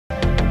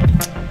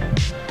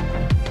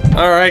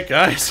Alright,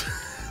 guys.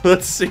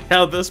 Let's see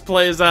how this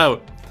plays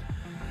out.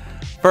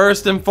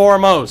 First and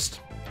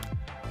foremost,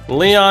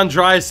 Leon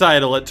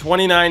Draisaitl at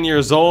 29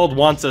 years old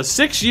wants a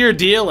 6-year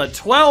deal at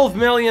 $12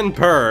 million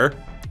per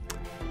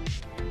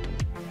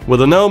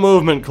with a no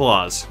movement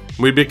clause.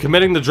 We'd be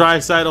committing to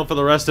Draisaitl for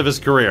the rest of his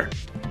career.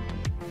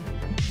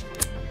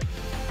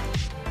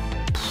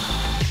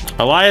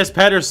 Elias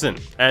Pettersson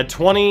at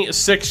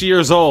 26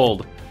 years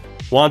old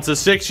wants a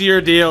 6-year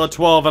deal at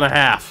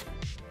 12.5.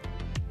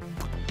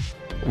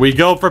 We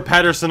go for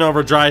Pettersson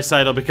over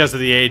Draisaitl because of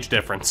the age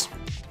difference.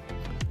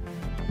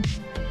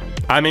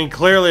 I mean,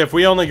 clearly, if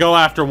we only go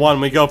after one,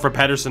 we go for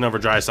Pettersson over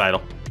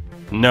Draisaitl.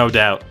 No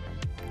doubt.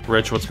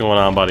 Rich, what's going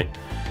on, buddy?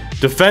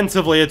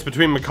 Defensively, it's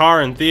between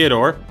Makar and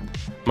Theodore.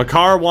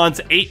 Makar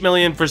wants $8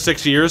 million for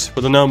 6 years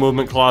with a no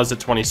movement clause at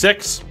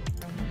 26.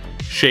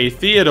 Shea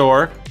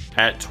Theodore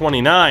at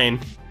 29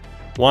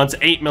 wants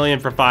 $8 million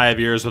for 5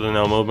 years with a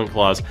no movement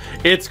clause.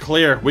 It's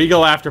clear. We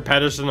go after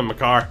Pettersson and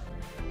Makar.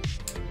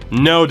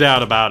 No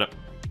doubt about it.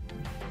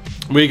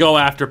 We go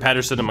after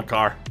Pettersson and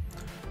Makar.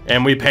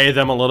 And we pay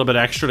them a little bit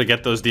extra to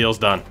get those deals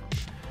done.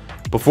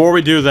 Before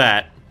we do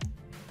that,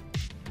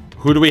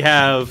 who do we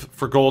have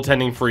for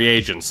goaltending free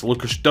agents?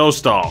 Lukas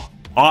Dostal,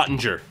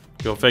 Ottinger.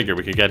 Go figure,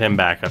 we could get him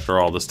back after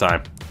all this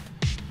time.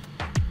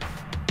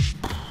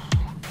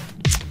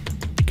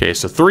 Okay,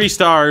 so 3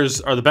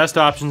 stars are the best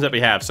options that we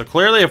have. So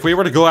clearly, if we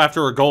were to go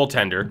after a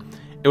goaltender,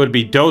 it would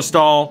be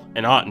Dostal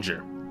and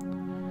Ottinger.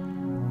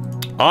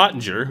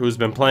 Ottinger, who's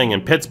been playing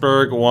in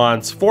Pittsburgh,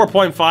 wants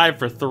 4.5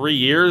 for 3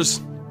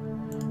 years.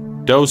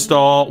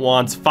 Dostal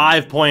wants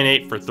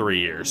 5.8 for 3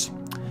 years.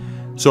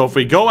 So if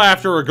we go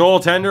after a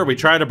goaltender, we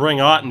try to bring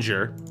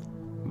Ottinger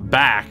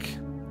back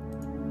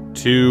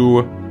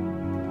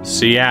to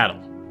Seattle.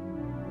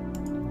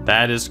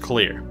 That is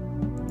clear.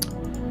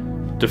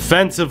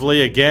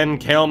 Defensively, again,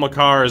 Cale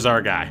Makar is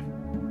our guy.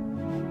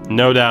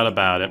 No doubt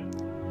about it.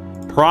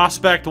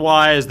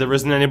 Prospect-wise, there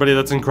isn't anybody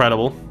that's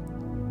incredible.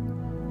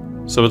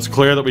 So it's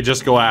clear that we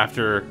just go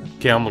after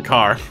Cale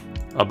Makar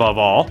above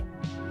all.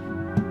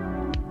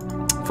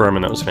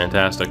 Furman, that was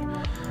fantastic.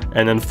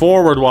 And then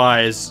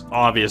forward-wise,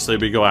 obviously,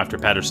 we go after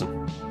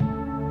Pettersson.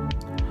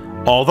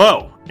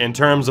 Although, in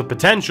terms of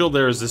potential,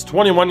 there is this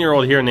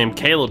 21-year-old here named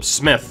Caleb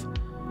Smith.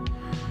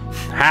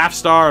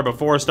 Half-star but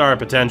 4-star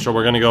potential.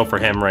 We're going to go for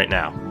him right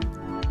now.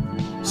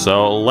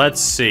 So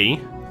let's see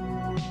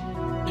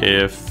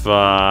if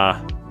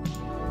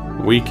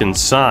we can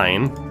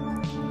sign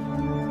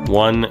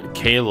one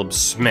Caleb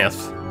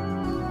Smith.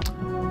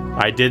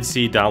 I did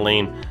see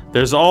Darlene.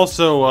 There's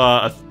also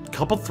a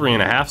couple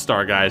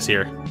 3.5-star guys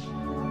here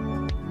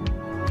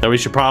that we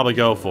should probably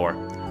go for.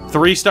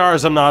 3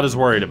 stars I'm not as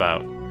worried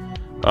about.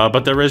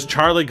 But there is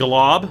Charlie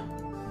Golob,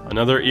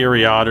 another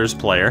Erie Otters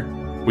player.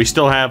 We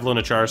still have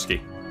Lunacharski.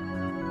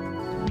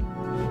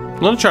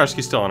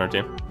 Lunacharski's still on our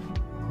team.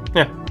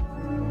 Yeah.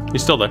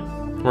 He's still there.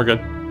 We're good.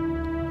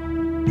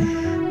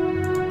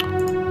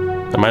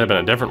 That might have been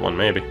a different one,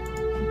 maybe.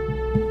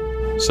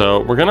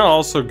 So, we're gonna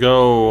also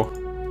go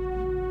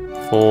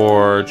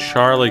for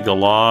Charlie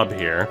Golob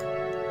here.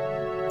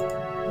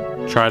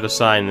 Try to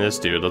sign this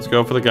dude. Let's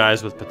go for the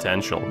guys with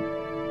potential.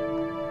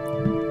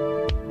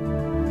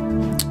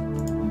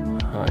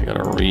 I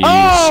gotta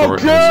resort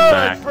this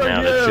back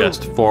now to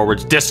just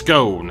forwards.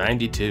 Disco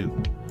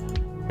 92.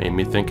 Made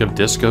me think of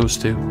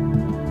discos too.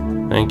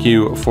 Thank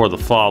you for the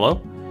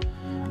follow.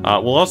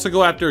 We'll also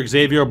go after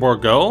Xavier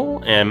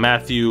Bourgault and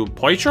Matthew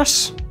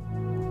Poitras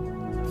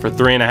for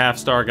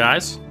 3.5-star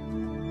guys.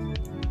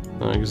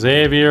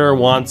 Xavier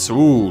wants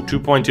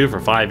 2.2 for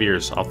 5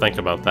 years. I'll think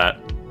about that.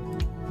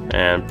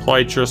 And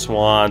Poitras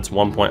wants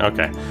 1 point.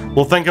 Okay,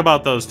 we'll think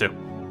about those two.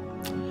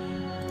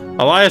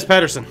 Elias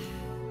Pettersson.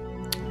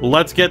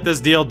 Let's get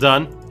this deal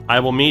done. I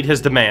will meet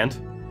his demand.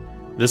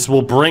 This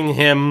will bring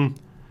him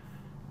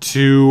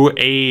to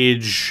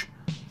age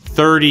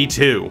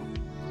 32.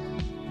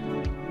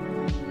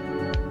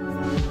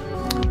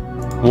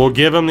 We'll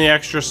give him the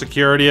extra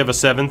security of a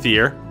 7th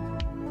year.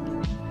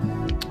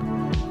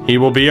 He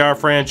will be our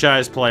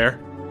franchise player.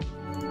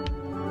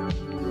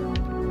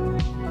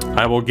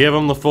 I will give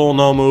him the full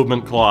no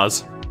movement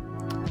clause.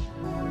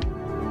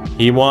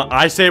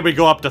 I say we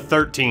go up to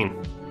 13.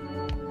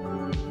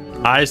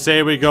 I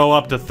say we go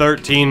up to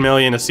 13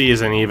 million a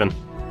season even.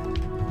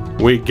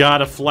 We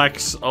gotta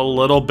flex a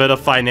little bit of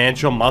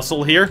financial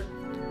muscle here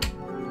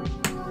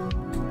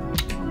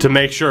to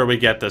make sure we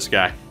get this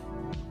guy.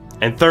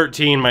 And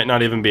 13 might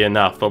not even be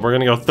enough, but we're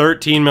gonna go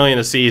 13 million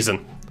a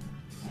season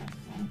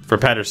for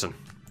Pettersson.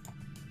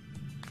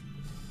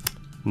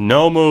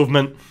 No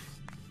movement.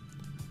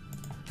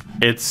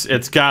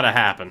 It's gotta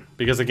happen.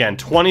 Because again,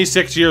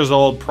 26 years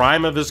old,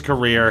 prime of his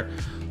career.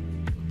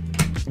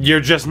 You're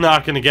just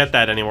not gonna get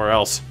that anywhere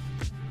else.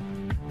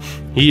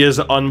 He is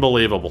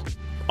unbelievable.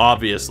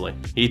 Obviously.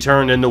 He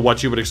turned into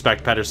what you would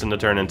expect Pettersson to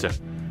turn into.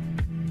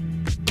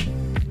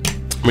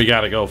 We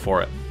gotta go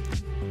for it.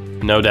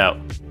 No doubt.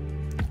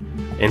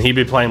 And he'd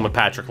be playing with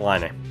Patrick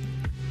Laine.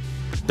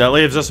 That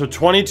leaves us with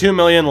 22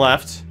 million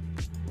left.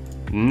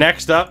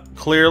 Next up,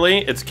 clearly,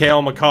 it's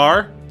Cale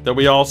Makar that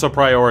we also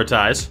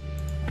prioritize.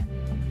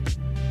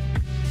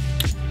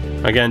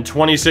 Again,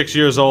 26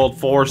 years old,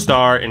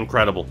 4-star,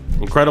 incredible.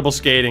 Incredible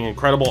skating,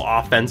 incredible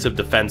offensive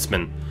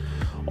defenseman,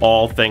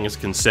 all things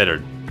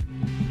considered.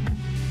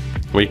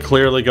 We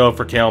clearly go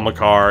for Cale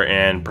Makar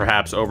and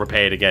perhaps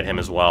overpay to get him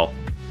as well.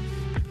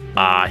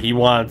 He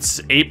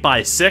wants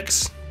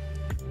 8x6.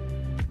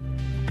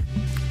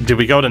 Did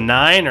we go to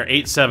 9 or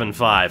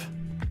 8.75?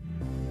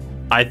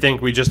 I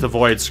think we just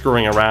avoid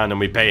screwing around and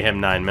we pay him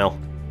 9 mil.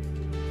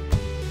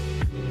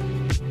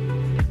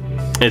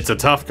 It's a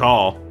tough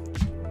call,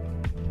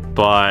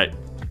 but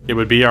it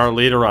would be our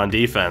leader on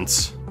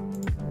defense.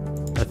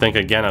 I think,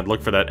 again, I'd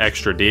look for that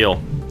extra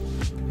deal.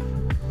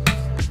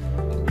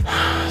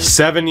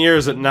 7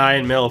 years at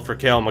 9 mil for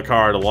Cale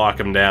Makar to lock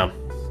him down.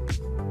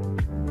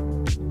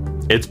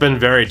 It's been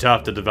very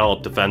tough to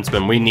develop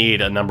defensemen. We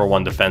need a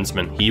 #1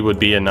 defenseman. He would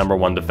be a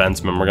 #1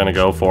 defenseman. We're going to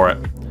go for it.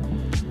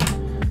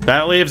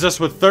 That leaves us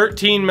with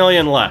 13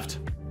 million left.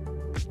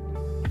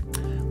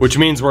 Which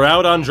means we're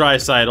out on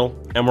Draisaitl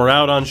and we're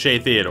out on Shea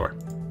Theodore.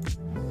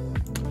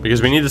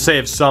 Because we need to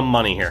save some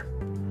money here.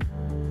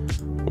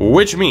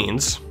 Which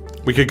means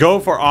we could go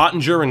for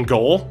Ottinger in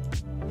goal,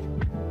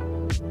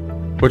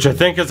 which I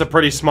think is a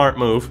pretty smart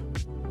move.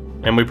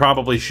 And we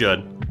probably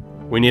should.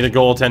 We need a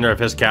goaltender of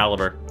his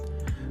caliber.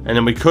 And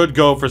then we could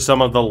go for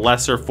some of the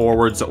lesser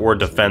forwards or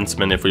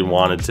defensemen if we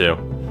wanted to.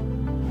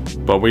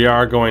 But we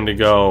are going to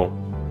go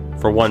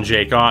for one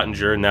Jake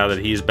Ottinger now that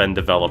he's been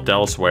developed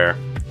elsewhere.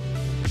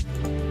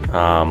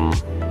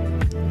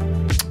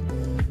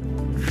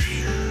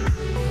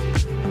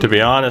 To be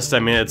honest, I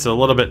mean, it's a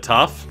little bit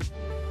tough.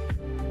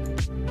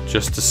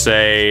 Just to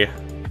say...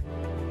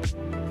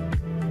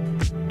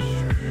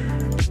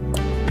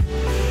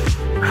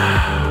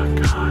 God.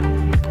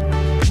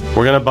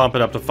 We're gonna bump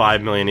it up to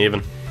 5 million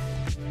even.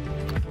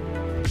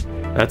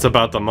 That's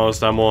about the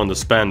most I'm willing to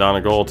spend on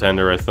a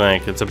goaltender, I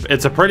think.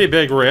 It's a pretty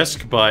big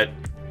risk, but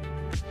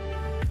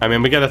I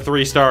mean, we get a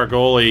 3-star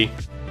goalie.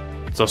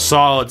 It's a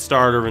solid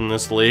starter in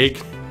this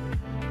league.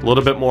 A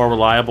little bit more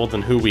reliable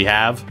than who we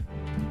have.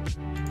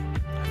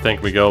 I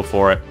think we go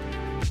for it.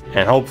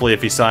 And hopefully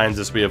if he signs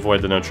this, we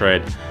avoid the no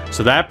trade.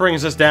 So that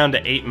brings us down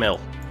to 8 mil.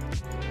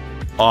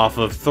 Off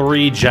of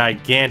 3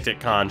 gigantic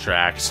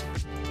contracts.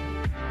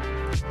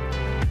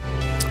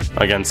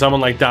 Again,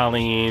 someone like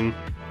Dahlin,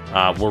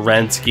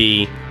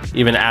 Werenski,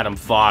 even Adam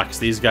Fox.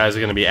 These guys are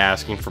going to be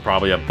asking for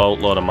probably a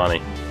boatload of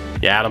money.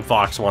 Yeah, Adam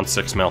Fox wants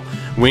 6 mil.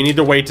 We need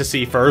to wait to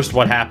see first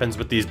what happens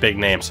with these big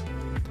names.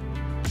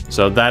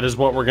 So that is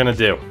what we're going to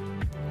do.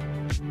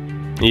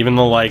 Even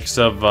the likes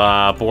of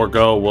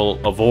Bourgault will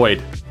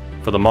avoid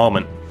for the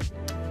moment.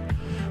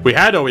 We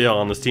had OEL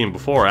on this team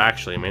before,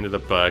 actually. We ended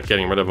up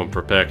getting rid of him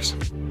for picks.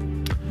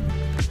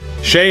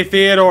 Shea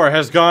Theodore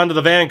has gone to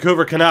the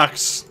Vancouver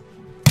Canucks.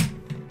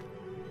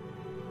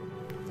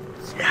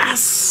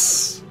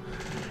 Yes!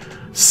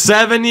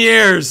 7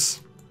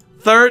 years.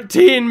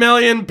 13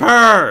 million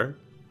per.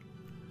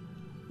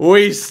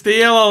 We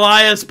steal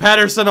Elias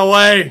Pettersson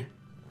away.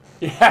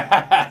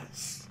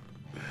 Yes.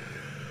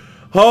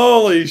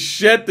 Holy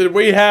shit, did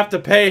we have to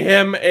pay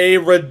him a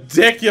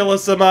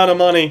ridiculous amount of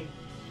money.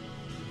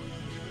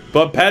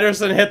 But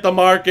Pettersson hit the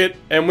market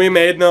and we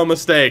made no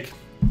mistake.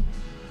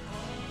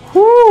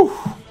 Whew.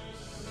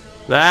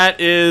 That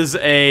is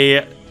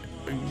a...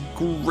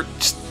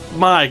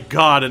 my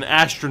God, an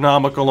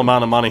astronomical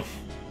amount of money.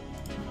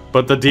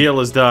 But the deal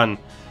is done.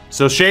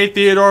 So Shea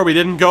Theodore, we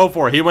didn't go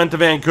for. He went to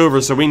Vancouver,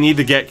 so we need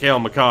to get Cale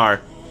Makar.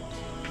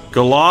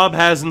 Golub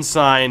hasn't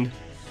signed.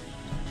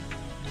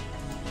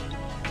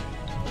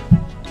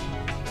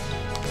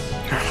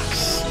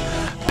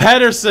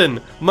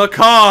 Pettersson,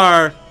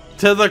 Makar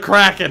to the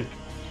Kraken.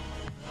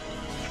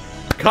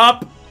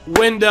 Cup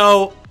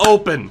window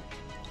open.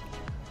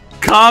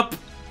 Cup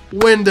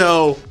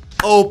window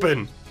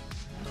open.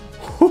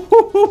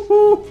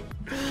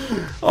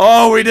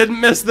 Oh, we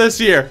didn't miss this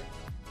year.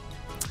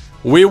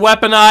 We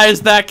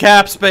weaponized that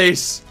cap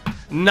space.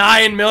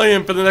 9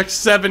 million for the next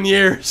 7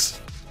 years.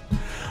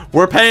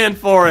 We're paying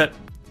for it.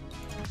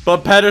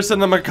 But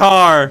Pettersson and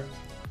Makar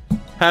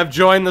have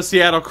joined the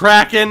Seattle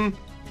Kraken.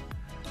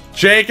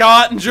 Jake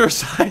Ottinger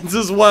signs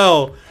as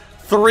well.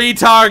 3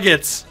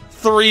 targets,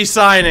 3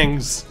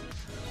 signings,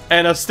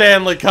 and a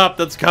Stanley Cup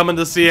that's coming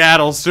to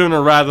Seattle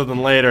sooner rather than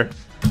later.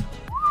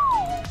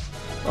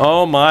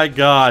 Oh my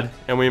God.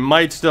 And we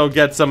might still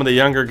get some of the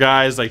younger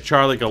guys like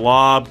Charlie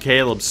Golub,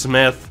 Caleb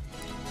Smith.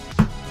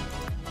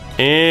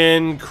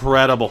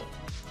 Incredible.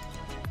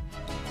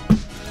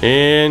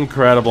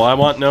 Incredible. I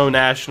want no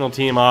national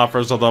team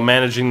offers, although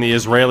managing the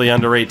Israeli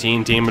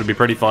under-18 team would be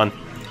pretty fun.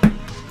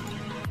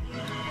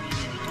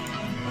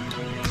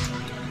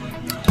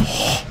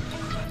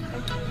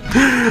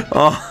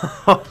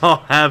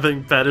 Oh,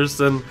 having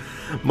Pettersson,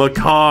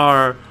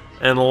 Makar,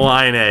 and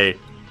Laine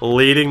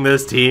leading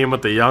this team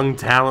with the young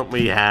talent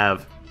we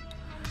have.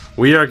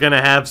 We are going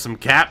to have some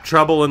cap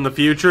trouble in the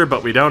future,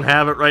 but we don't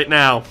have it right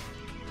now.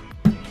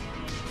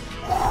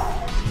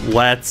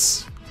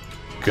 Let's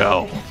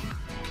go.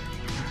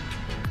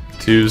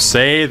 To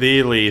say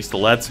the least,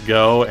 let's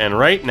go. And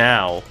right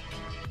now,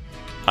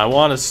 I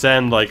want to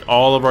send, like,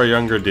 all of our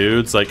younger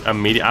dudes, like,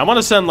 immediately. I want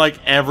to send, like,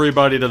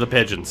 everybody to the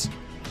Pigeons.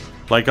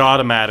 Like,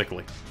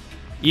 automatically.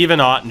 Even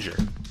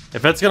Ottinger.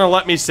 If it's going to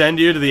let me send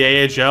you to the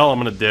AHL, I'm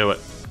going to do it.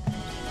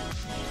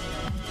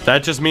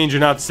 That just means you're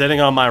not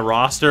sitting on my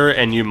roster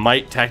and you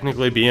might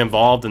technically be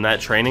involved in that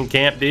training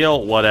camp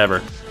deal.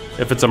 Whatever.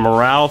 If it's a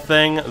morale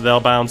thing, they'll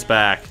bounce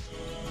back.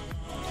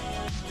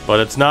 But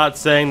it's not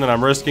saying that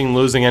I'm risking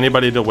losing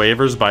anybody to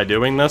waivers by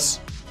doing this.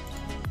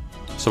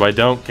 So I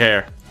don't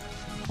care.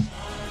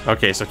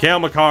 Okay, so Cale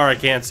Makar I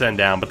can't send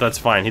down, but that's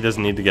fine. He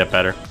doesn't need to get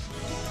better.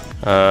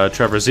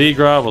 Trevor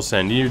Zegra will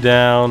send you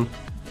down.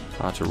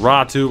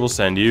 Ratu will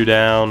send you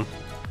down.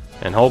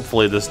 And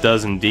hopefully this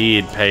does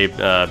indeed pay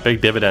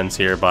big dividends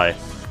here by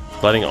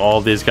letting all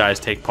of these guys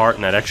take part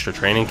in that extra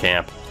training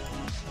camp.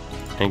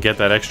 And get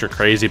that extra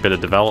crazy bit of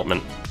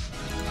development.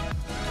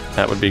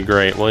 That would be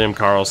great. William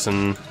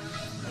Karlsson.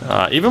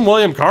 Even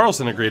William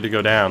Karlsson agreed to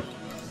go down.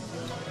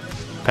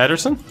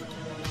 Pedersen?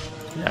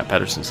 Yeah,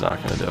 Pedersen's not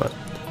going to do it.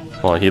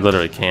 Well, he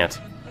literally can't.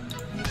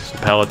 So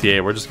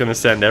Pelletier, we're just going to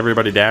send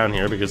everybody down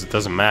here because it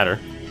doesn't matter.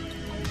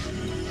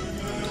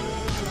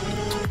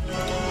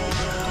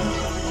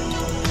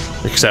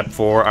 Except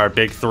for our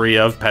big three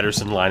of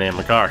Pedersen, Line, and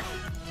Makar.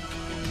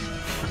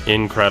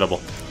 Incredible.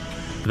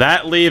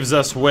 That leaves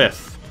us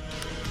with...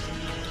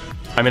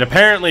 I mean,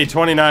 apparently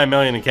 29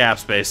 million in cap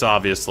space,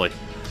 obviously.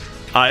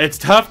 It's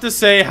tough to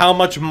say how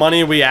much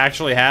money we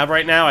actually have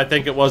right now. I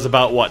think it was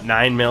about, what,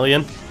 9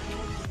 million?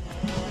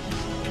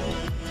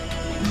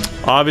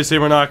 Obviously,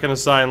 we're not going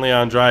to sign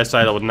Leon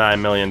Draisaitl with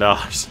 $9 million.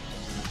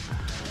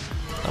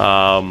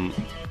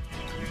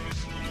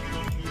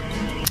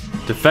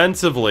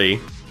 Defensively,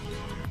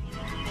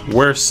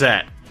 we're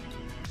set.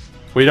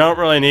 We don't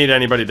really need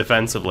anybody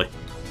defensively.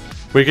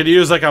 We could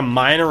use like a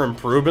minor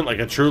improvement, like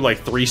a true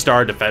like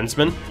 3-star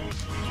defenseman.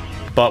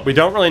 But we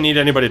don't really need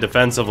anybody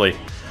defensively.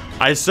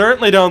 I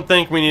certainly don't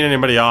think we need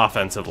anybody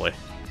offensively.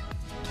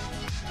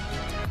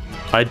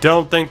 I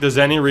don't think there's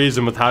any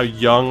reason with how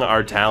young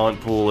our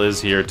talent pool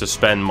is here to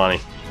spend money.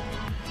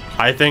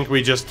 I think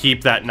we just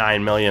keep that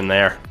 9 million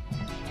there.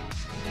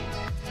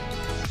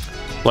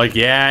 Like,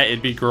 yeah,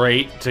 it'd be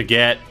great to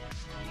get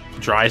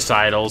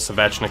Draisaitl,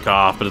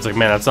 Svechnikov, but it's like,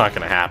 man, that's not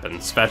going to happen.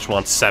 Svech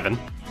wants 7.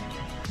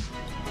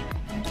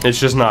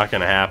 It's just not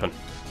going to happen.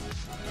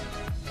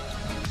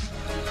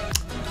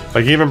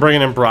 Like, even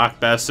bringing in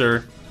Brock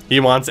Besser, he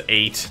wants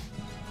 8.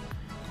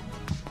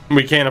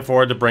 We can't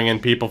afford to bring in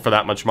people for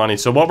that much money.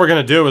 So what we're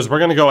going to do is we're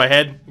going to go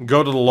ahead,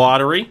 go to the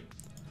lottery.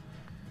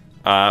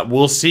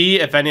 We'll see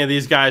if any of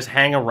these guys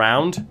hang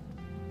around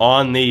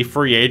on the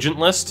free agent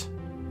list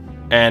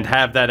and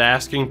have that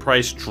asking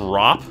price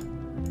drop.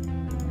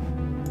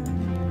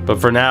 But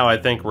for now, I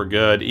think we're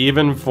good,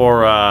 even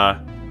for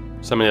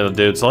some of the other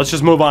dudes. So let's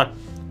just move on.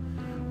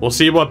 We'll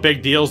see what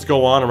big deals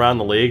go on around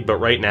the league, but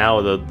right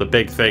now, the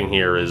big thing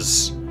here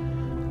is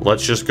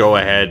let's just go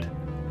ahead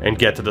and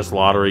get to this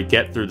lottery,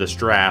 get through this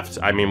draft.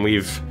 I mean,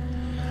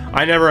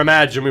 I never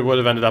imagined we would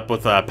have ended up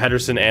with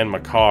Pedersen and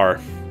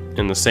Makar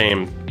in the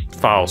same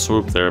foul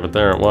swoop there, but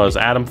there it was.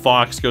 Adam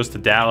Fox goes to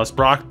Dallas,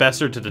 Brock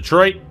Besser to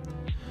Detroit,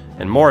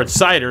 and Moritz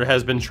Seider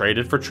has been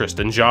traded for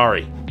Tristan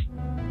Jarry.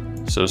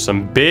 So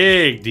some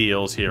big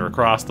deals here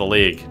across the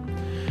league.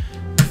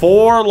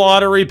 4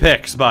 lottery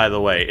picks, by the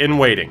way, in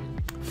waiting.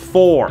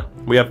 4.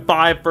 We have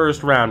 5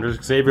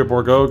 first-rounders. Xavier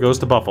Bourgault goes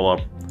to Buffalo.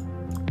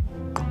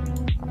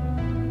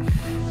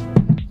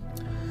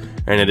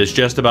 And it is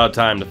just about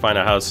time to find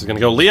out how this is going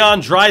to go.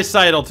 Leon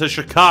Draisaitl to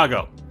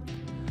Chicago.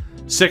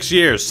 6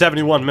 years,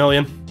 $71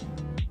 million.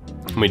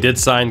 And we did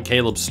sign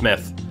Caleb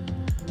Smith.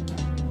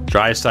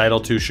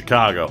 Draisaitl to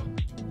Chicago.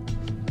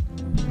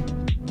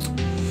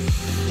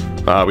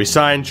 We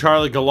signed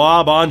Charlie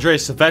Golob. Andrei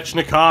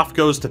Svechnikov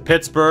goes to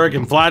Pittsburgh.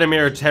 And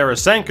Vladimir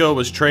Tarasenko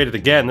was traded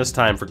again, this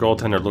time for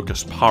goaltender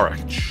Lucas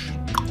Parich.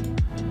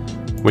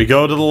 We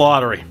go to the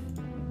lottery.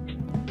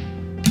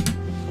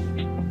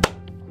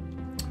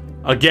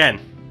 Again,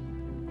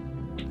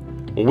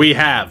 we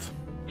have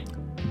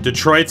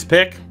Detroit's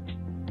pick,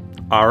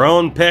 our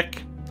own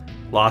pick,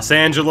 Los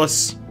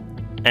Angeles,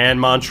 and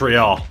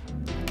Montreal.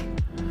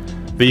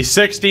 The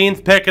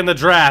 16th pick in the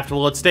draft,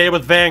 will it stay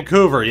with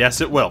Vancouver? Yes,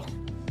 it will.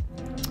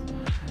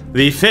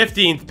 The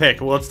 15th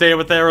pick, will it stay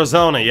with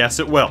Arizona? Yes,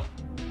 it will.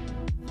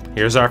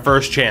 Here's our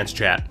first chance,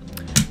 chat.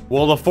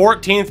 Will the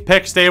 14th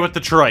pick stay with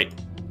Detroit?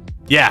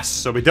 Yes,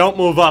 so we don't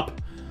move up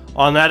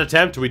on that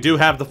attempt. We do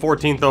have the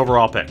 14th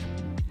overall pick.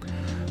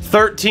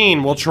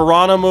 13, will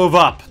Toronto move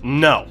up?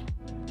 No.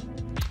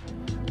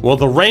 Will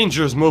the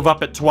Rangers move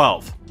up at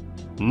 12?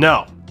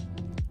 No.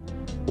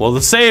 Will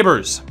the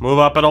Sabres move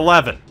up at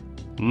 11?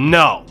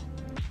 No.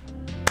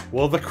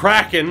 Will the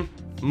Kraken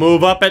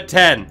move up at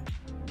 10?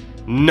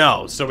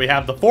 No. So we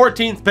have the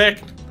 14th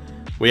pick.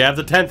 We have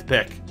the 10th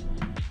pick.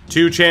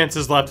 2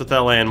 chances left with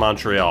LA and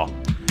Montreal.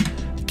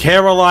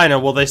 Carolina,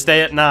 will they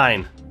stay at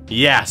 9?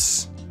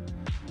 Yes.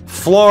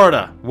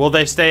 Florida, will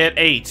they stay at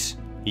 8?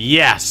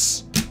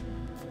 Yes.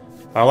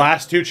 Our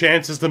last 2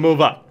 chances to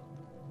move up.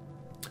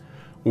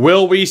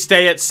 Will we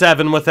stay at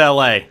 7 with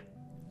LA?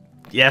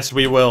 Yes,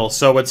 we will.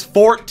 So it's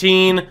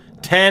 14,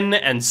 10,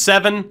 and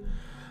 7.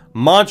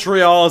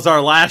 Montreal is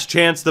our last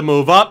chance to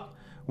move up.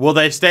 Will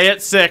they stay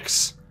at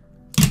 6?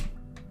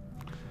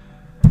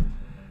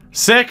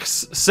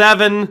 6,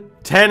 7,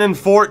 10, and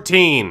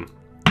 14.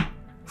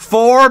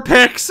 4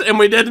 picks, and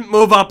we didn't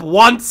move up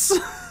once.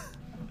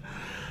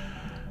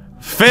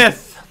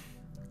 5th,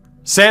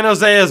 San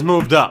Jose has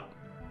moved up.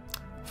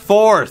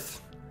 4th,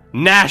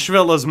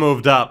 Nashville has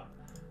moved up.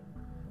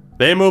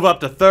 They move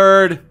up to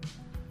 3rd.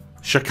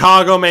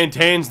 Chicago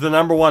maintains the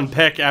 #1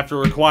 pick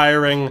after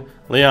acquiring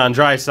Leon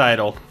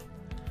Draisaitl.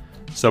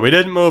 So we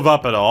didn't move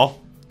up at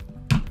all.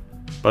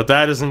 But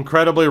that is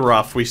incredibly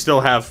rough. We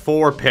still have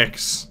 4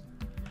 picks.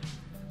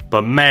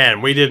 But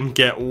man, we didn't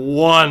get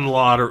one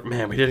lottery.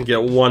 Man, we didn't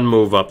get one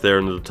move up there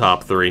into the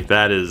top 3.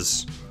 That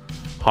is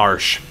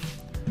harsh.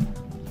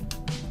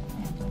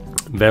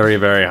 Very,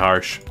 very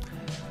harsh.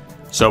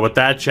 So with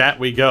that, chat,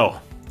 we go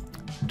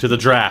to the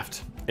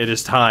draft. It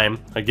is time.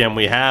 Again,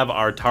 we have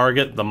our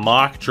target. The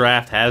mock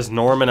draft has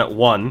Norman at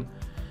 1.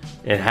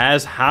 It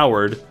has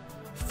Howard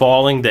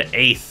falling to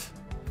 8th,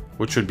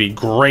 which would be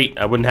great.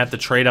 I wouldn't have to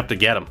trade up to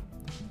get him.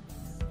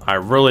 I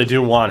really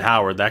do want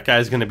Howard. That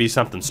guy's going to be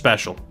something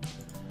special.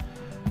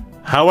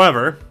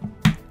 However,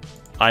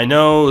 I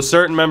know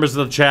certain members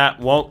of the chat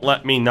won't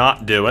let me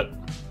not do it.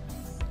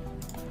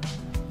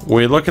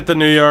 We look at the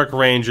New York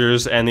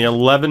Rangers and the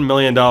 $11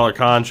 million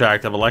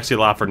contract of Alexis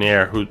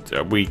Lafreniere, who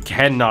we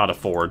cannot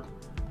afford.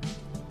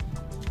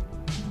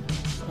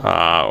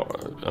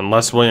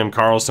 Unless William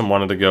Karlsson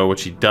wanted to go,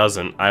 which he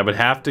doesn't. I would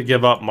have to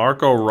give up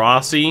Marco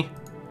Rossi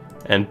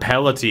and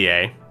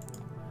Pelletier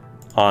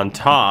on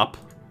top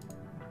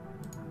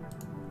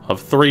of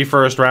 3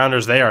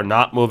 first-rounders. They are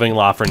not moving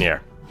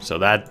Lafreniere. So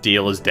that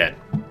deal is dead.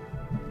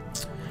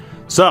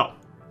 So,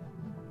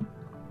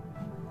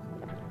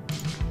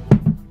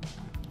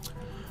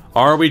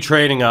 are we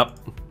trading up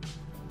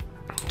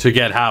to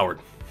get Howard?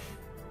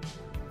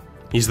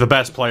 He's the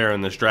best player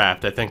in this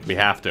draft. I think we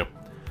have to.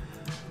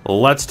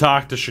 Let's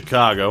talk to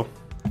Chicago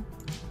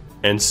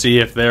and see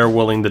if they're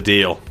willing to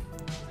deal.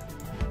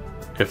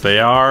 If they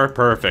are,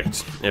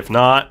 perfect. If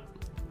not,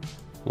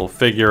 we'll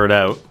figure it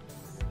out.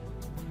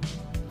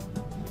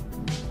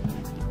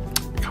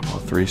 A couple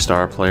of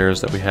 3-star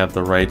players that we have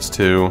the rights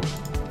to.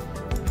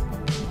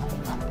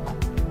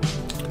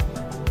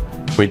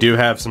 We do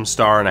have some 1.5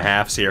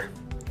 stars here.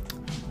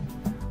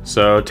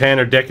 So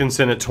Tanner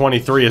Dickinson at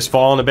 23 has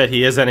fallen a bit.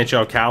 He is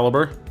NHL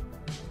caliber.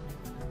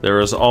 There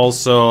is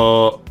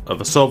also a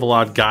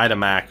Sovolod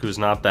Gaidamak, who's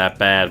not that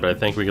bad, but I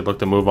think we could look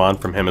to move on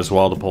from him as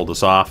well to pull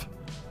this off.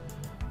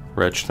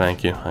 Rich,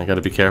 thank you. I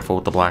gotta be careful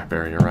with the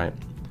Blackberry, you're right.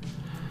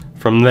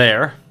 From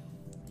there,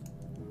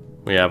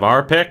 we have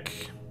our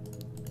pick.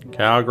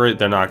 Calgary,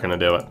 they're not gonna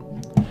do it.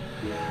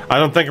 I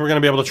don't think we're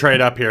gonna be able to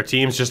trade up here.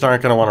 Teams just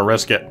aren't gonna want to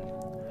risk it.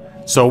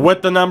 So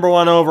with the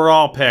 #1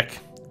 overall pick,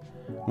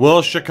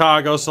 will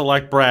Chicago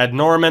select Brad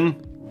Norman?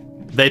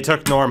 They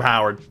took Norm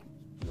Howard.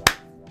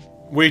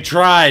 We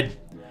tried.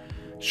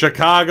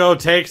 Chicago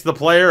takes the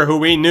player who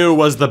we knew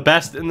was the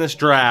best in this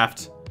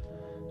draft.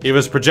 He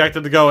was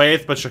projected to go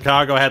 8th, but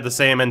Chicago had the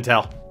same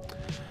intel.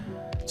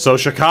 So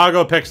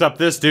Chicago picks up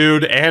this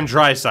dude and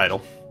Draisaitl.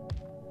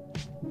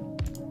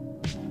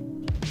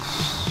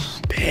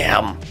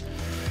 Damn.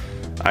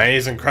 I mean,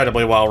 he's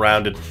incredibly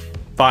well-rounded.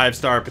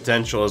 5-star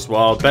potential as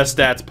well. Best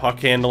stats, puck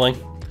handling.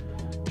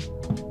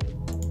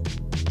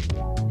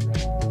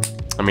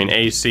 I mean,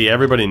 AC,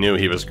 everybody knew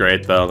he was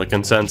great, though. The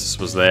consensus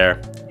was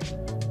there.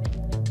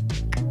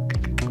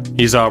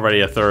 He's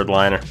already a 3rd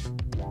liner.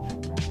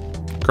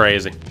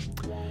 Crazy.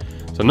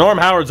 So Norm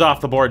Howard's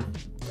off the board.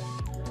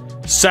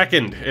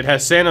 2nd, it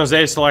has San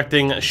Jose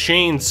selecting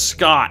Shane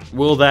Scott.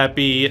 Will that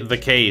be the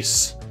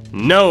case?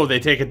 No, they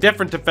take a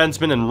different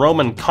defenseman in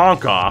Roman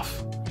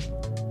Konkoff,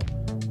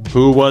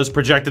 who was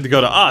projected to go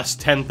to us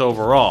 10th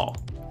overall.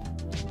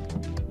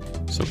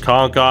 So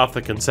Konkoff,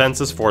 the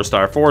consensus,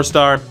 4-star,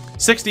 4-star.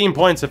 16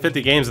 points in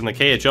 50 games in the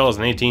KHL as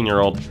an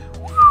 18-year-old.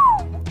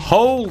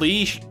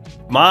 Holy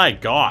my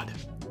God.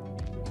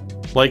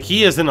 Like,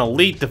 he is an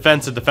elite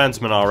defensive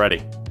defenseman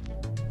already.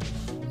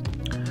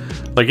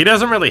 Like, he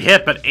doesn't really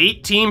hit, but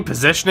 18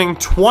 positioning,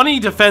 20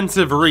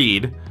 defensive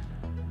read.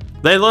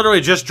 They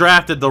literally just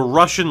drafted the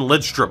Russian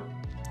Lidstrom.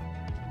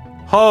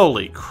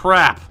 Holy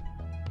crap.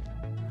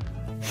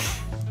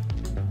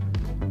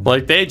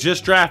 Like, they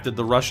just drafted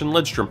the Russian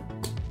Lidstrom.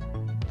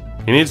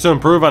 He needs to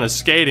improve on his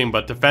skating,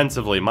 but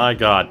defensively, my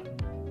God.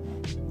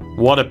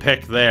 What a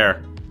pick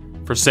there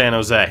for San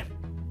Jose.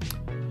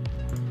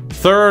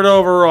 3rd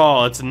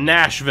overall, it's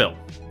Nashville.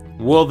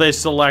 Will they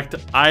select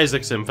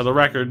Isaacson? For the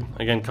record,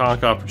 again,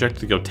 Konkoff projected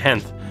to go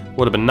 10th.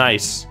 Would have been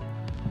nice.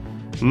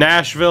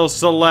 Nashville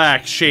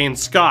selects Shane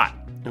Scott,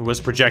 who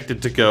was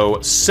projected to go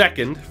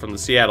 2nd from the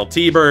Seattle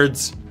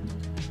T-Birds.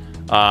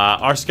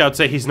 Our scouts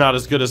say he's not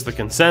as good as the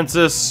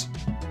consensus.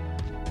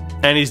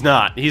 And he's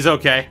not. He's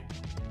okay.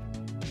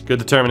 Good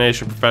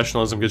determination,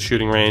 professionalism, good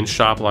shooting range,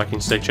 shot blocking,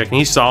 stick checking.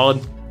 He's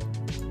solid.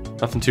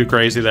 Nothing too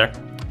crazy there.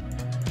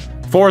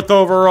 4th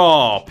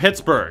overall,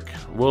 Pittsburgh.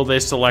 Will they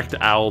select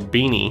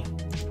Albini?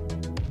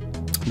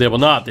 They will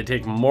not. They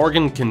take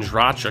Morgan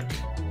Kindrachuk,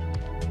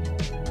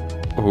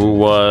 who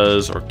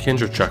was, or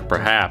Kindrachuk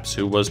perhaps,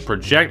 who was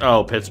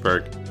oh,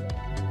 Pittsburgh.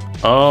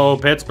 Oh,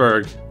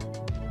 Pittsburgh.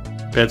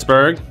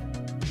 Pittsburgh.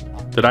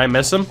 Did I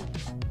miss him?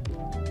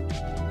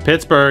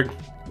 Pittsburgh.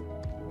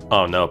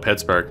 Oh no,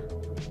 Pittsburgh.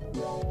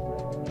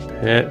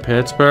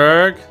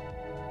 Pittsburgh.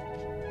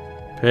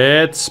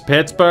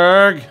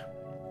 Pittsburgh.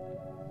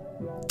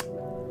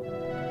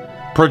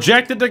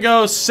 Projected to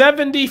go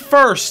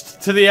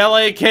 71st to the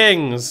LA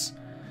Kings.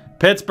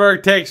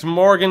 Pittsburgh takes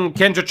Morgan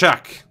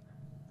Kindrachuk.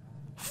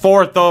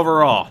 4th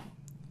overall.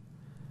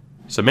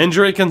 Some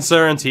injury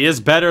concerns. He is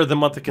better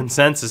than what the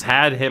consensus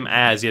had him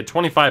as. He had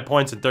 25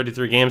 points in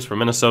 33 games for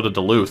Minnesota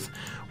Duluth,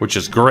 which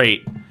is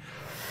great.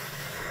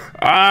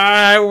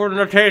 I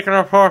wouldn't have taken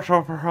a 4th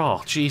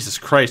overall. Jesus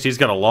Christ, he's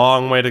got a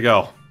long way to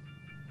go.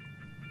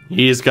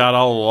 He's got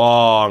a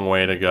long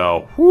way to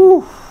go.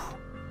 Whew.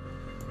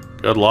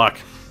 Good luck.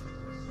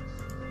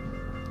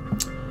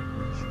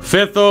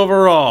 5th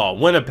overall,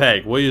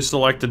 Winnipeg. Will you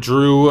select a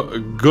Drew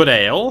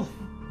Goodale?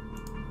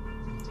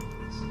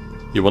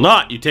 You will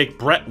not. You take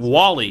Brett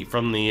Wally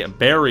from the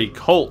Barrie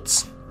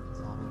Colts.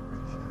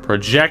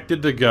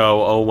 Projected to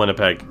go, oh,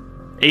 Winnipeg.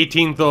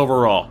 18th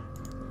overall.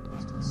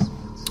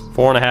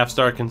 4.5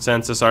 star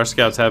consensus. Our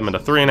scouts have him at a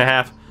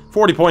 3.5.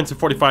 40 points in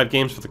 45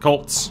 games for the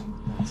Colts.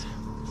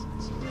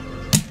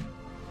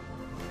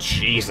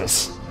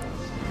 Jesus.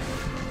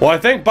 Well, I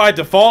think by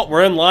default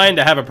we're in line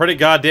to have a pretty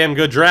goddamn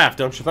good draft,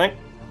 don't you think?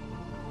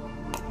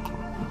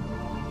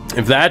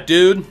 If that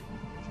dude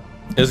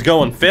is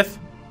going 5th.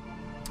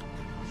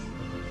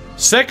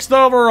 6th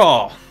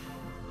overall.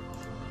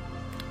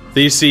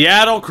 The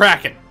Seattle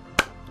Kraken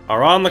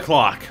are on the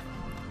clock.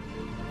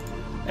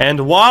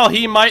 And while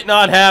he might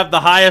not have the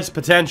highest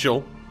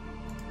potential,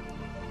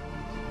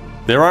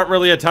 there aren't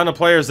really a ton of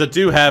players that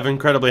do have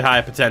incredibly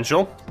high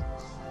potential.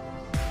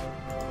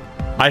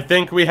 I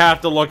think we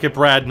have to look at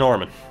Brad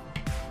Norman.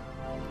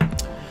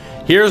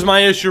 Here's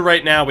my issue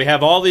right now. We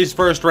have all these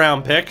first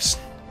round picks,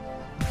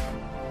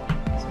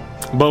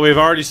 but we've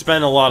already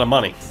spent a lot of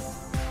money.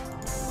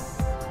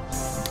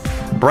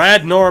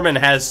 Brad Norman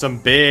has some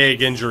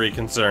big injury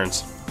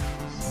concerns.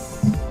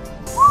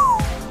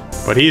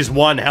 But he's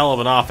one hell of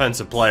an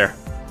offensive player.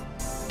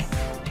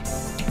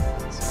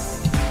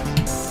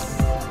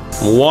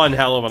 One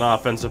hell of an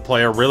offensive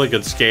player. Really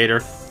good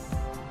skater.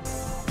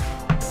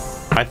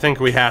 I think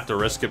we have to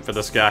risk it for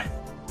this guy.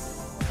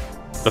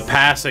 The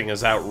passing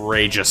is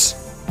outrageous.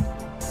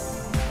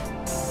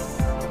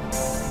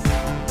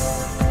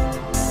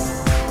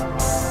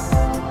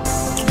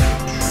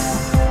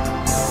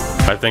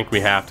 I think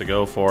we have to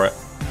go for it.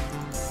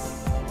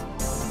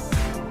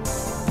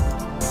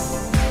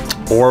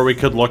 Or we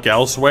could look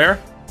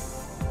elsewhere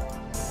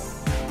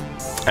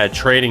at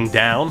trading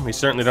down. We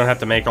certainly don't have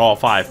to make all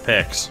 5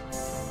 picks.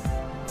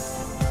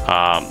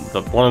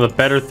 One of the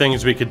better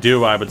things we could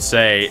do, I would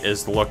say,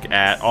 is look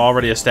at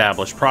already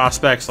established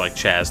prospects like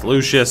Chaz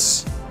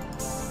Lucius.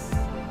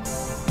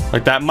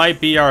 Like, that might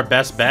be our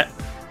best bet.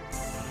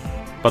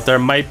 But there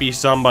might be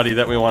somebody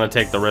that we want to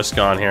take the risk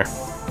on here.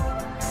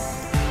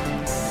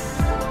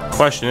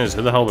 Question is,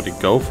 who the hell would he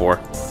go for?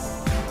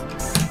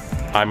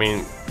 I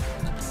mean,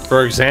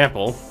 for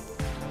example,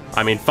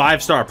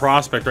 5-star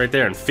prospect right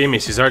there in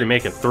Fimis, he's already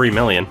making $3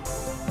 million.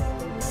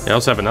 They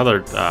also have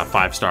another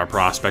 5-star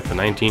prospect, the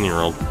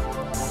 19-year-old.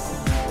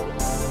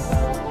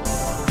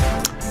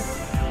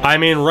 I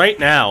mean, right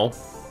now,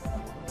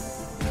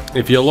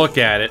 if you look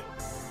at it,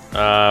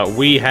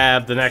 we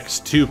have the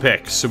next 2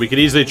 picks, so we could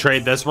easily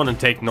trade this one and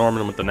take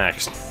Norman with the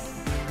next.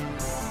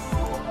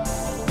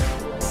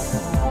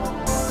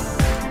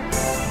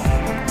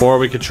 Or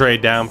we could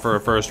trade down for a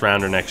 1st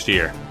rounder next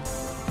year.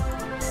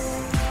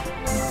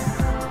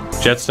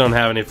 Jets don't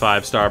have any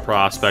 5-star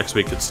prospects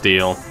we could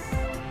steal.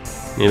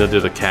 Neither do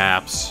the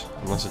Caps,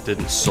 unless it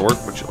didn't sort,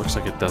 which it looks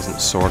like it doesn't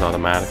sort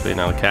automatically.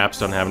 Now the Caps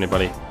don't have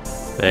anybody.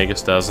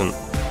 Vegas doesn't.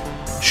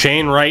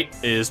 Shane Wright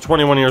is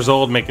 21 years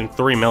old, making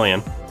 $3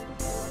 million.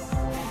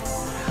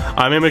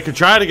 I mean, we could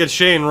try to get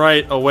Shane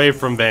Wright away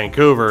from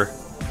Vancouver,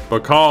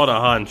 but call it a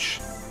hunch.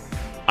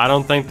 I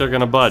don't think they're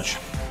gonna budge.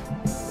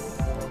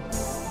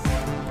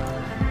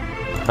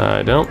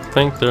 I don't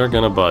think they're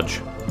gonna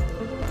budge.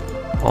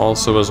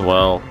 Also, as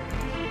well,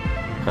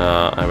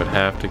 I would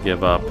have to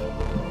give up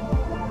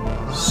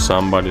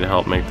somebody to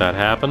help make that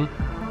happen.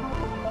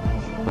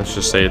 Let's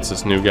just say it's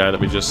this new guy that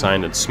we just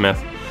signed at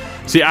Smith.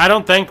 See, I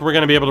don't think we're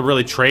going to be able to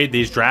really trade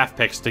these draft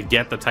picks to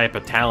get the type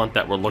of talent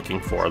that we're looking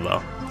for,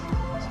 though.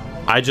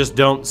 I just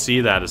don't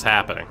see that as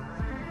happening.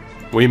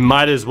 We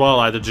might as well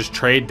either just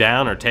trade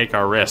down or take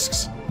our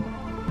risks.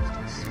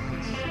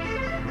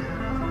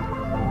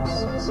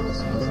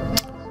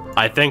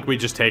 I think we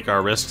just take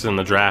our risks in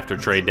the draft or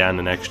trade down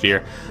to next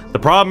year. The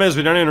problem is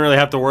we don't even really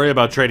have to worry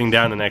about trading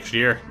down to next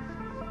year.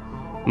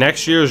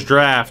 Next year's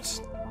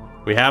draft,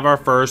 we have our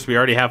first. We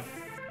already have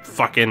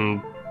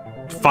fucking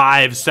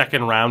 5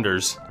 second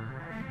rounders.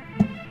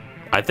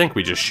 I think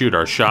we just shoot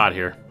our shot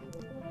here.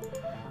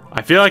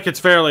 I feel like it's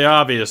fairly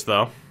obvious,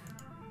 though.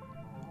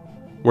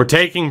 We're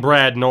taking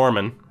Brad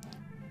Norman.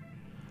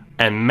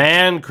 And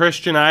man,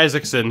 Christian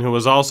Isaacson, who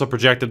was also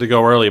projected to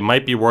go early,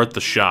 might be worth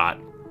the shot.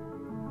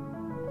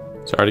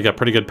 He's already got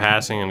pretty good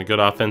passing and a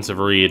good offensive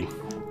read.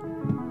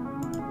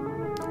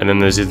 And then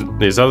there's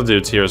these other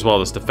dudes here as well,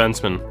 this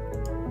defenseman,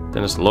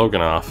 Dennis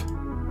Loganoff.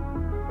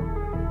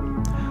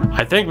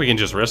 I think we can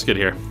just risk it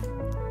here.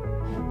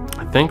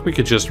 I think we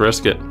could just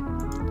risk it.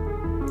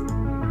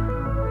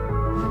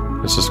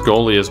 There's this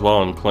goalie as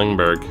well in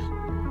Klingberg.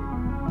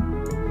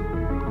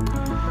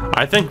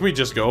 I think we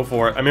just go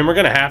for it. I mean, we're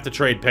going to have to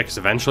trade picks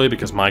eventually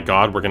because, my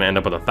God, we're going to end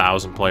up with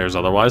 1,000 players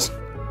otherwise.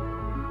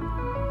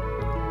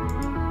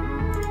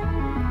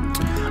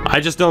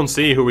 I just don't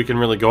see who we can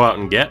really go out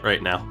and get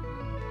right now.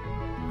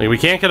 Like, we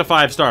can't get a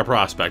 5-star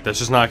prospect. That's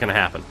just not going to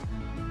happen.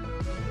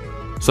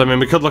 So, I mean,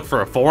 we could look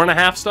for a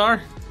 4.5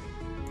 star.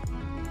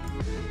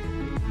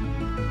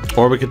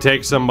 Or we could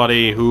take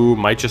somebody who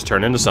might just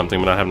turn into something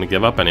without having to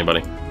give up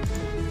anybody.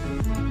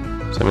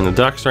 So, I mean, the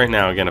Ducks right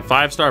now, again, if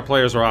 5-star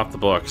players are off the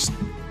books.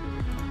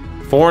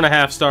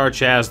 4.5 star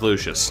Chaz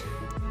Lucius.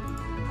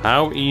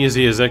 How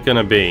easy is it going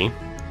to be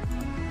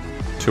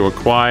to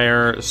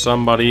acquire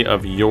somebody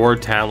of your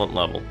talent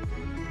level?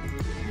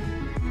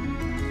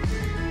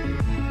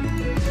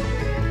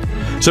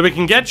 So we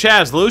can get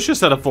Chaz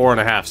Lucius at a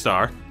 4.5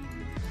 star.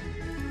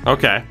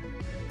 Okay.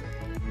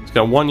 He's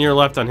got 1 year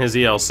left on his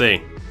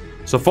ELC.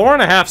 So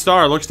 4.5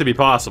 star looks to be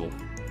possible.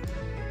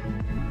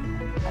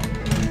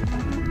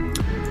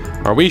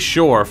 Are we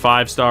sure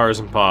 5 star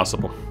isn't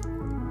possible?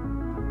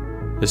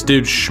 This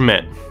dude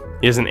Schmidt,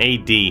 he has an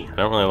AD. I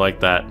don't really like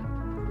that.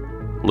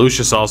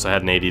 Lucius also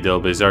had an AD deal,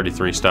 but he's already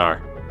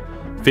 3-star.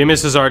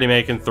 Femus is already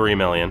making $3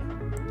 million.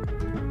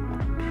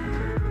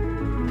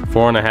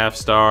 4.5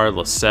 star,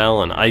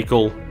 Lascelles and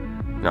Eichel.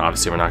 No,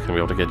 obviously we're not going to be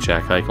able to get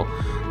Jack Eichel.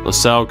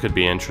 Lascelles could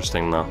be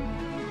interesting though.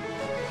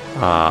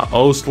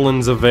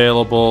 Ostland's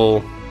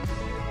available.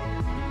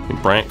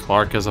 Brant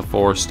Clark is a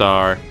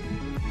 4-star.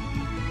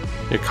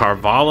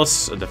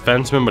 Carvallis, a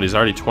defenseman, but he's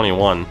already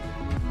 21.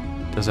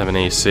 Does have an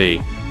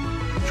AC.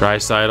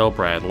 Draisaitl,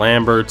 Brad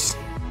Lamberts.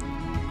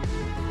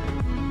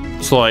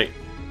 So, like,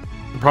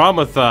 the problem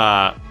with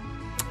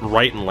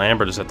Wright and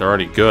Lambert is that they're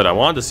already good. I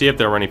wanted to see if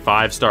there were any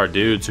 5-star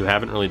dudes who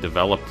haven't really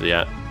developed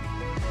yet.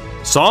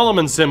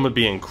 Solomonson would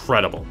be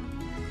incredible.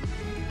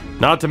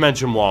 Not to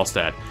mention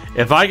Wallstad.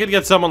 If I could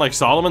get someone like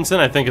Solomonson,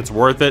 I think it's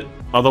worth it.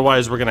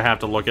 Otherwise, we're going to have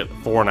to look at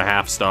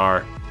 4.5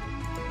 star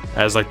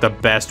as, like, the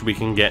best we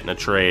can get in a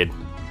trade.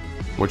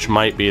 Which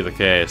might be the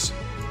case.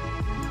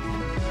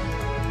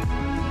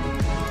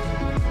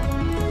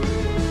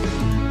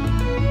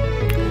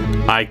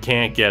 I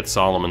can't get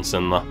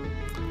Solomonson,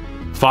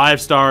 though. 5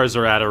 stars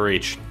are out of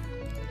reach.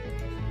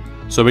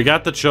 So we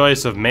got the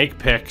choice of make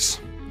picks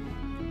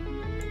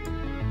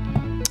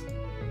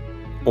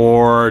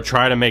or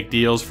try to make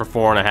deals for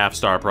 4.5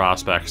 star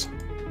prospects.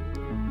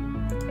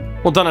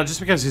 Well, Dunno,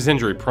 just because he's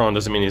injury prone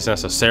doesn't mean he's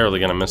necessarily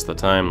going to miss the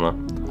time, though.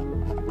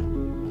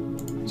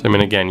 So, I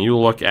mean, again, you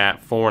look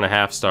at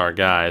 4.5 star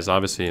guys.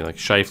 Obviously, like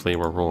Scheifele,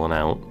 we're ruling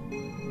out.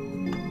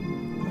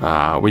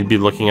 We'd be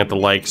looking at the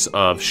likes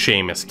of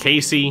Seamus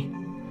Casey,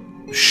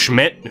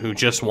 Schmidt, who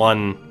just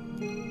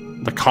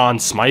won the Conn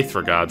Smythe,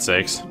 for God's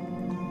sakes.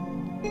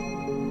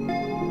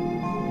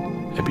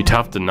 It'd be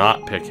tough to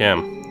not pick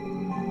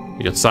him.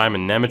 You got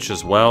Simon Nemec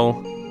as well,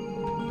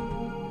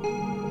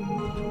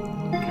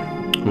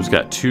 who's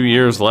got 2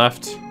 years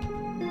left.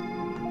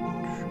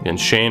 And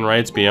Shane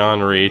Wright's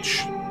beyond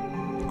reach.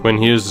 Quinn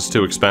Hughes is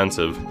too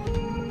expensive.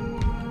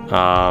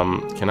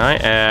 Can I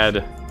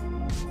add...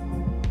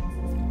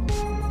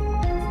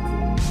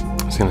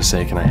 I was gonna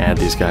say, can I add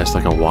these guys to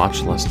like a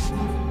watch list?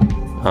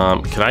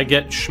 Can I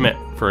get Schmidt,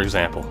 for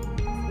example?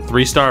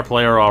 3-star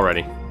player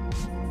already.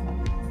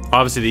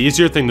 Obviously, the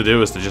easier thing to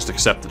do is to just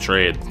accept the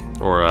trade,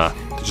 or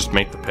to just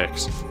make the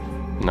picks,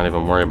 and not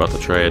even worry about the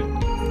trade.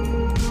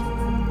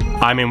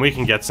 I mean, we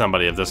can get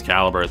somebody of this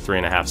caliber at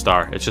 3.5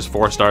 star. It's just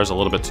 4 stars a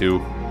little bit too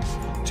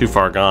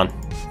far gone.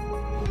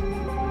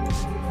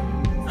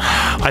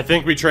 I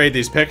think we trade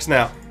these picks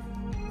now.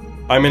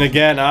 I mean,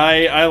 again,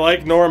 I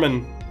like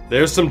Norman.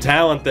 There's some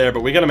talent there,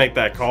 but we gotta make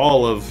that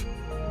call of,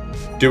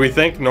 do we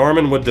think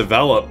Norman would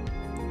develop?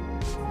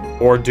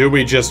 Or do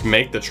we just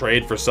make the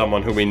trade for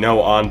someone who we know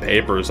on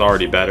paper is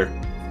already better?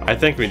 I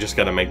think we just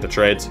gotta make the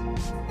trades.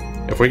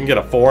 If we can get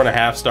a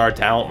 4.5 star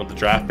talent with the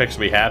draft picks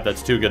we have,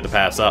 that's too good to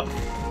pass up.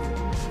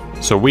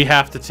 So we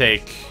have to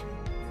take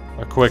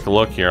a quick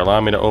look here.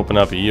 Allow me to open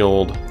up a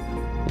old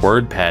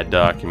WordPad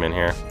document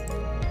here.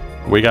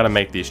 We gotta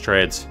make these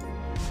trades.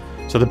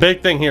 So the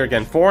big thing here,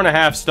 again,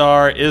 4.5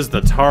 star is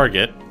the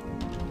target.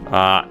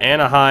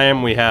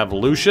 Anaheim, we have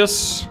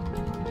Lucius,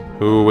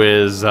 who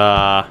is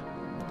a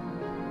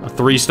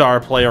 3-star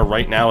player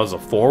right now as a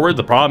forward.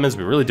 The problem is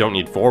we really don't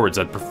need forwards.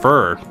 I'd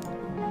prefer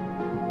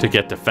to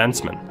get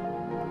defensemen.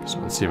 So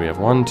let's see, we have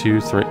 1,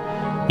 2, 3.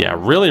 Yeah,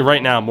 really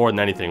right now, more than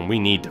anything, we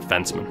need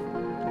defensemen.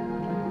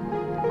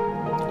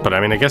 But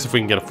I mean, I guess if we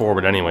can get a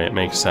forward anyway, it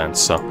makes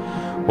sense. So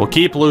we'll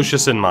keep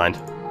Lucius in mind.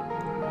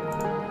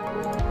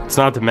 It's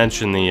not to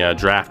mention the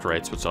draft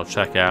rights, which I'll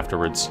check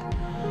afterwards.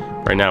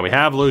 Right now we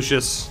have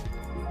Lucius.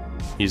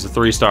 He's a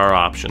 3-star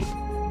option.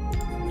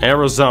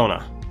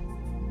 Arizona.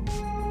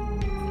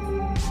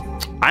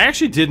 I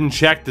actually didn't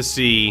check to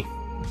see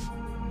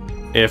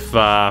if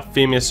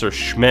Femus or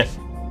Schmidt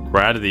were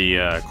out of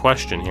the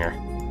question here.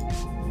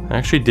 I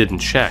actually didn't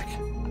check.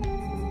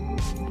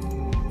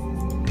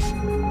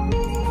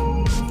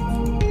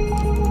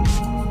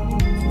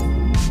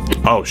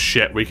 Oh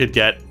shit, we could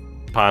get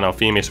Pano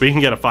Femus. We can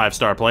get a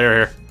 5-star player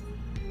here.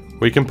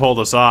 We can pull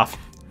this off.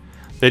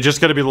 They just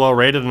gotta be low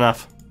rated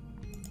enough.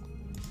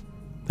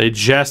 They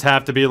just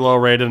have to be low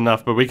rated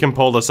enough, but we can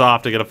pull this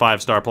off to get a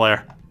 5-star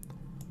player.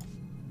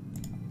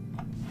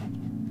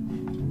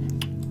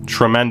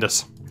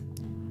 Tremendous.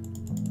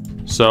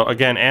 So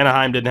again,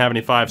 Anaheim didn't have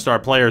any 5-star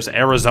players.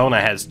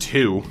 Arizona has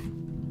 2.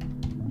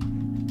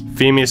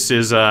 Femus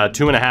is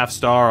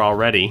 2.5-star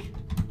already.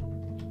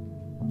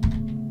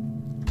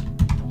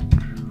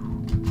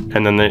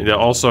 And then they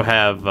also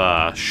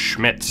have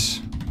Schmidt.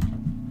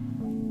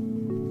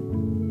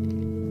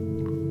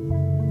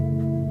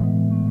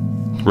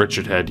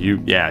 Richard Head,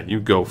 you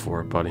go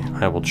for it, buddy.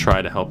 I will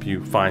try to help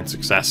you find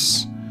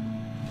success.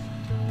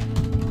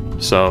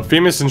 So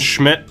Femus and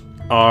Schmidt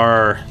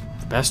are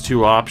the best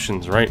 2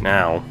 options right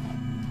now.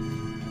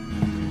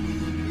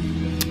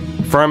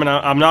 Furman,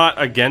 I'm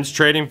not against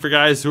trading for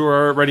guys who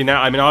are ready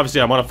now. I mean,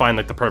 obviously I want to find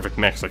like the perfect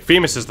mix. Like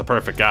Femus is the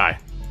perfect guy.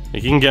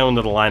 Like, he can get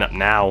into the lineup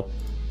now.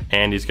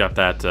 And he's got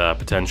that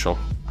potential.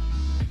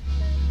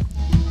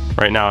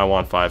 Right now I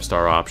want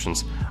 5-star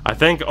options. I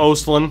think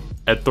Ostlund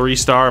at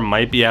 3-star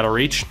might be out of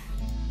reach.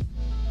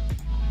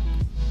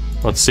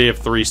 Let's see if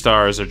 3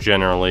 stars are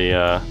generally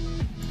out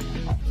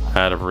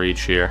of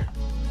reach here.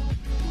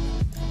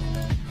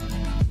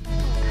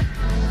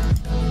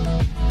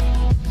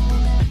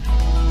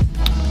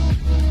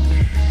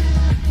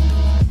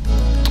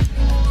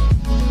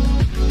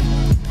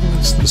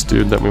 It's this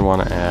dude that we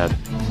want to add.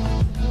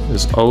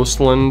 Is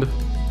Ostlund...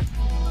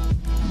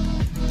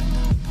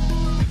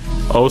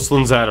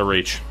 Ostlund's out of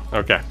reach.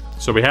 Okay,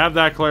 so we have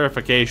that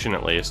clarification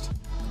at least.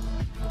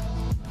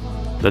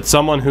 That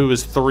someone who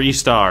is 3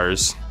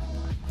 stars,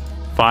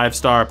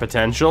 5-star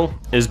potential,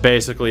 is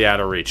basically out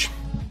of reach.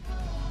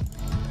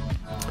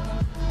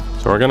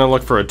 So we're gonna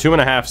look for a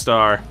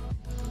 2.5-star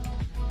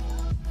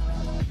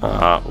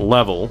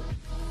level,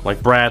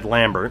 like Brad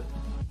Lambert,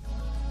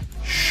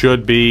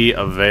 should be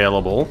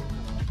available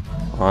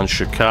on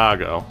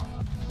Chicago.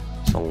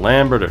 So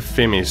Lambert or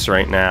Femus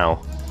right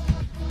now.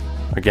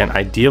 Again,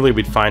 ideally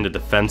we'd find a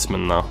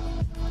defenseman though.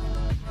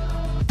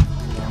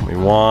 We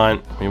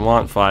want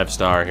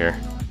 5-star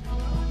here.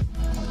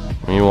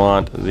 We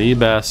want the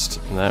best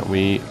that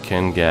we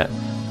can get.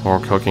 Or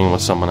cooking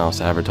with someone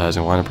else,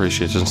 advertising, wine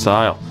appreciation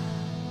style.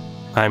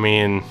 I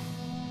mean,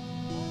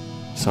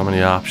 so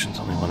many options,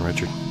 only one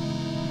Richard.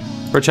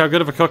 Rich, how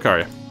good of a cook are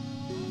you?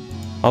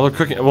 Although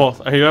cooking,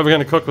 well, are you ever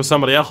gonna cook with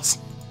somebody else?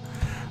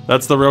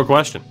 That's the real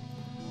question.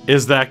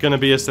 Is that gonna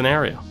be a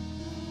scenario?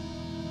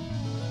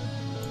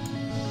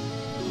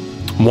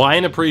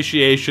 Wine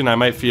appreciation, I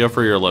might feel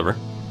for your liver.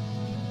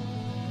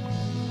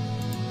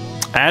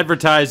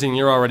 Advertising,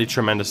 you're already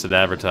tremendous at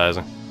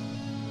advertising.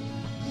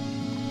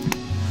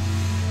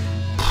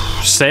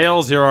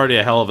 Sales, you're already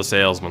a hell of a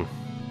salesman.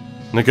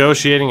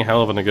 Negotiating, a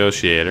hell of a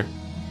negotiator.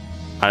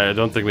 I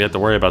don't think we have to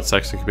worry about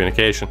sex and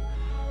communication.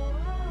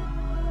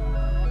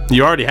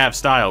 You already have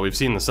style, we've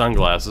seen the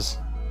sunglasses.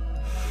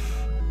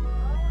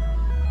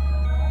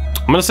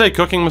 I'm gonna say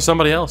cooking with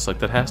somebody else, like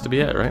that has to be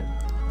it, right?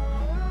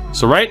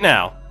 So right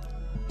now,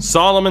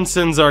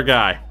 Solomonson's our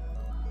guy.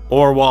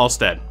 Or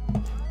Wallstead.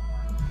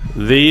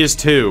 These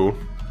two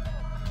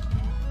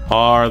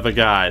are the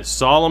guys.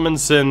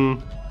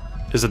 Solomonson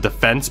is a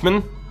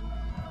defenseman,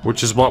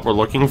 which is what we're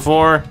looking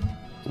for.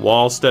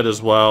 Wallstead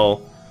as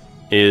well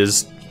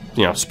is,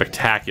 you know,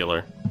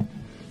 spectacular.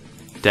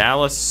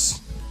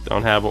 Dallas,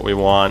 don't have what we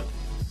want.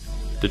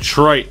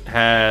 Detroit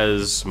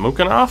has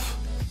Mukhanov.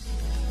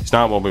 He's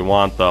not what we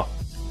want, though.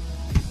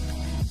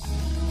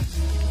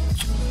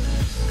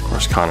 Of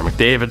course, Connor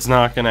McDavid's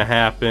not going to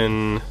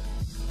happen.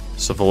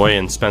 Savoy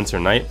and Spencer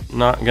Knight,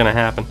 not going to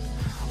happen.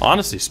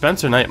 Honestly,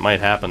 Spencer Knight might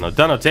happen, though.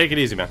 Dunno, take it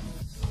easy, man.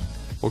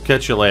 We'll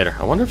catch you later.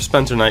 I wonder if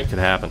Spencer Knight could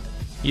happen.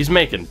 He's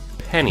making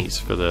pennies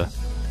for the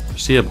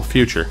foreseeable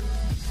future.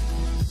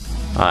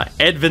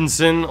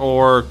 Edvinson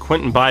or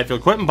Quentin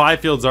Byfield. Quentin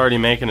Byfield's already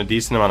making a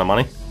decent amount of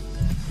money.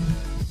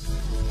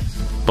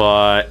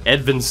 But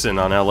Edvinson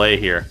on LA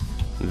here.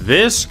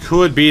 This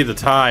could be the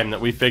time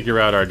that we figure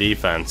out our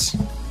defense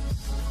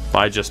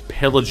by just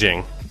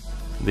pillaging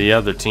the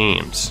other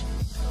teams.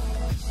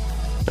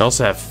 We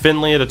also have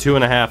Finley at a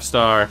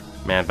 2.5-star.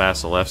 Man,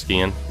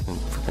 Vasilevsky in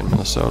freaking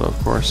Minnesota, of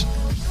course.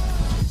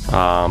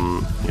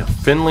 Yeah,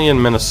 Finley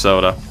in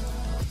Minnesota.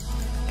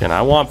 Again,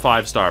 I want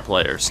 5-star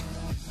players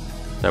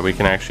that we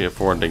can actually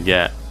afford to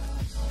get.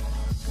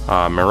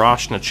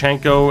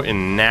 Miroshnichenko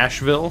in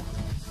Nashville.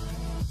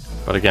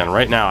 But again,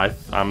 right now,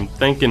 I'm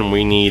thinking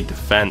we need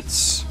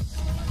defense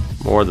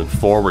more than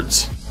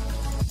forwards.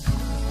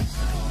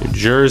 New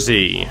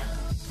Jersey.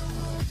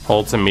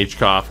 Holtz and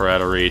Michkov are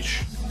out of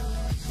reach.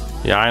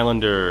 The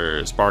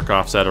Islanders.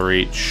 Barkov's out of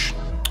reach.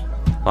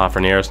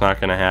 Lafreniere's not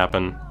going to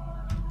happen.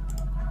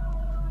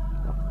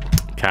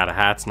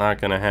 Catahat's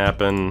not going to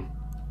happen.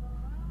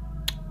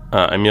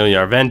 Emilia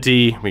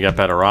Arventi, we got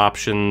better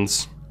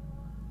options.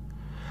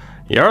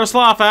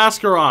 Yaroslav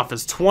Askarov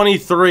is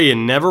 23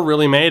 and never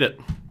really made it.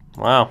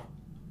 Wow.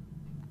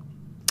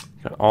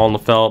 Got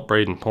Alnefelt,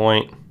 Braden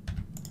Point.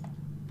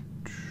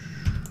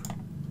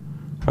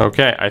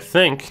 Okay, I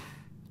think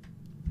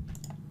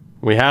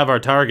we have our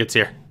targets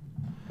here.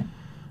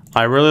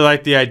 I really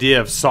like the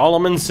idea of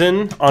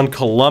Solomonson on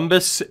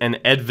Columbus and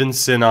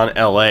Edvinsson on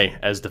LA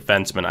as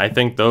defensemen. I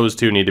think those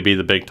two need to be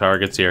the big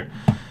targets here.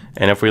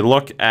 And if we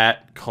look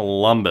at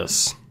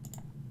Columbus,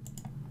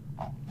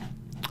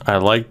 I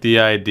like the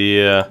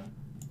idea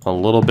a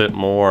little bit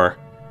more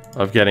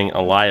of getting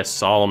Elias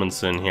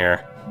Solomonson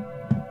here.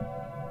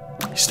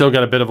 He's still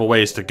got a bit of a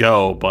ways to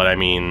go, but I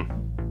mean,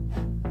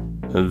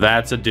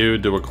 that's a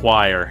dude to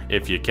acquire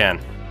if you can.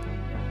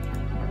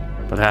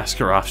 But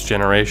Askarov's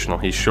generational,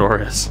 he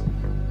sure is.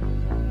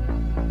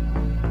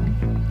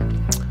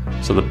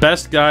 So the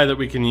best guy that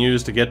we can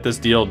use to get this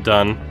deal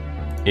done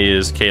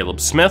is Caleb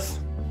Smith.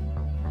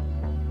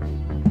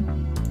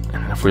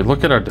 And if we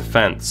look at our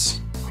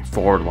defense,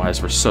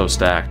 forward-wise, we're so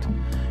stacked.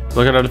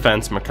 Look at our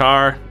defense,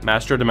 Makar,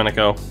 Mastro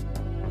Domenico,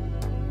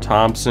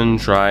 Thompson,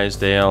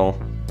 Drysdale,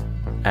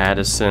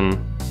 Addison,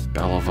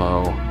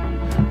 Beliveau.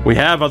 We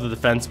have other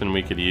defensemen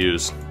we could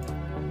use.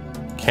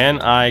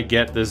 Can I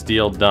get this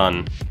deal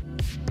done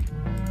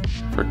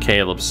for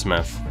Caleb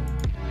Smith?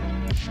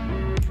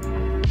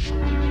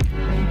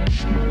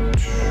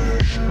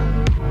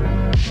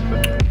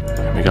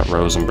 We got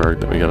Rosenberg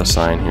that we got to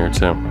sign here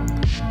too.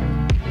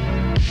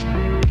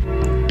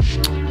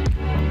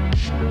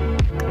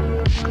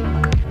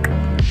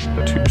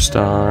 Two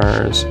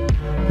stars.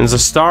 There's a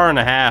star and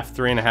a half,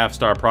 3.5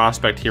 star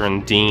prospect here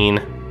in Dean.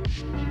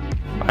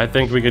 I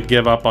think we could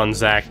give up on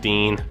Zach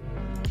Dean.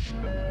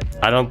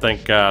 I don't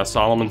think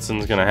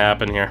Solomonson's gonna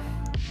happen here.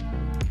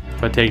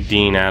 If I take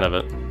Dean out of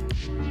it.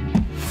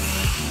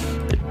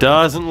 It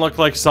doesn't look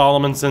like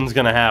Solomonson's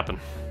gonna happen.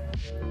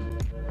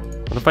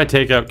 What if I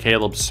take out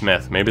Caleb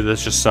Smith? Maybe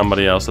there's just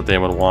somebody else that they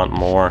would want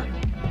more.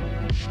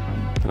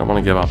 I don't want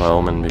to give up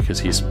Omen because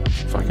he's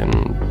fucking,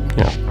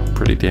 you know,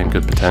 pretty damn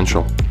good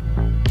potential.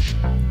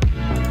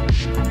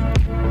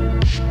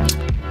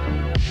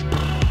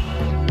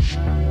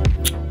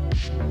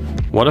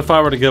 What if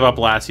I were to give up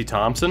Lassie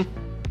Thompson?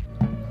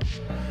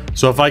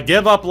 So if I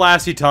give up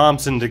Lassie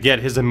Thompson to get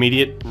his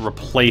immediate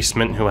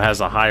replacement who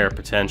has a higher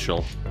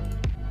potential.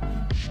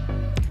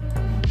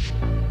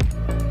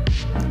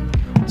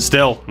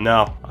 Still,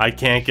 no, I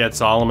can't get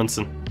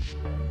Solomonson.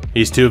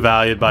 He's too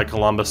valued by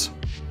Columbus.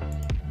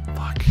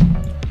 Fuck.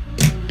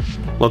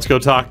 Let's go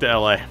talk to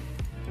LA.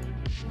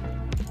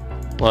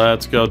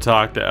 Let's go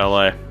talk to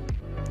LA.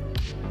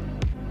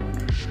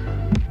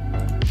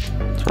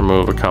 Let's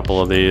remove a couple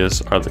of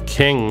these. Are the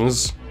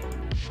Kings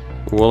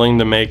willing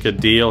to make a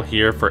deal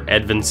here for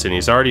Edvinsson?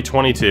 He's already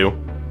 22.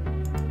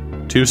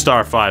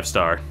 2-star,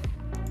 5-star.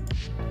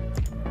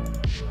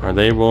 Are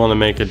they willing to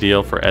make a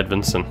deal for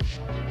Edvinsson?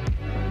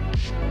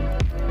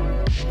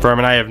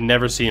 Furman, I have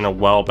never seen a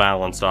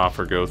well-balanced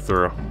offer go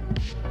through.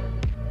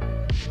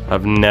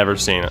 I've never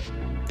seen it.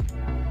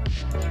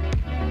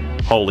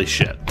 Holy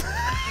shit.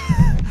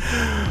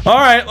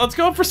 Alright, let's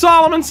go for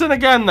Solomonson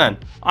again then.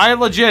 I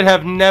legit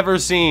have never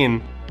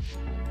seen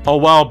a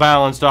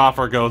well-balanced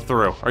offer go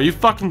through. Are you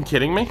fucking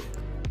kidding me?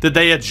 Did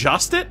they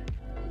adjust it?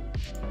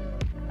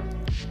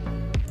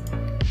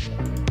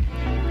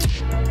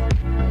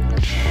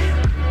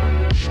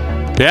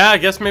 Yeah, I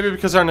guess maybe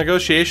because our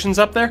negotiation's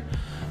up there?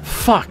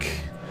 Fuck.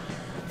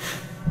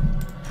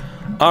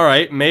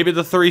 Alright, maybe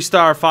the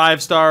 3-star,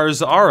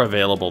 5-stars are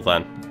available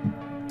then.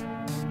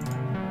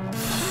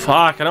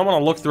 Fuck, I don't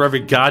want to look through every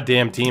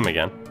goddamn team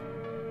again.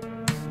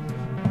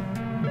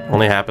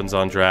 Only happens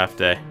on draft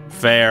day.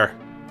 Fair.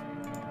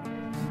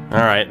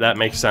 Alright, that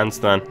makes sense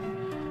then.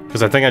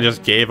 Because I think I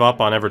just gave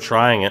up on ever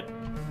trying it.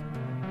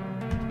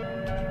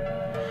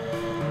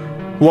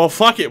 Well,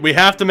 fuck it. We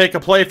have to make a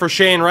play for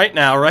Shane right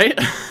now, right?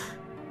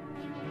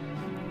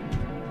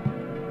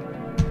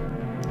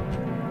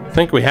 I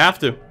think we have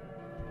to.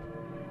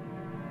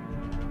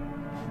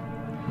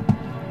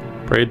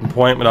 Braden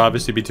Point would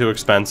obviously be too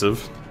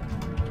expensive.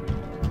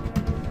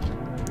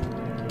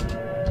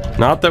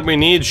 Not that we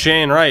need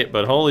Shane Wright,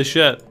 but holy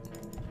shit.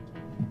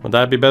 Would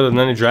that be better than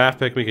any draft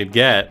pick we could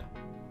get?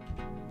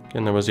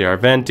 Again, there was the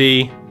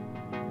Arventi.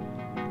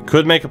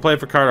 Could make a play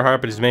for Carter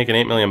Hart, but he's making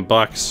 $8 million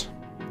bucks.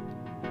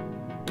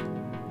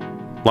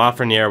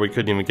 Lafreniere, we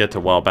couldn't even get to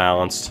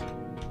well-balanced.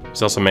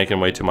 He's also making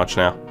way too much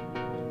now.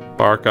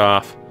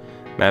 Barkov.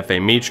 Matvey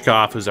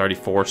Michkov, who's already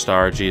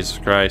 4-star, Jesus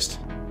Christ.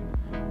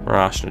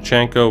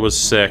 Roshnachenko was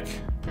sick.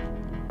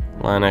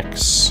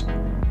 Lennox.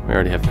 We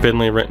already have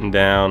Finley written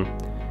down.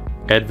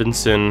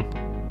 Edvinsson.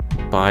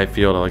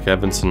 Byfield, I like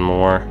Edvinsson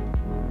more.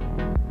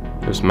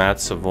 There's Matt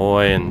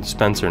Savoy and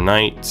Spencer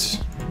Knight.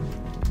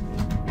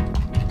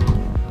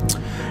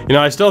 You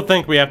know, I still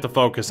think we have to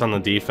focus on the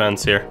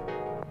defense here.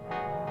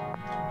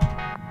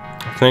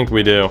 I think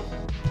we do.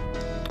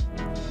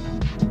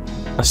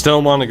 I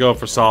still want to go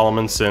for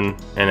Solomonson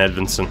and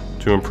Edvinson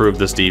to improve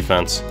this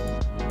defense.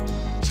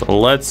 So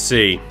let's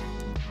see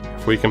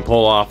if we can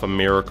pull off a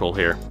miracle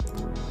here.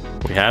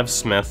 We have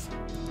Smith.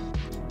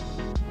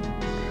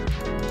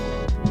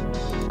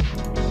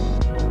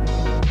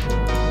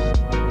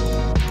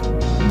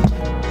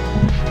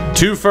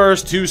 Two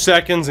firsts, 2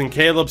 seconds, and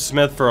Caleb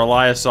Smith for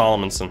Elias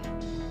Solomonson.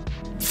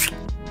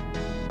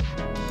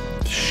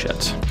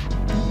 Shit.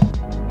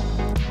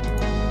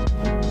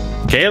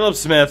 Caleb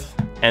Smith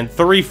and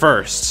 3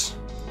 firsts.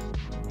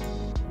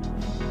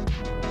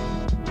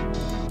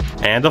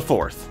 And a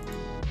 4th.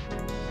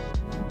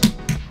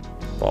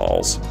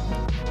 Balls.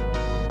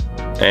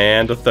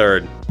 And a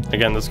 3rd.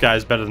 Again, this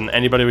guy's better than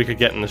anybody we could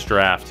get in this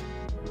draft.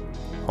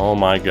 Oh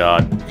my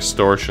god.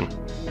 Extortion.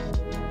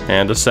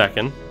 And a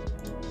 2nd.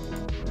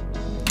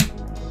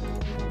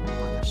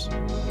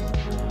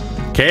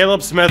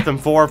 Caleb Smith and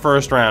 4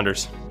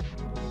 first-rounders.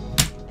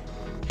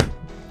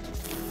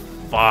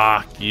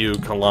 Fuck you,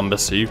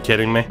 Columbus. Are you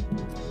kidding me?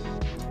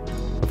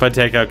 If I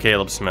take out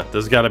Caleb Smith,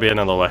 there's got to be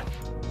another way.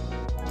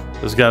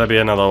 There's got to be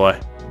another way.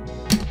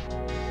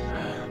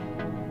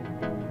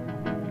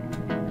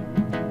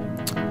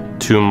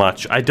 Too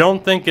much. I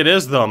don't think it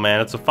is, though,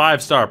 man. It's a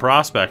 5-star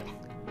prospect.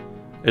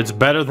 It's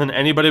better than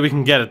anybody we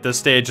can get at this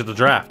stage of the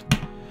draft.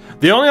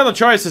 The only other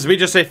choice is we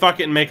just say fuck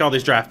it and make all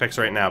these draft picks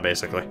right now,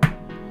 basically.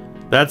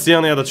 That's the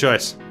only other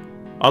choice.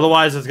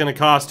 Otherwise, it's going to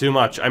cost too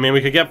much. I mean,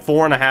 we could get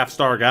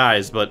 4.5-star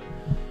guys, but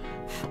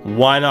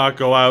why not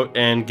go out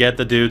and get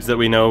the dudes that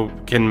we know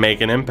can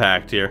make an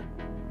impact here?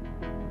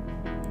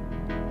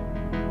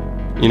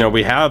 You know,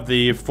 we have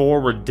the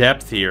forward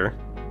depth here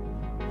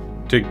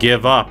to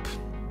give up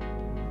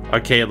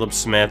a Caleb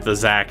Smith, a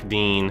Zach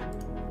Dean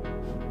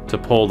to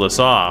pull this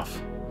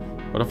off.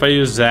 What if I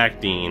use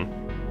Zach Dean?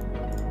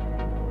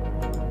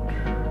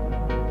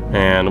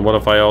 And what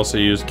if I also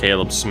use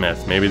Caleb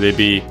Smith? Maybe they'd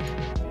be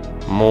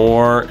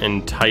more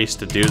enticed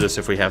to do this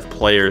if we have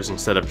players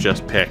instead of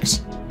just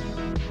picks.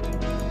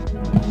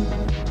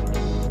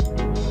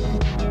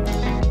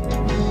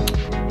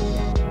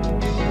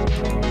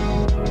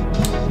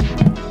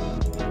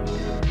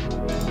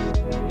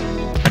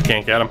 I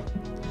can't get him.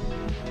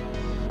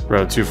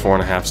 Rather 2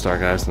 4.5-star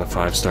guys than a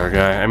 5-star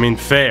guy. I mean,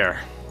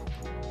 fair.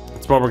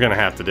 That's what we're gonna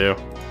have to do.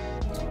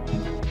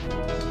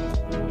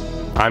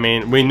 I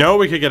mean, we know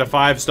we could get a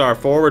 5-star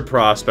forward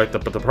prospect,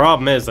 but the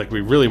problem is, like,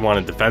 we really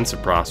wanted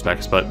defensive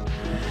prospects, but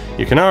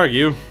you can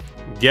argue,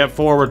 get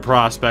forward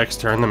prospects,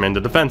 turn them into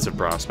defensive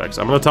prospects.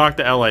 I'm going to talk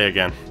to LA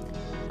again,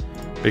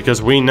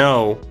 because we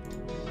know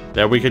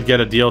that we could get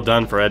a deal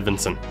done for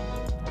Edvinson.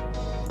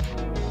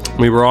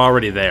 We were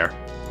already there.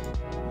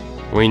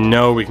 We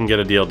know we can get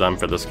a deal done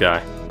for this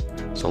guy.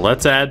 So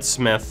let's add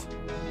Smith.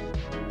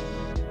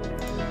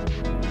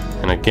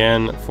 And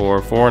again, for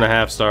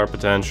 4.5-star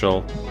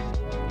potential,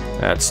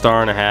 at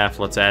 1.5,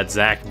 let's add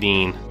Zach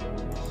Dean.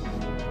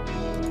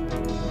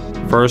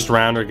 First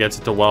rounder gets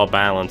it to well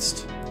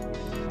balanced.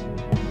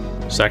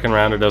 Second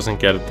rounder doesn't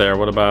get it there.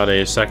 What about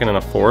a 2nd and a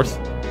 4th?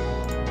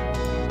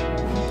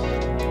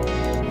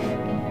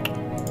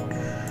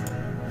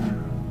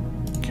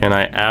 Can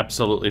I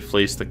absolutely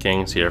fleece the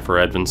Kings here for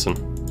Edvinson?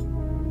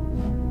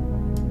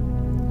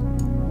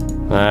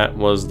 That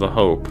was the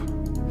hope.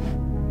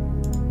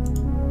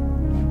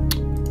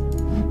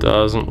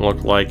 Doesn't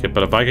look like it,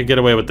 but if I could get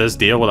away with this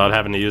deal without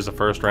having to use a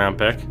 1st-round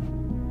pick,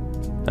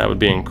 that would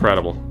be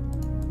incredible.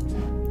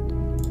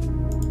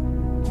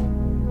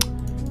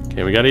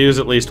 Okay, we got to use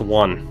at least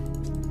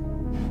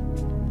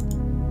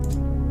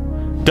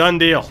 1. Done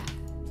deal.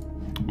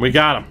 We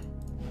got him.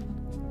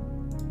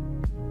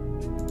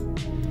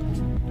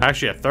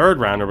 Actually, a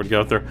 3rd-rounder would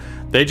go through.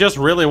 They just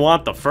really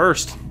want the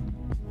 1st.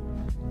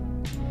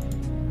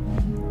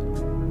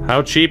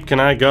 How cheap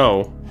can I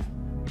go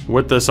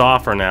with this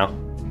offer now?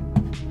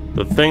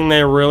 The thing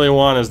they really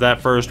want is that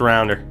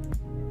 1st-rounder.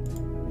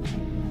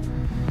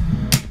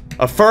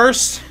 A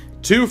 1st,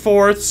 2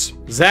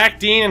 4ths, Zach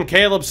Dean and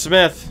Caleb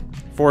Smith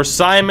for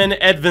Simon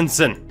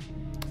Edvinson.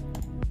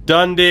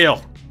 Done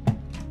deal.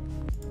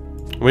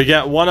 We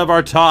get one of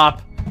our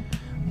top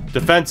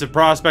defensive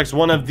prospects,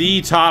 one of the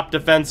top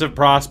defensive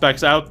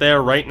prospects out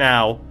there right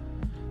now.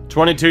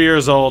 22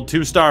 years old,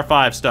 2-star,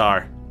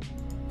 5-star.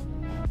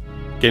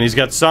 Again, he's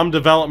got some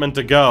development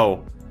to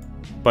go.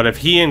 But if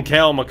he and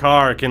Cale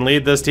Makar can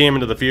lead this team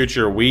into the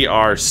future, we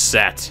are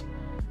set.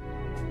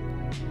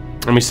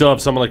 And we still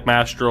have someone like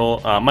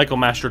Michael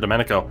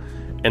Mastrodomenico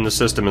in the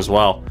system as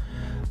well.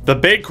 The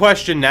big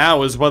question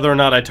now is whether or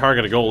not I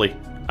target a goalie.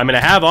 I mean, I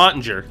have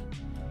Ottinger,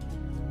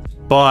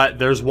 but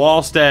there's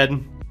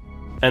Wallstead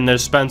and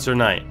there's Spencer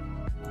Knight.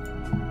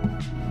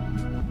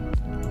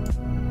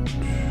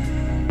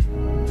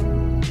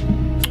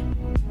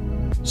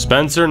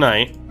 Spencer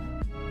Knight,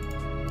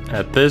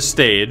 at this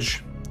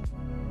stage,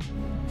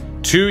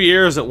 2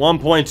 years at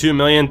 1.2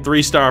 million,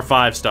 3-star,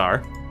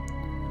 5-star.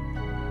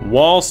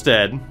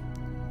 Wallstead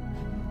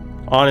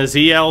on his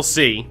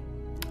ELC,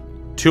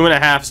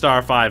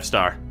 2.5-star,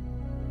 5-star.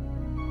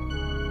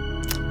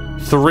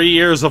 3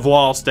 years of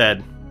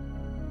Wallstead,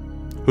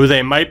 who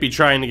they might be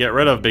trying to get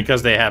rid of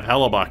because they have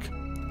Hellebuck.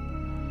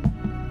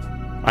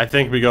 I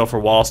think we go for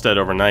Wallstead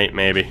overnight,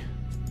 maybe.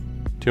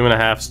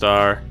 2.5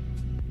 star.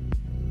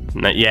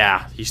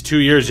 Yeah, he's 2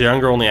 years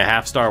younger, only a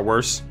half star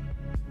worse.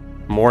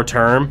 More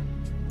term.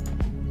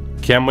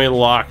 Can we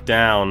lock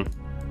down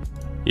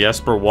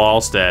Jesper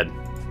Wallstead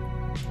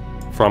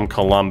from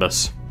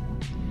Columbus?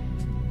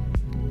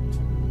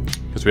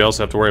 Because we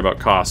also have to worry about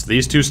cost.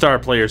 These 2-star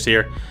players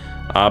here.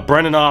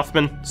 Brennan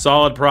Hoffman,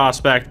 solid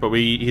prospect, but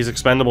he's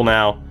expendable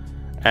now.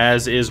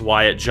 As is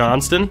Wyatt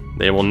Johnston.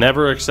 They will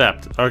never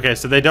accept. Okay,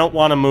 so they don't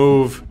want to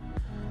move.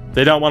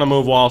 They don't want to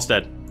move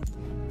Wallstead.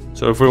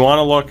 So if we want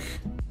to look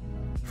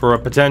for a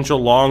potential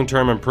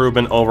long-term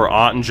improvement over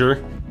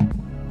Ottinger,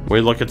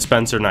 we look at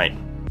Spencer Knight.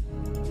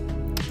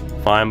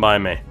 Fine by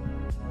me.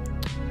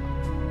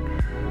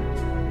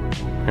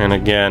 And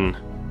again,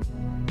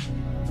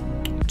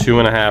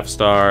 2.5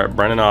 star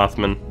Brennan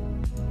Hoffman,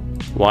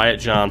 Wyatt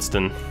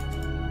Johnston,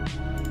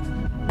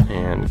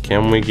 and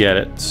can we get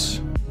it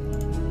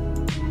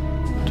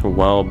to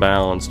well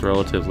balanced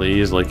relatively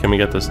easily? Can we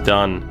get this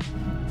done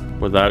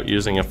without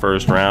using a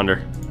first rounder?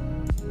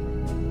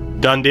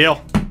 Done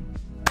deal.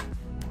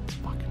 Let's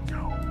fucking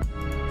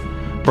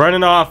go.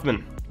 Brennan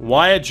Hoffman,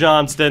 Wyatt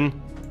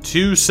Johnston,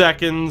 2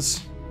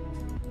 seconds,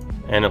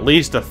 and at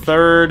least a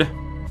third.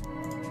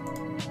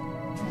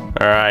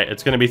 Alright,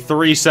 it's going to be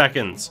 3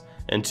 seconds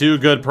and 2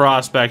 good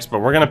prospects, but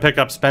we're going to pick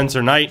up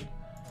Spencer Knight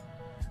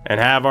and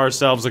have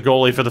ourselves a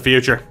goalie for the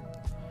future.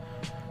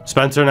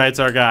 Spencer Knight's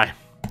our guy.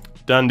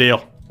 Done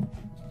deal.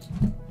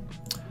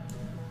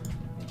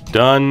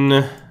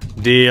 Done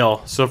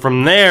deal. So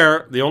from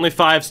there, the only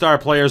 5-star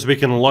players we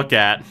can look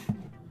at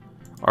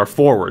are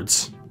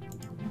forwards.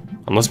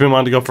 Unless we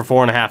wanted to go for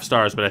 4.5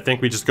 stars, but I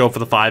think we just go for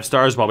the 5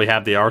 stars while we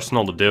have the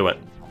arsenal to do it.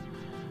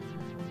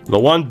 The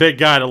one big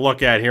guy to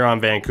look at here on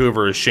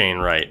Vancouver is Shane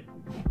Wright.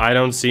 I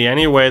don't see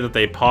any way that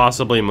they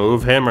possibly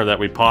move him or that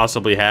we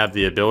possibly have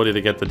the ability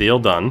to get the deal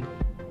done.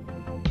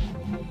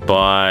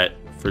 But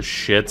for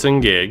shits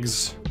and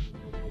gigs,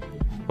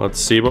 let's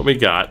see what we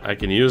got. I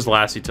can use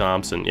Lassie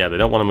Thompson. Yeah, they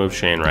don't want to move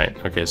Shane Wright.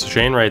 Okay, so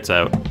Shane Wright's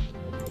out.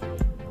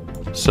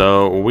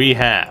 So we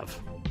have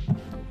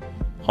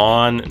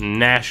on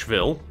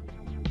Nashville,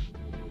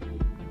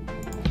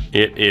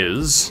 it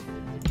is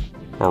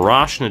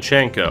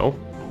Miroshnichenko,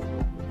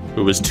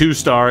 who was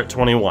 2-star at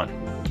 21.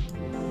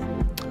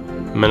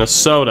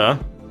 Minnesota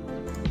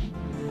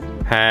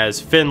has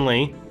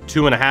Finley,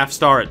 2.5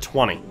 star at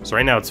 20. So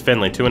right now it's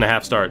Finley,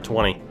 2.5 star at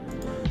 20.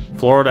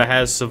 Florida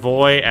has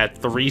Savoy at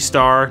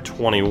 3-star,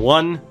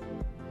 21.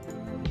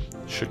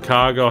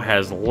 Chicago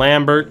has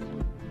Lambert,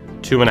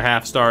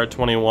 2.5 star at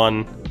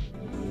 21.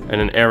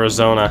 And then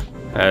Arizona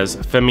has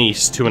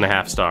Femis,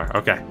 2.5 star.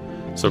 Okay,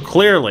 so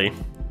clearly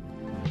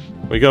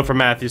we go for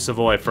Matthew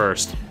Savoy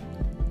first.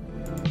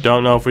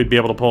 Don't know if we'd be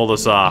able to pull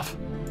this off,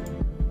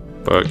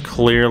 but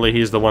clearly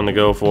he's the one to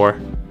go for.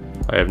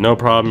 I have no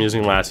problem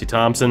using Lassie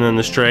Thompson in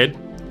this trade.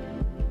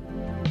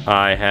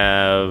 I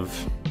have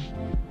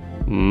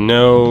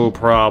no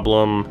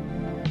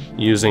problem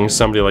using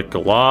somebody like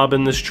Golub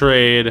in this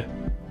trade.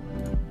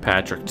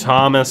 Patrick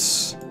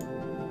Thomas.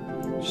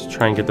 Just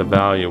try and get the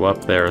value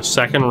up there. A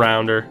 2nd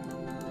rounder.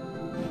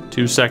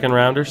 2 second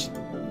rounders.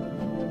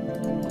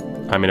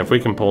 I mean, if we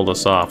can pull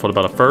this off. What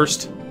about a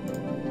first?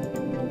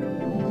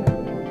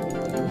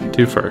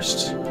 2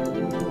 firsts.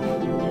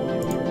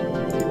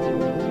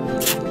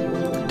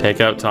 Take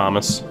out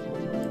Thomas.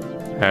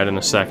 Add in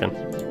a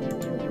 2nd.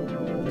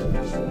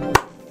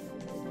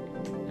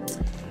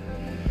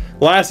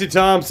 Lassie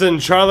Thompson,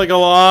 Charlie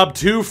Golub,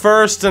 2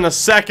 firsts and a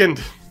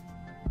 2nd.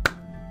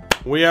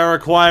 We are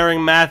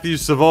acquiring Matthew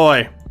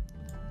Savoy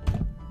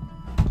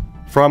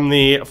from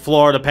the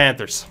Florida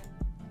Panthers.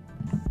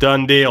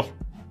 Done deal.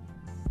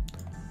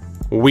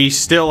 We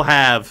still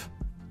have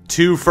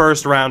 2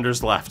 first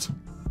rounders left.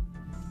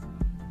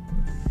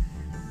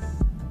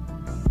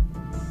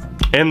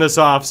 In this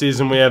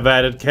offseason, we have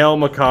added Cale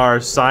Makar,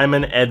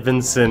 Simon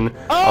Edvinsson,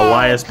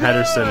 Elias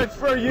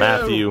Pettersson,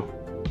 Matthew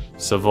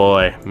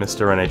Savoy.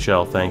 Mr.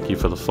 NHL, thank you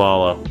for the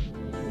follow.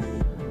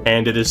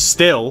 And it is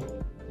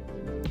still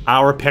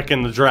our pick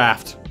in the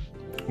draft.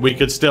 We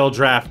could still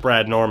draft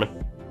Brad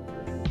Norman.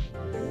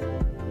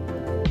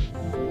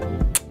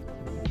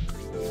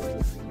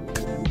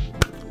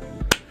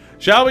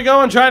 Shall we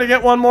go and try to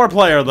get one more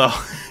player, though?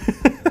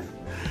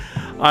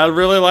 I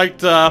really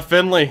liked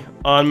Finley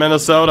on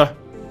Minnesota.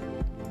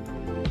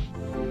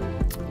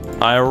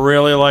 I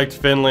really liked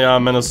Finley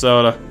on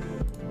Minnesota.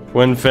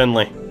 Win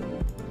Finley.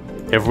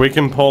 If we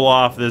can pull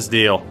off this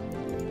deal,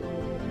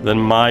 then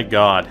my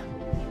God.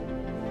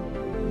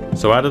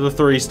 So out of the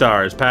 3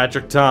 stars,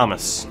 Patrick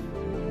Thomas.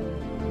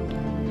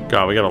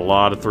 God, we got a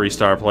lot of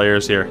 3-star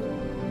players here.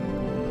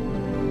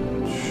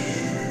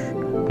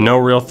 No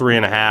real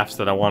 3.5s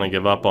that I want to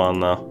give up on,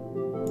 though.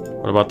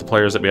 What about the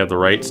players that we have the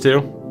rights to?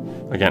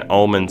 Again,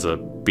 Omen's a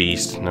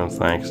beast. No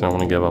thanks. I don't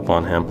want to give up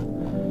on him.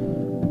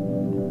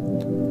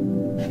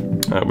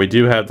 We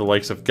do have the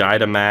likes of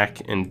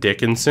Mack and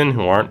Dickinson,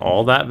 who aren't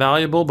all that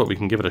valuable, but we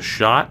can give it a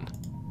shot.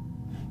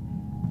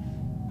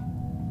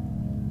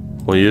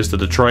 We'll use the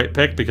Detroit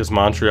pick because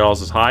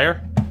Montreal's is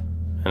higher.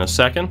 In a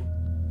 2nd.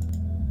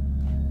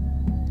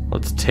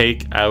 Let's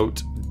take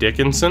out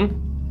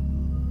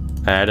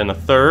Dickinson. Add in a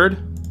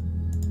third.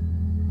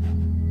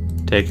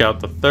 Take out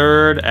the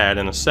third, add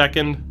in a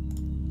second.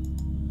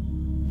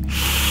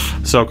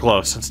 So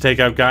close. Let's take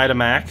out Guy to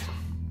Mac.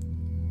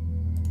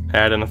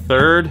 Add in a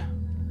third.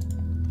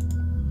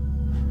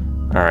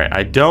 Alright,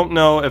 I don't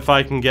know if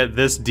I can get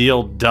this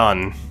deal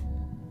done.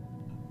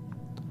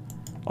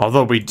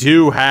 Although we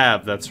do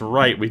have, that's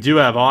right, we do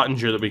have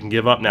Ottinger that we can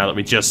give up now that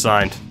we just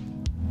signed.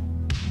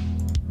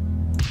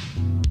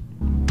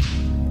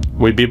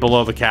 We'd be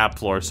below the cap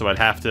floor, so I'd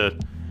have to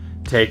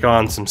take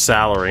on some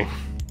salary.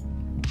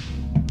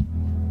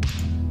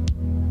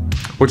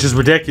 Which is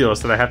ridiculous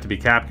that I have to be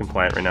cap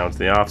compliant right now. It's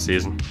the off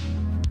season.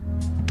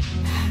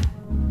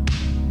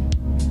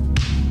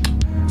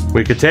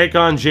 We could take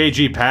on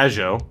JG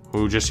Pajot,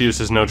 who just used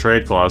his no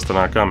trade clause to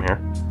not come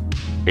here.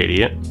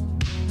 Idiot.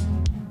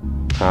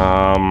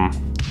 Can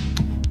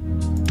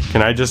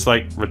I just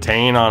like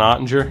retain on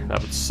Ottinger?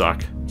 That would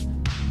suck.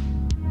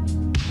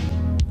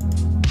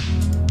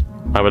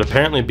 I would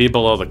apparently be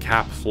below the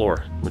cap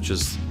floor, which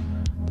is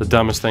the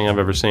dumbest thing I've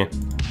ever seen.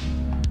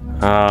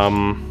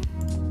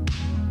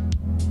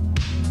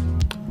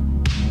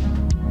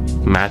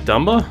 Matt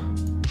Dumba?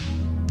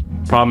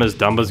 Problem is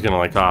Dumba's gonna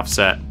like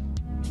offset.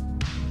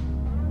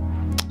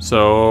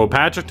 So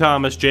Patrick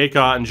Thomas, Jake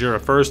Ottinger, a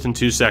first and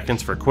 2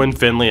 seconds for Quinn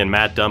Finley and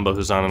Matt Dumba,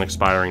 who's on an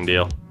expiring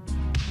deal.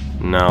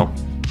 No.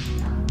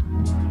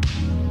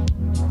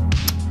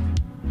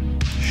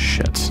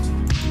 Shit.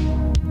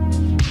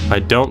 I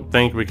don't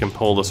think we can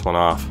pull this one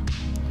off.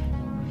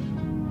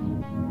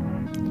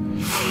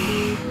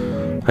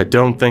 I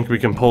don't think we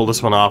can pull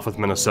this one off with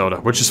Minnesota,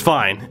 which is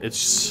fine.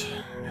 It's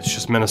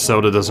just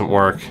Minnesota doesn't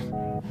work.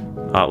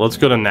 Let's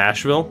go to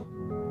Nashville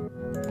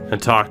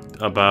and talk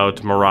about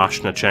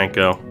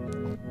Miroshnichenko.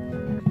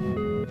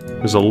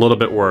 Who's a little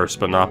bit worse,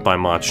 but not by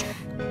much.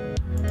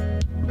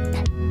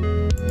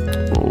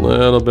 A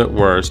little bit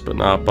worse, but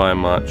not by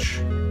much.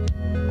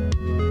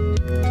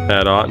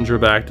 Add Ottinger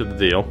back to the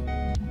deal.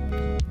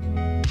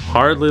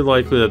 Hardly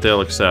likely that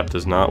they'll accept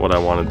is not what I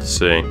wanted to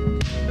see.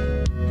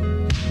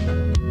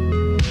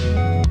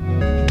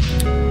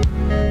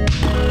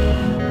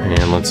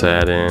 And let's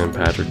add in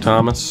Patrick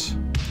Thomas.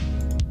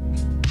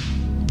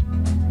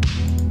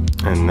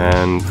 And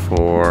then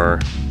for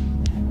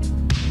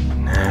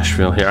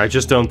Nashville here, I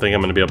just don't think I'm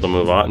going to be able to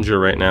move Ottinger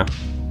right now.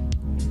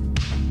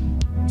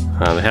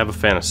 They have a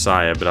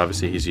Fantasia, but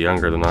obviously he's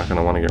younger. They're not going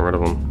to want to get rid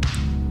of him.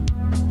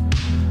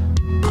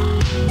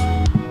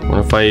 What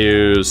if I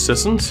use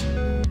Sissons?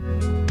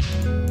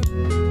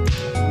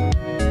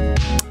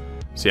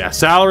 So yeah,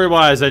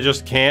 salary-wise, I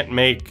just can't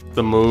make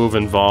the move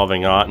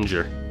involving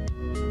Ottinger.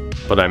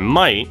 But I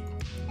might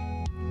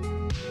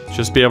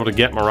just be able to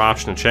get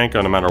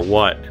Miroshnichenko no matter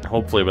what, and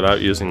hopefully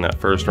without using that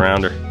first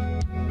rounder.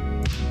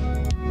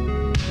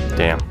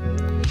 Damn.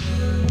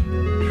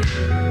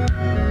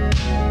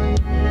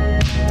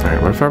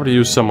 Alright, what if I were to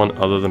use someone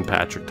other than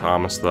Patrick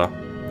Thomas, though?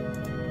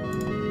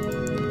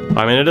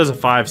 I mean, it is a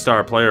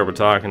 5-star player we're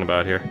talking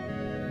about here.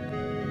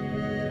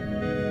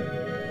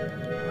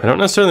 I don't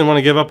necessarily want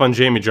to give up on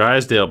Jamie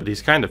Drysdale, but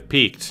he's kind of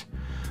peaked.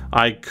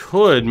 I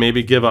could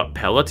maybe give up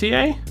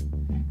Pelletier?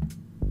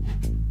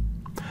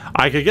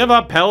 I could give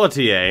up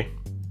Pelletier,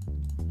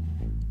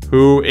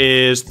 who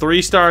is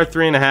 3-star,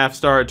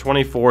 3.5-star at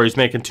 24. He's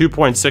making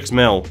 2.6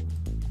 mil.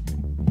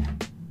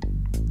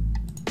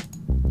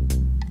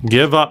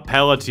 Give up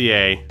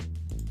Pelletier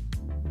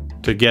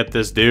to get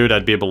this dude.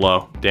 I'd be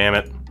below. Damn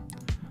it.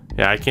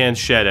 Yeah, I can't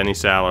shed any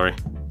salary.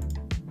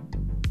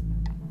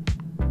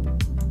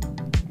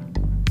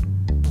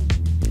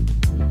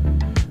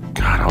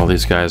 God, all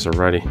these guys are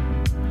ready.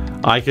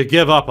 I could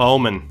give up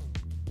Omen,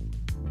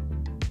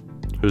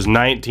 who's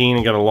 19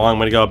 and got a long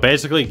way to go.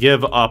 Basically,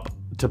 give up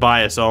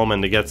Tobias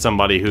Omen to get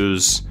somebody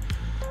who's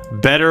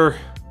better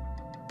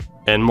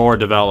and more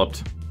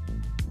developed.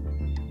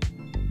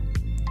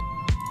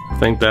 I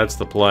think that's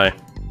the play.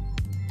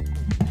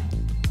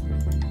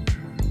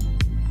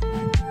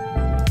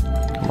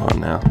 Come on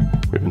now.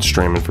 We've been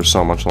streaming for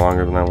so much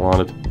longer than I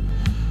wanted.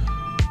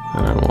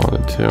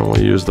 We'll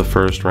use the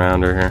first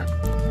rounder here.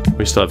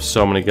 We still have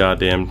so many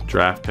goddamn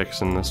draft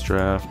picks in this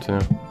draft, too.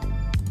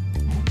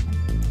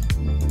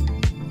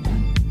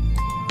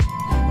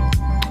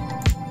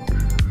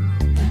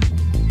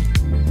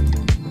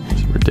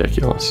 It's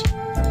ridiculous.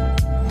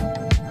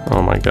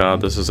 Oh my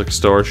god, this is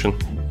extortion.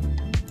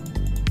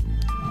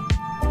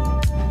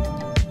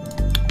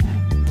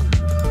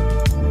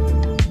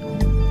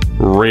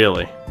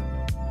 Really?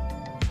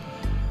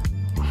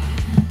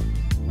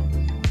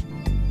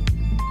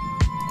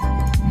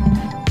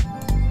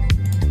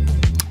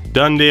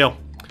 Done deal.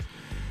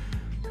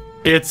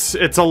 It's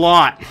a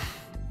lot.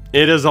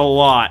 It is a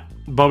lot.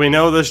 But we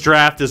know this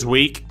draft is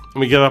weak.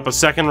 We give up a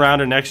second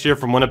rounder next year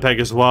from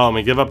Winnipeg as well, and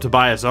we give up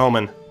Tobias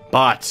Omen.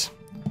 But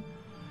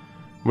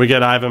we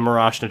get Ivan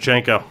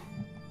Miroshnichenko.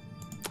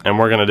 And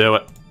we're gonna do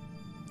it.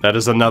 That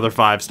is another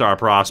 5-star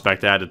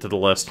prospect added to the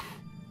list.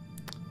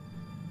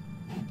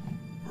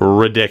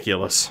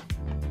 Ridiculous.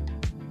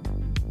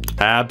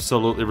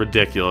 Absolutely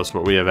ridiculous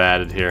what we have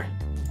added here.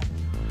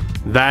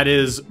 That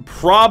is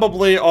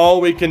probably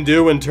all we can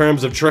do in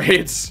terms of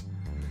trades.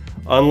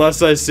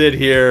 Unless I sit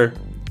here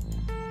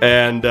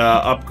and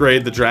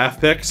upgrade the draft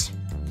picks.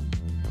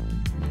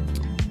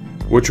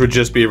 Which would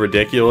just be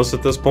ridiculous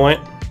at this point.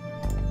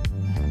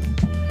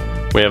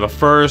 We have a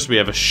first, we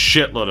have a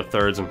shitload of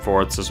thirds and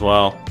fourths as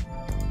well.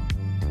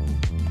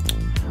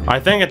 I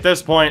think at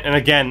this point, and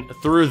again,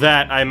 through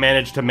that, I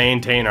managed to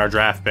maintain our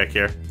draft pick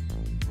here.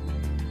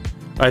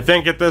 I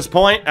think at this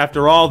point,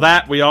 after all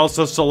that, we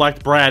also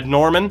select Brad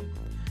Norman,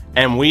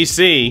 and we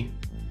see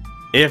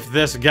if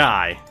this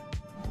guy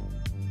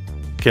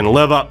can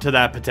live up to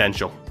that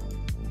potential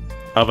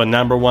of a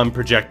 #1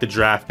 projected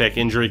draft pick,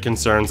 injury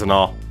concerns and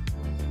all.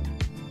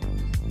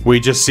 We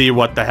just see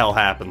what the hell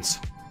happens.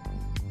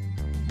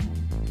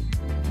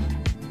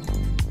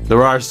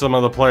 There are some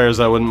other players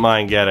I wouldn't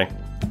mind getting,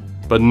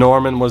 but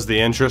Norman was the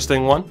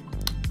interesting one.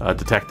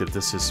 Detective,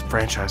 this is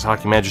Franchise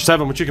Hockey Manager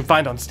 7, which you can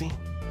find on Steam.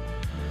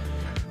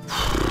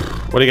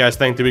 What do you guys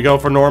think? Do we go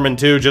for Norman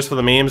too, just for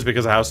the memes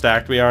because of how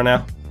stacked we are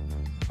now?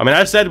 I mean,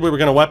 I said we were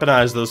going to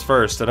weaponize those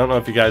first. I don't know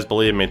if you guys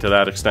believe me to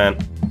that extent.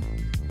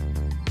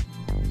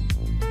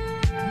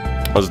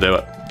 Let's do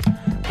it.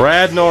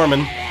 Brad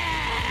Norman,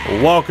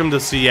 welcome to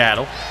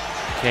Seattle.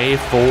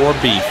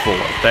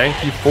 K4B4.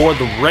 Thank you for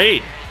the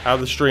raid. How'd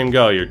the stream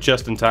go? You're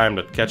just in time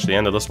to catch the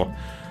end of this one.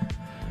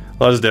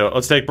 Let's do it.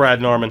 Let's take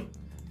Brad Norman.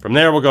 From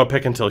there, we'll go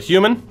pick until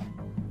human.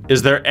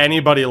 Is there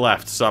anybody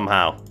left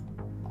somehow?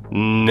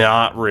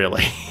 Not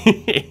really.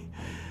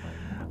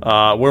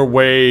 We're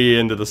way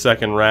into the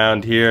second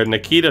round here.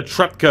 Nikita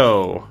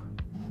Trepko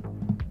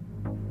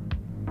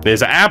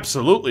is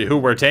absolutely who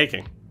we're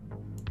taking.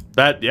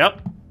 That,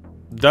 yep.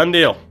 Done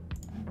deal.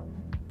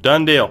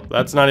 Done deal.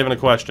 That's not even a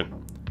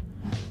question.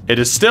 It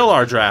is still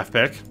our draft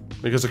pick,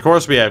 because of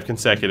course we have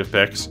consecutive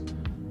picks.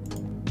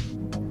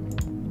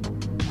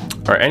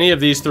 Are any of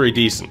these three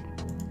decent?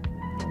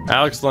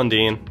 Alex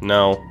Lundin?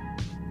 No.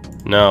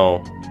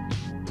 No.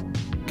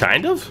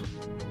 Kind of?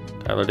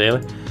 Tyler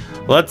Daly?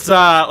 Let's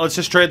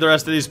just trade the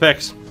rest of these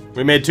picks.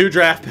 We made 2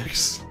 draft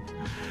picks.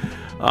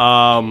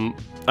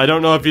 I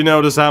don't know if you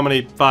notice how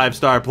many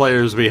 5-star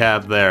players we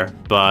have there,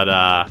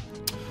 but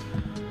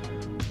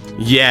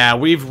yeah,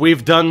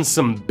 we've done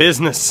some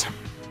business.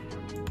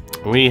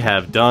 We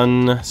have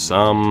done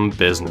some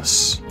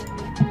business.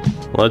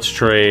 Let's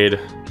trade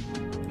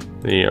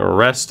the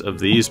rest of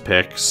these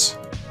picks,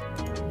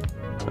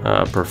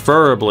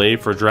 preferably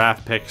for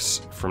draft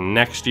picks from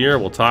next year.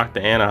 We'll talk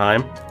to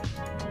Anaheim.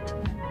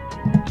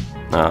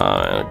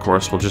 And of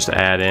course, we'll just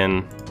add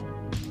in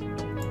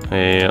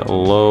a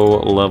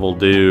low-level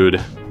dude.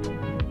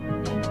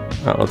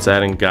 Let's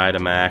add in Guy to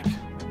Mac,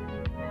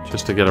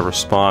 just to get a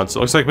response. It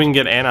looks like we can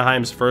get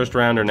Anaheim's first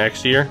rounder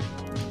next year.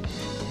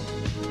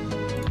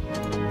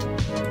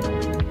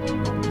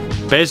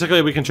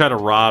 Basically, we can try to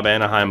rob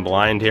Anaheim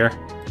blind here.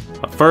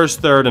 A first,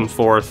 third, and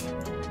fourth.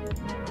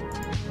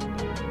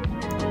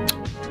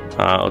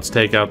 Let's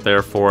take out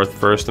their fourth,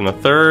 first, and a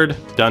third.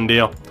 Done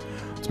deal.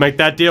 Let's make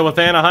that deal with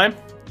Anaheim.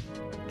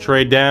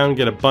 Trade down,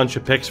 get a bunch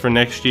of picks for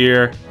next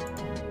year.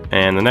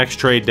 And the next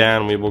trade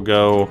down, we will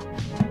go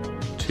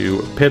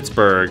to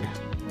Pittsburgh,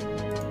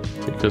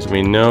 because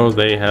we know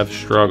they have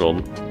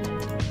struggled.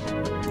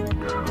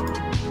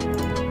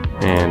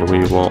 And we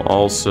will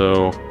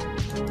also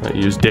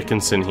use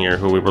Dickinson here,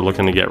 who we were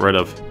looking to get rid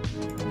of.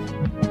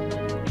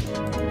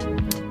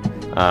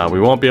 We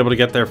won't be able to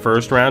get their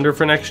first rounder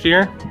for next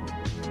year,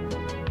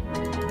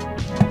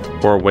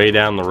 or way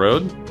down the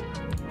road,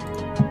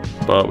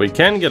 but we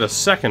can get a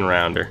second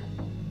rounder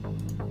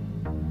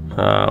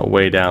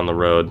way down the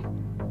road,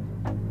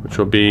 which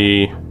will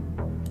be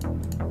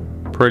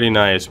pretty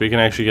nice. We can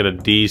actually get a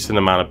decent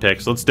amount of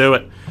picks. Let's do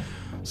it.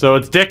 So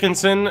it's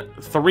Dickinson,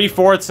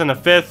 3/4 and a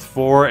 5th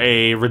for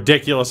a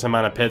ridiculous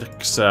amount of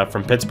picks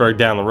from Pittsburgh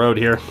down the road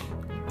here.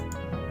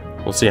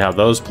 We'll see how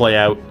those play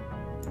out.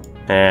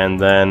 And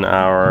then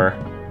our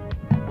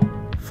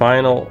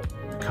final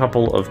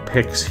couple of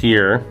picks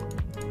here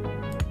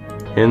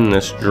in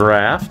this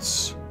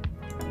draft.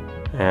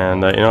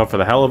 And, you know, for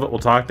the hell of it, we'll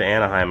talk to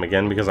Anaheim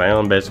again, because I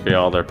own basically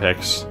all their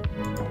picks.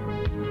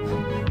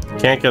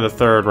 Can't get a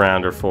third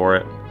rounder for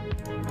it.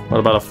 What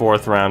about a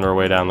fourth rounder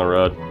way down the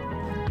road?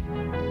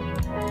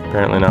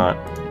 Apparently not.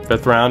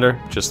 Fifth rounder?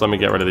 Just let me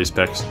get rid of these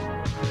picks.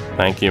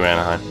 Thank you,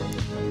 Anaheim.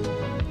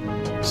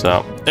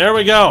 So, there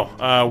we go.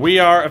 We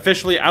are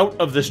officially out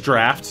of this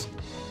draft.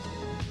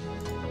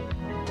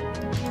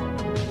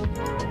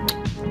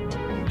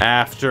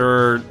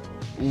 After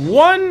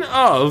one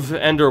of...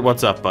 Ender,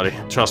 what's up, buddy?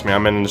 Trust me,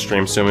 I'm in the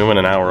stream soon. We went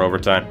an hour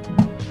overtime.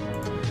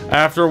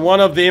 After one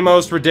of the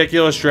most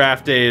ridiculous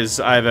draft days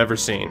I've ever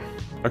seen.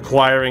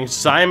 Acquiring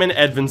Simon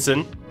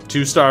Edvinsson,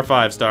 2-star,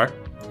 5-star.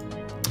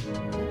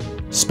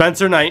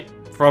 Spencer Knight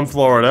from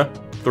Florida,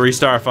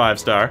 3-star,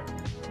 5-star.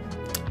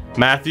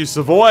 Matthew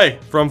Savoy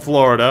from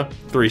Florida,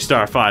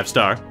 3-star,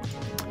 5-star.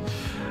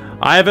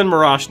 Ivan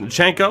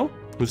Miroshnichenko,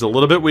 who's a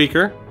little bit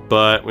weaker,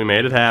 but we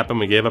made it happen.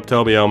 We gave up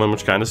Toby Omen,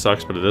 which kind of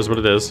sucks, but it is what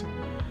it is.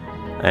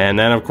 And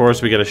then, of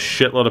course, we get a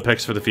shitload of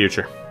picks for the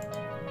future.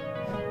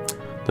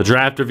 The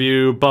draft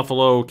review,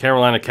 Buffalo,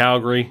 Carolina,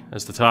 Calgary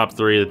as the top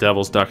 3, the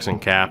Devils, Ducks,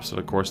 and Caps. And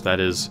of course, that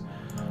is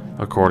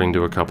according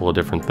to a couple of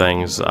different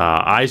things.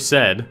 I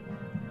said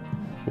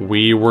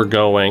we were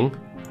going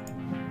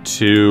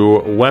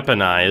to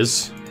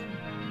weaponize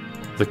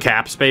the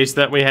cap space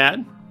that we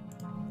had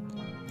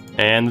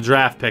and the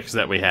draft picks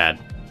that we had.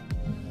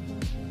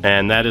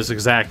 And that is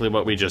exactly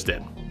what we just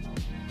did.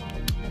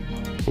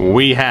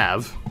 We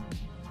have...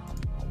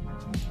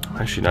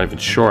 Actually, not even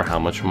sure how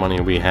much money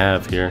we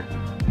have here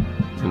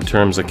in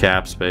terms of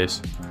cap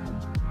space.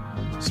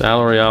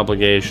 Salary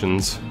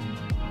obligations.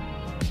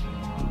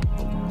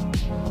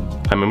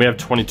 I mean, we have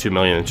 22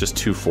 million. It's just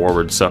 2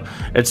 forwards, so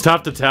it's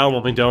tough to tell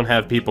when we don't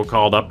have people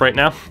called up right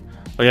now.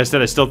 Like I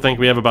said, I still think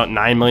we have about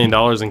 $9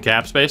 million in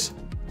cap space.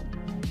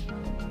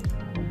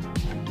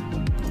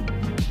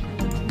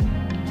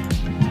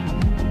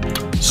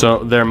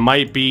 So there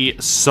might be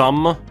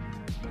some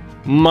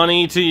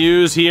money to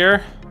use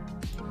here.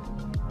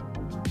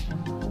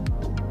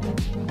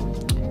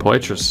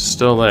 Poitras is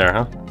still there,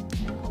 huh?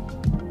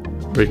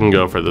 We can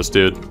go for this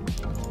dude.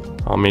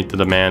 I'll meet the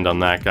demand on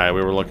that guy.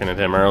 We were looking at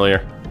him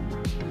earlier.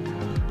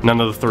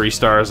 None of the 3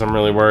 stars I'm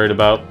really worried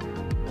about.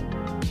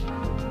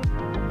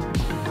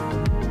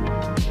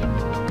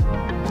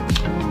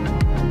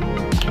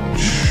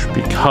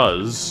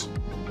 Because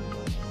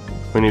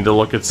we need to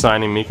look at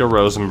signing Mika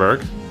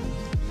Rosenberg.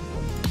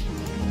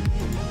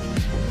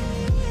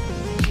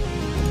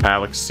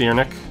 Alex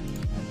Ciernik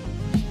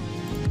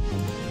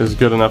is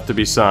good enough to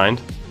be signed.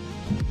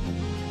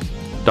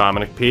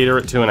 Dominic Peter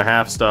at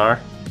 2.5 star.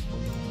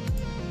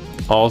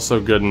 Also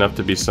good enough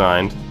to be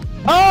signed.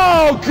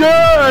 Oh,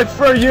 good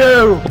for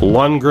you!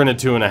 Lundgren at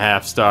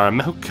 2.5 star.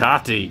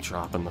 Melkati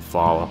dropping the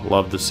follow.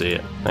 Love to see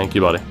it. Thank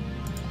you, buddy.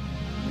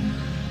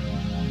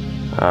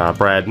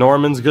 Brad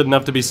Norman's good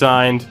enough to be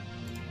signed.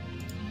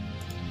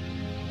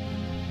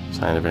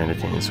 Sign Evander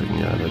Kane so we can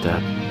get out of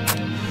that.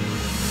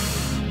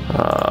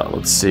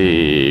 Let's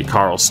see.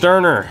 Carl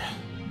Sterner.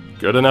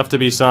 Good enough to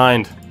be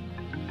signed.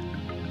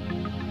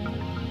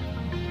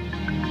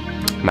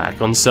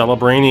 Macklin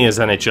Celebrini is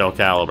NHL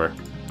caliber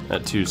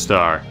at 2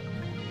 star.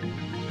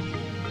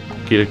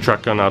 Keita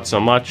Trucko not so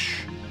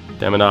much.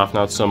 Demidov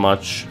not so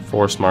much.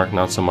 Forsmark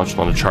not so much.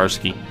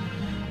 Lunacharski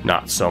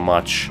not so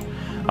much.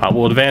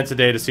 We'll advance a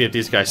day to see if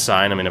these guys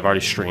sign. I mean, I've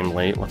already streamed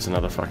late. What's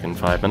another fucking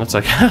 5 minutes,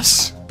 I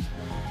guess?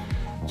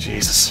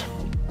 Jesus.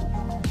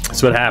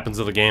 That's what happens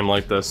with a game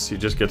like this. You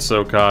just get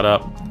so caught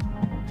up.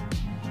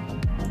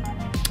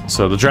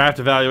 So the draft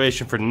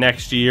evaluation for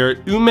next year,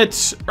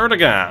 Umit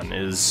Erdogan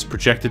is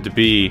projected to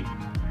be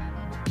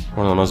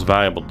one of the most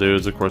valuable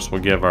dudes. Of course,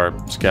 we'll give our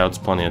scouts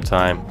plenty of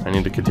time. I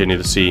need to continue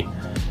to see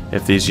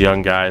if these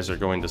young guys are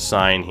going to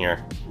sign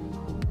here.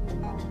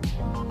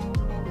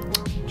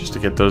 Just to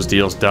get those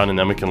deals done, and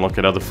then we can look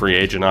at other free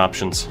agent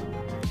options.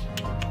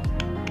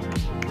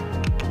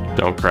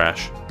 Don't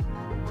crash.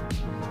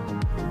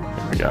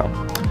 There we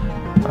go.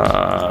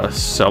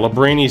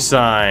 Celebrini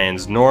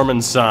signs,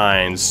 Norman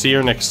signs,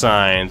 Ciernik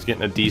signs,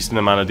 getting a decent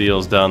amount of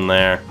deals done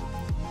there.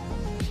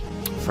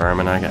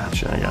 Furman, I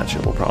got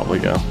you, we'll probably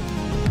go.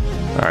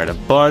 Alright, a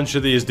bunch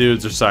of these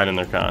dudes are signing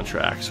their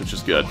contracts, which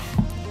is good.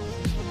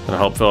 Gonna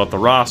help fill out the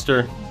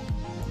roster.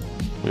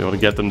 Be able to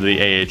get them to the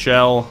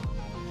AHL.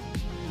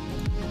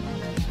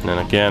 And then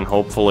again,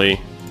 hopefully,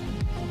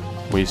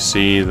 we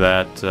see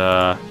that,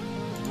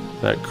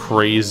 that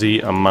crazy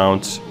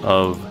amount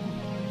of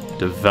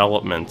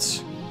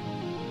development.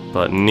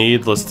 But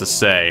needless to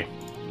say,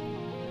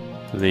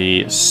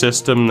 the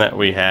system that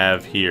we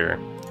have here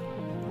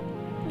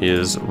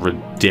is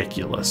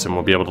ridiculous. And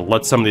we'll be able to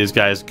let some of these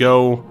guys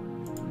go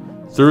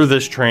through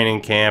this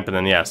training camp. And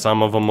then, yeah,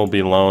 some of them will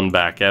be loaned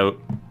back out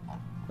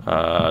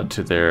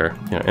to their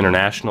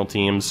international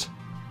teams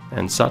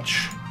and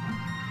such.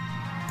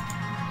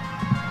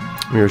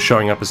 We were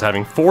showing up as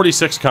having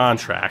 46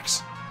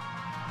 contracts.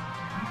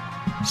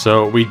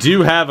 So we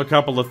do have a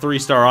couple of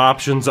 3-star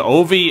options.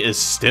 Ovi is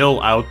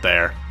still out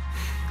there.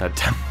 That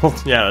Temple,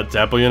 yeah, the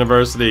Temple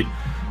University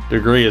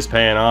degree is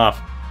paying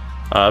off.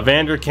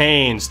 Vander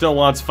Kane still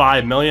wants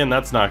 $5 million.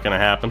 That's not going to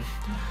happen.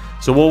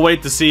 So we'll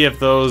wait to see if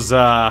those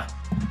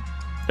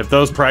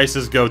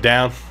prices go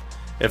down.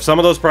 If some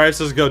of those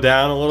prices go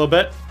down a little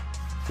bit,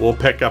 we'll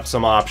pick up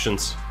some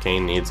options.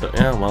 Kane needs it.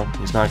 Yeah, well,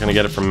 he's not going to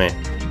get it from me.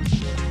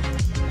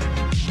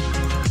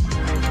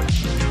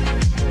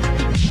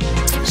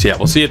 So yeah,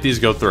 we'll see if these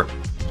go through.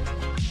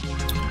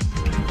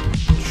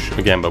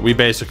 Again, but we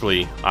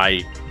basically,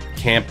 I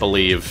can't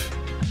believe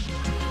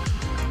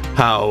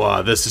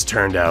how this has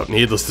turned out.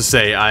 Needless to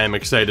say, I am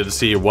excited to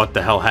see what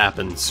the hell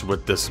happens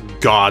with this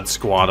god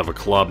squad of a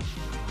club.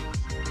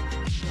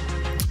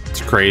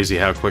 It's crazy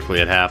how quickly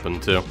it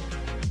happened, too.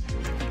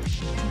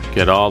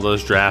 Get all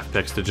those draft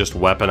picks to just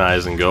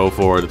weaponize and go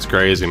for it. It's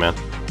crazy, man.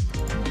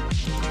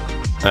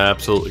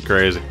 Absolutely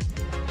crazy.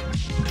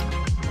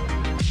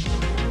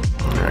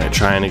 Alright,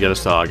 trying to get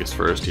us to August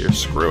 1st here.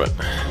 Screw it.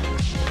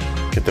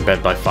 Get to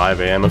bed by 5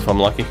 a.m. if I'm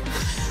lucky.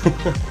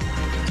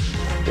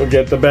 We'll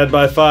get to bed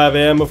by 5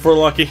 a.m. if we're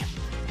lucky.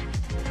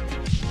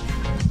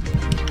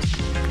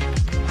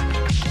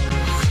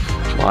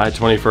 July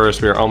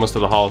 21st, we are almost to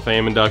the Hall of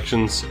Fame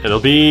inductions. It'll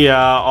be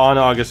on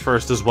August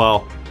 1st as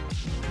well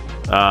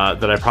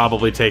that I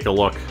probably take a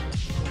look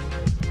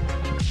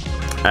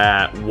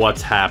at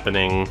what's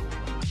happening.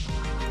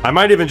 I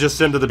might even just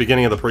send to the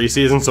beginning of the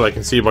preseason so I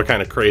can see what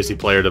kind of crazy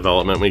player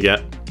development we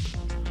get.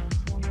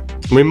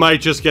 We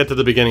might just get to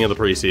the beginning of the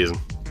preseason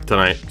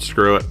tonight.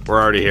 Screw it.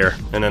 We're already here.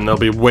 And then there'll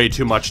be way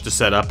too much to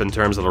set up in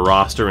terms of the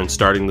roster and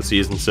starting the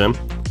season sim.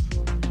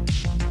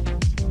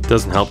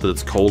 Doesn't help that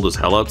it's cold as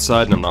hell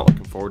outside and I'm not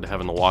looking forward to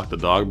having to walk the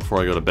dog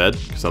before I go to bed,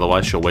 because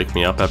otherwise she'll wake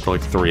me up after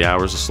like 3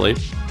 hours of sleep.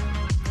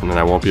 And then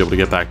I won't be able to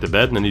get back to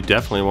bed, and then you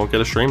definitely won't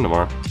get a stream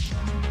tomorrow.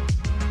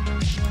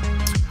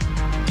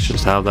 It's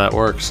just how that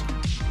works.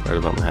 Player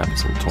development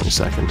happens on the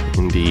 22nd.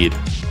 Indeed.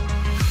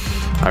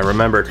 I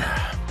remembered.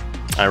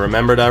 I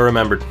remembered.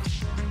 Damn.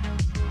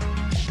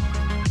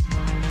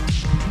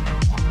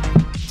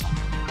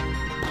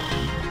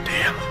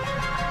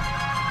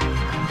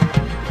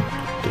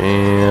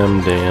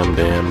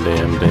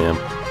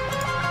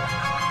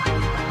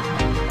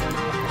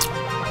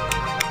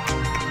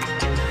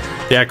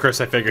 Yeah, Chris,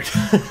 I figured.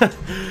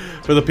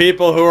 For the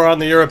people who are on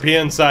the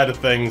European side of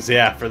things,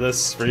 yeah, for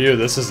you,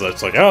 this is,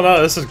 it's like, oh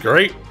no, this is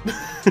great.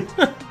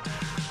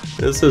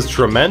 This is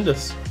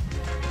tremendous.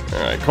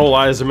 All right, Cole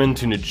Iserman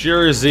to New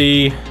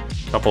Jersey.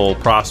 Couple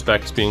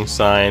prospects being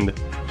signed.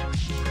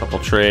 Couple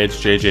trades,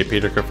 J.J.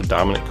 Peterka for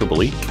Dominic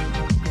Kubalik.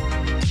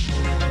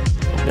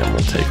 Again,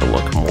 we'll take a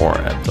look more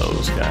at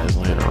those guys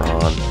later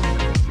on.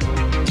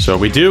 So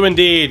we do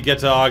indeed get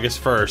to August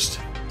 1st.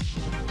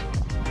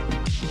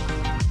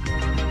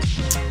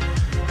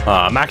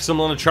 Maxim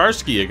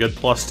Lunacharski, a good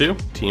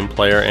 +2. Team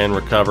player and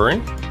recovery.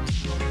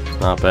 It's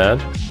not bad.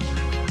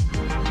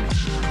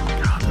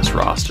 God, this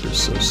roster is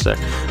so sick.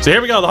 So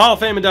here we go, the Hall of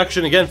Fame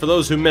induction again for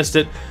those who missed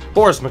it.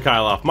 Boris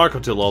Mikhailov, Marco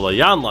Tilola,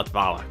 Jan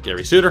Latvala,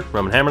 Gary Suter,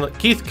 Roman Hammerlich,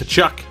 Keith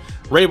Kachuk,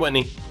 Ray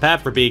Whitney,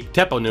 Pat Verbeek,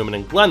 Teppo Newman,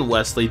 and Glenn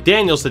Wesley,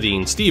 Daniel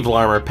Sedin, Steve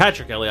Larmer,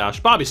 Patrick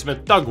Eliash, Bobby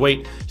Smith, Doug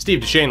Waite,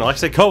 Steve Duchesne,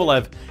 Alexei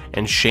Kovalev,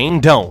 and Shane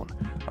Doan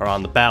are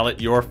on the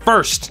ballot. Your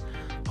first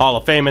Hall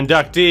of Fame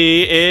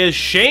inductee is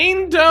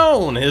Shane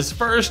Doan, his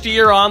first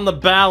year on the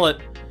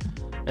ballot,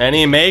 and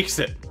he makes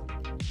it.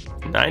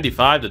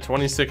 95 to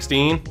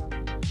 2016.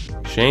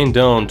 Shane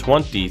Doan,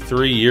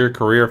 23-year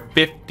career,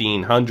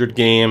 1,500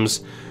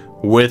 games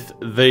with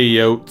the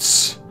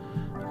Yotes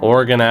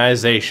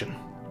organization.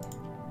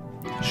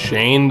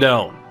 Shane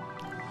Doan.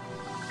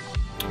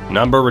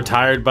 Number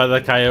retired by the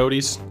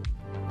Coyotes.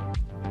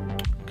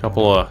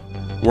 Couple of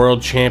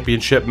World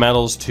Championship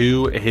medals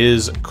to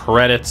his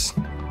credits.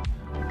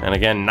 And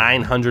again,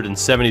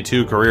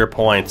 972 career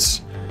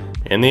points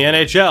in the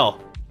NHL.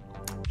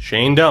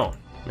 Shane Doan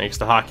makes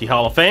the Hockey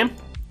Hall of Fame.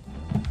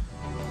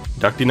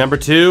 Inductee number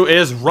 2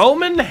 is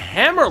Roman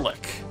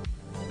Hammerlich.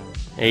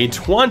 A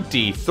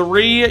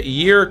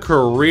 23-year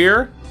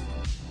career.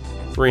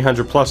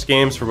 300-plus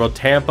games for both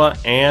Tampa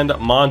and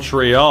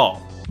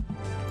Montreal.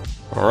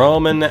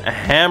 Roman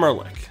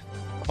Hammerlich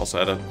also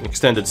had an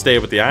extended stay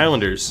with the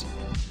Islanders.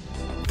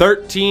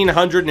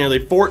 1,300, nearly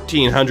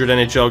 1,400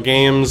 NHL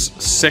games,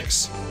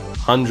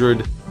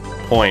 600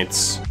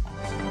 points.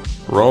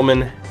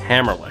 Roman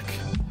Hammerlich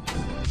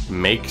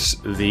makes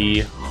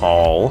the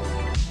Hall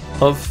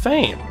of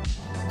Fame.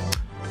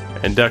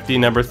 Inductee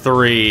number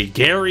 3,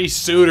 Gary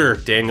Suter.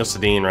 Daniel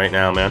Sedin right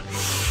now, man.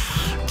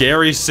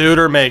 Gary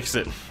Suter makes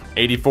it.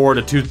 84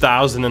 to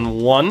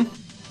 2001.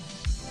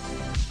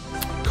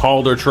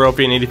 Calder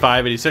Trophy in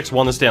 85-86.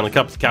 Won the Stanley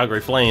Cup with the Calgary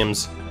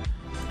Flames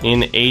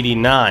in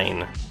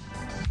 89.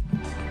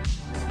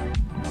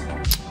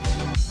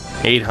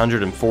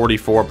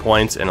 844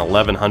 points in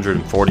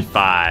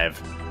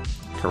 1,145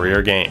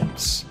 career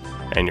games.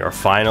 And your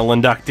final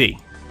inductee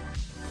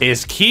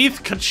is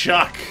Keith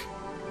Kachuk.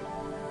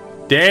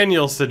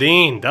 Daniel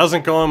Sedin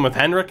doesn't go in with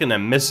Henrik and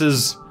then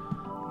misses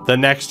the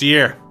next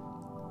year.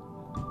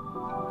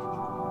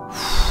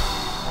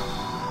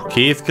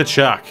 Keith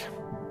Kachuk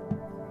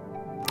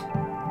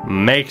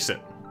makes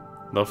it.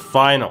 The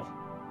final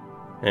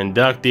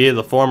inductee,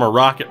 the former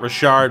Rocket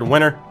Richard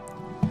winner.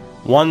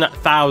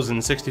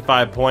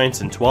 1,065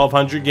 points in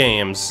 1,200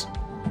 games.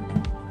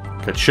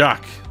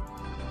 Kachuk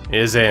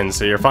is in.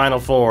 So your final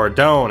 4,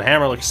 Doan,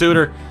 Hammerlich,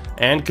 Suter,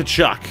 and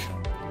Kachuk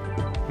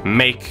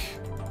make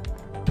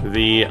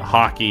the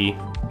Hockey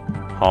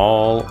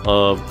Hall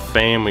of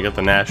Fame. We got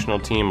the national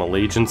team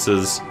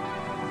allegiances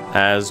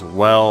as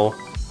well.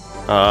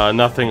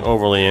 Nothing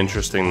overly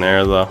interesting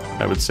there, though,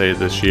 I would say,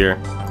 this year.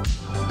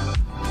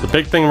 The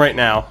big thing right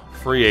now,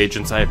 free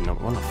agents. I have no...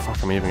 When the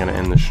fuck am I even going to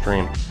end this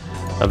stream?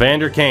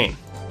 Evander Kane.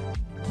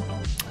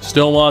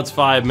 Still wants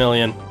 $5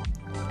 million.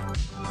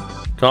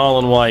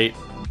 Colin White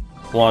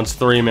wants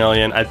 $3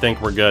 million. I think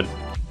we're good.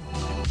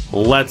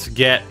 Let's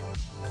get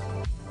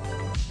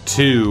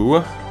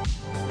to...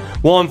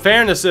 Well, in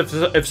fairness,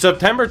 if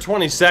September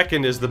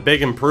 22nd is the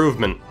big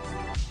improvement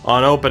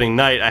on opening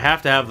night, I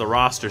have to have the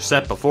roster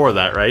set before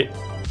that, right?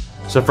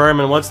 So,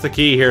 Furman, what's the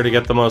key here to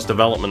get the most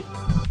development?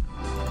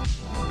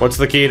 What's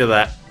the key to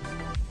that?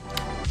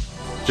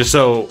 Just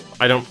so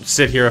I don't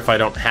sit here if I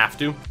don't have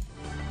to,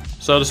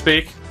 so to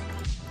speak.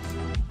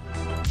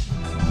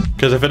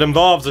 Because if it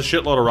involves a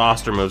shitload of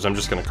roster moves, I'm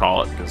just going to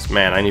call it. Because,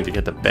 man, I need to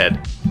get to bed.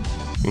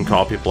 You can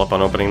call people up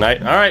on opening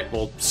night. Alright,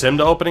 well, sim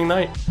to opening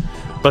night.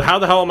 But how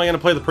the hell am I going to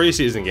play the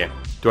preseason game?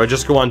 Do I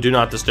just go on Do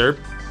Not Disturb?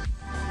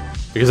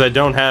 Because I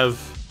don't have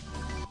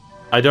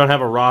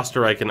a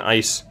roster I can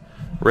ice.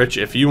 Rich,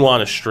 if you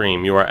want to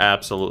stream, you are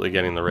absolutely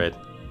getting the raid.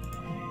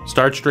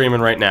 Start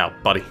streaming right now,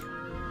 buddy.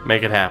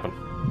 Make it happen.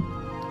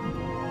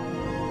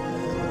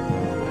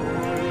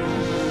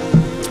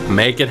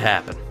 Make it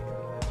happen.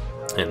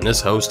 And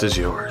this host is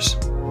yours.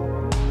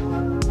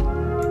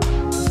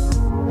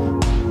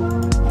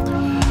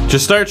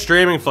 Just start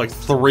streaming for like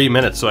 3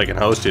 minutes so I can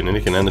host you and then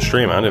you can end the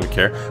stream. I don't even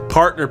care.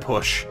 Partner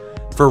push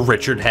for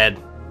Richard Head.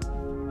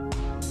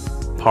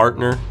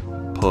 Partner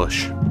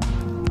push.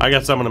 I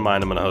got someone in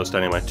mind I'm gonna host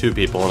anyway. 2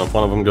 people, and if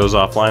one of them goes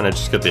offline, I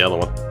just get the other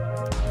one.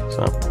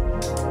 So.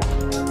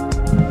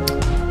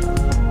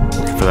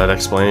 Looking for that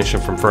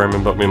explanation from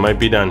Furman, but we might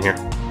be done here.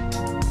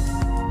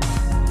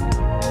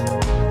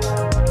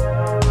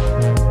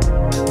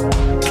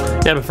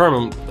 Yeah, but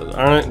Furman,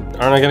 aren't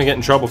I gonna get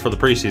in trouble for the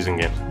preseason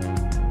games?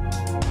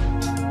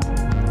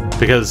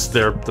 Because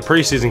the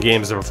preseason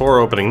games are before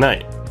opening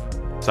night.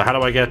 So how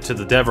do I get to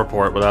the dev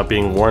report without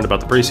being warned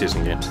about the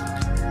preseason games?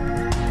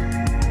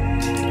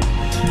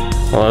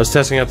 Well, I was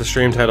testing out the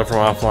stream title from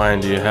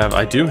offline.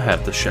 I do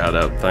have the shout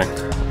out thing.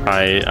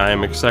 I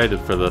am excited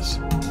for this.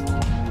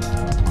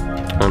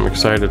 I'm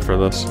excited for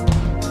this.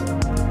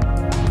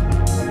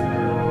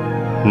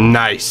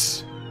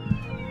 Nice.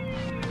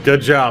 Good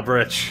job,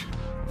 Rich.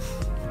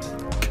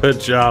 Good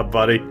job,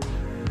 buddy.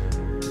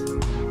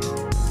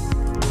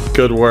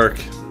 Good work.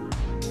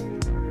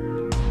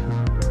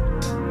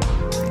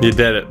 You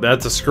did it.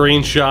 That's a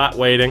screenshot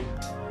waiting.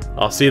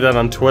 I'll see that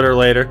on Twitter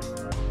later.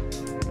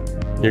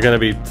 You're gonna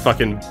be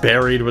fucking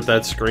buried with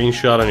that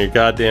screenshot on your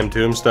goddamn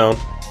tombstone.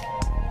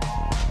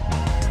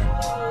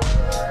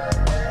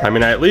 I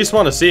mean, I at least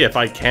want to see if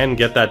I can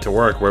get that to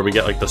work, where we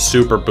get like the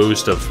super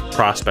boost of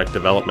prospect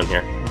development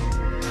here.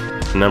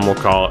 And then we'll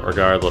call it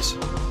regardless.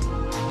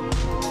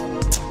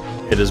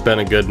 It has been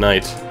a good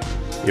night,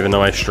 even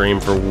though I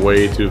streamed for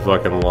way too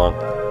fucking long.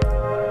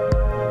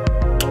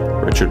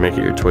 Richard, make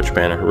it your Twitch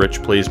banner.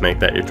 Rich, please make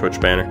that your Twitch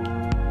banner.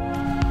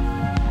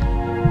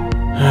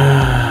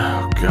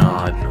 Oh,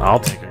 God. I'll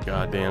take a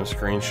goddamn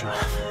screenshot.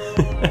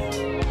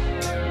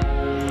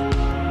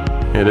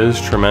 It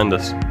is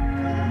tremendous.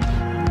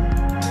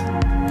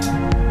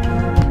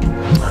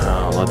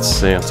 Oh, let's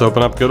see. Let's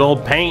open up good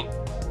old paint.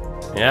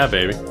 Yeah,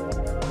 baby.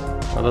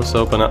 Let us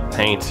open up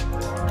paint.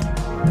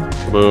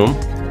 Boom.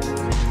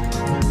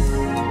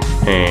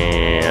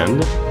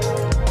 And...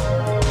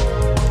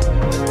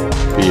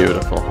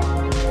 beautiful.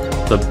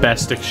 The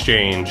best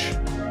exchange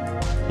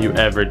you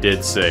ever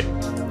did see.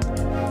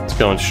 It's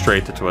going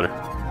straight to Twitter.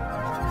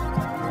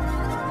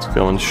 It's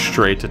going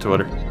straight to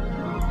Twitter.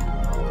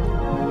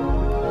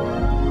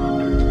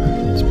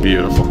 It's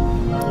beautiful.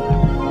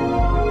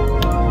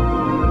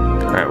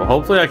 Alright, well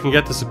hopefully I can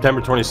get to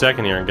September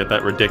 22nd here and get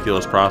that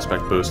ridiculous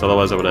prospect boost.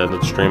 Otherwise I would have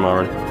ended the stream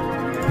already.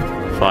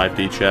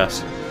 5D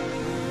chess.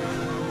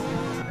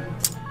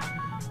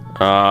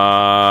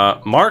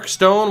 Mark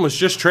Stone was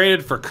just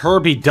traded for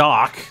Kirby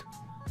Doc.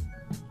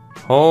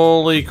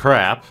 Holy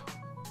crap.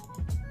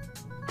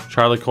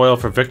 Charlie Coyle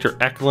for Victor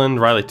Eklund,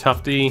 Riley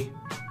Tufte.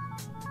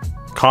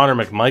 Connor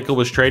McMichael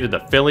was traded to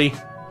Philly.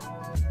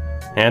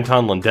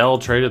 Anton Lundell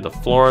traded to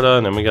Florida.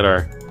 And then we got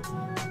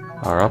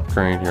our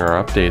upgrade here,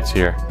 our updates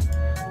here.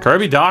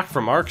 Kirby Doc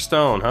for Mark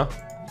Stone, huh?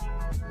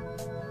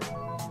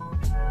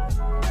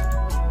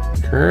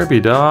 Kirby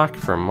Doc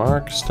for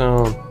Mark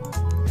Stone.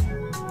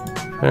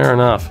 Fair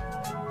enough.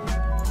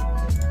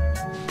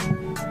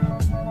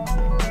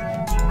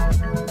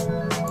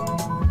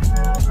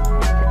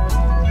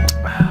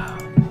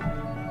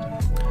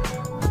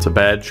 That's a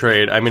bad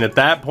trade. I mean, at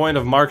that point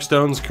of Mark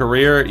Stone's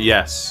career,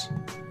 yes.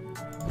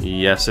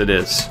 Yes, it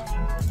is.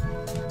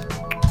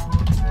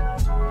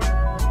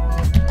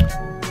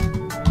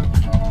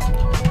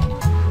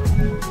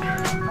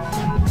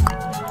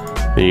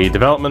 The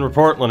development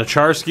report,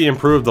 Lenacharski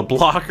improved the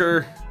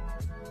blocker.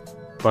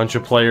 Bunch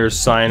of players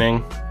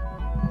signing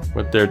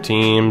with their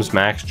teams.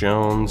 Max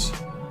Jones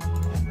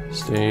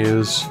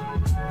stays.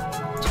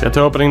 Let's get to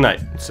opening night.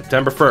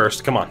 September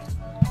 1st. Come on.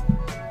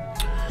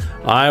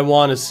 I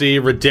want to see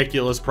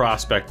ridiculous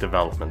prospect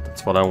development.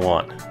 That's what I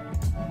want.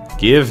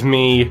 Give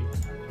me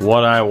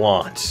what I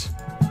want.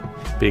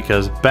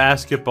 Because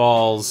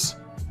basketballs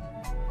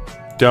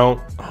don't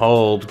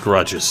hold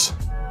grudges.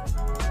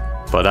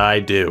 But I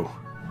do.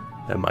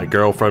 And my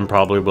girlfriend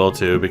probably will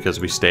too, because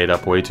we stayed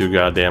up way too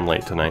goddamn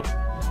late tonight.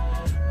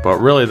 But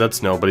really,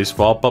 that's nobody's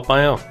fault but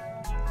my own.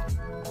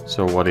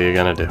 So what are you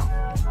gonna do?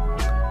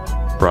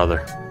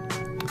 Brother.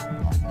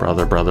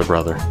 Brother, brother,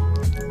 brother.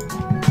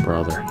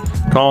 Brother.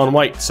 Colin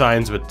White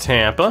signs with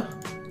Tampa.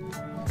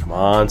 Come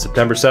on,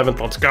 September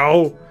 7th, let's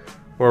go!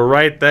 We're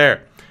right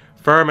there.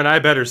 Furman, I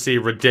better see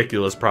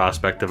ridiculous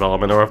prospect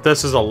development, or if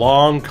this is a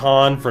long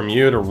con from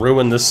you to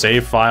ruin this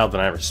save file,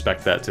 then I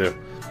respect that too.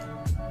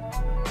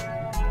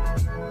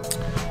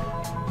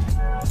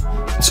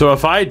 So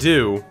if I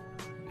do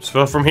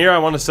So from here, I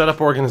want to set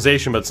up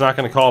organization, but it's not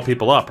going to call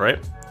people up, right?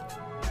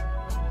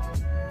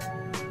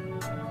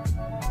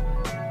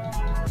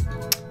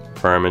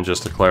 Furman,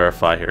 just to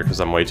clarify here,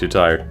 because I'm way too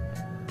tired.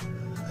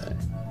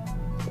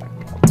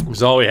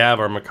 Because all we have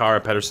are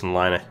Makara, Pedersen,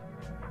 Line.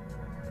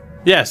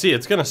 Yeah, see,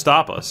 it's going to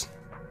stop us.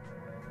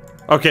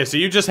 Okay, so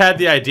you just had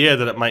the idea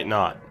that it might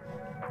not.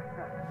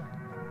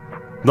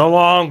 The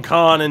long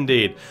con,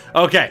 indeed.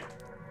 Okay,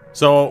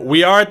 so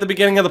we are at the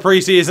beginning of the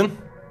preseason.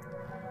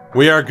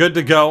 We are good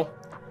to go.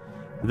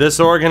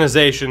 This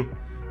organization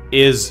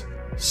is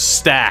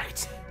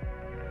stacked.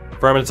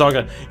 Furman, it's all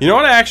good. You know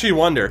what I actually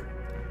wonder?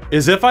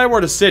 Is if I were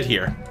to sit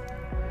here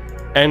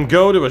and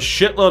go to a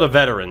shitload of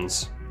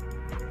veterans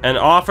and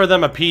offer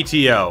them a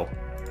PTO,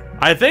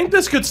 I think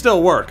this could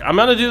still work. I'm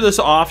gonna do this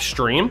off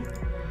stream,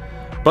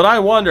 but I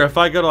wonder if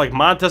I go to like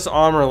Montes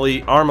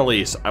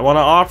Armalis, I want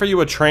to offer you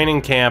a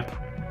training camp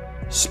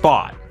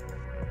spot.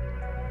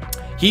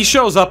 He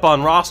shows up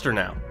on roster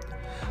now.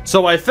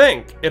 So I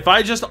think if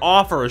I just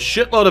offer a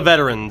shitload of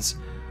veterans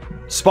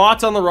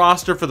spots on the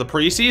roster for the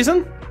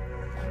preseason,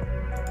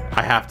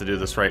 I have to do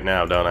this right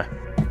now, don't I?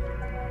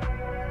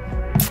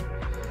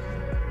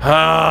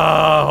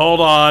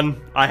 Hold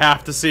on. I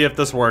have to see if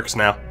this works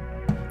now.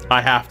 I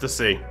have to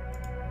see.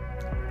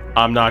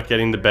 I'm not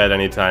getting to bed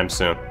anytime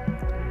soon.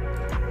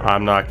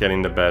 I'm not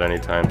getting to bed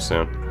anytime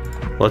soon.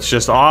 Let's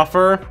just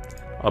offer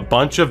a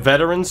bunch of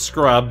veteran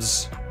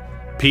scrubs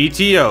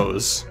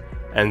PTOs,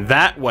 and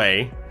that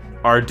way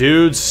our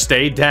dudes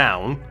stay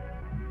down,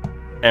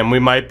 and we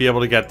might be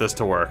able to get this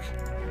to work.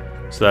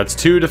 So that's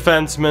 2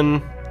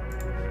 defensemen,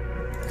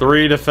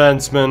 3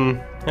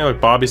 defensemen, yeah,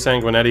 like Bobby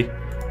Sanguinetti,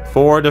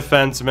 4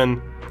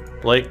 defensemen,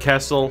 Blake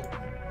Kessel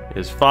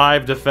is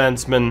 5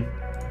 defensemen,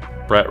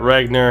 Brett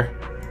Regner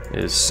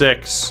is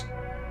 6,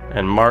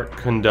 and Mark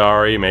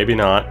Kundari, maybe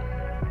not.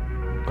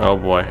 Oh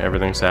boy,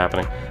 everything's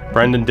happening.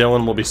 Brendan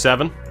Dillon will be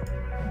 7.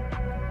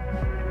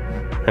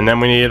 And then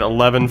we need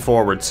 11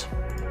 forwards.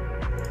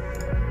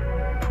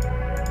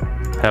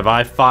 Have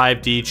I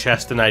 5D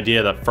chessed an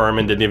idea that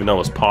Furman didn't even know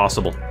was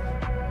possible?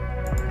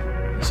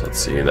 So let's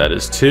see, that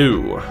is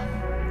 2.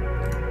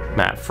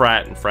 Matt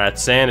Fratt and Fratt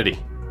Sanity.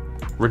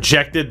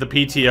 Rejected the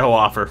PTO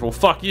offer. Well,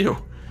 fuck you.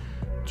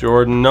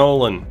 Jordan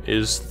Nolan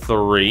is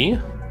 3.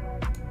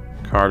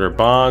 Carter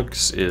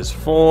Bonks is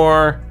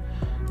 4.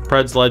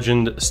 Preds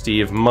legend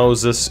Steve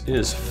Moses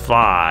is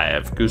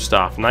 5.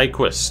 Gustav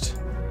Nyquist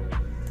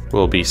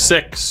will be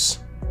 6.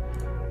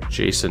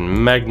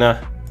 Jason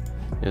Magna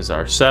is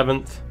our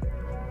 7th.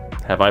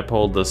 Have I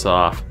pulled this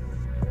off?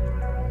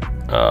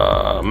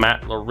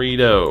 Matt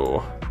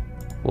Laredo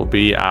will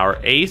be our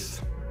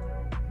 8th.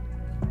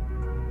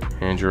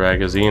 Andrew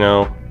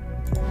Agazzino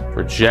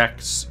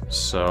rejects,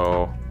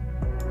 so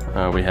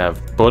we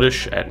have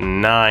Buddish at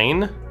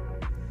 9.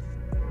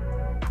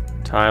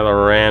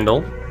 Tyler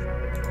Randall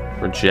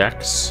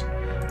rejects.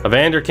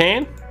 Evander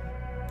Kane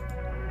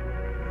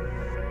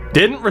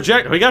didn't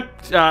reject. We got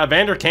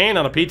Evander Kane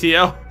on a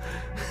PTO.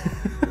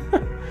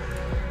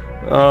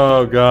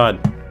 Oh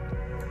god.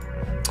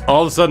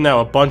 All of a sudden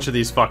now a bunch of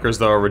these fuckers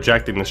though are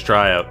rejecting this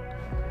tryout.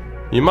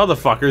 You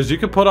motherfuckers, you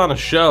could put on a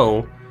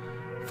show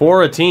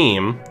for a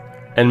team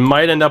and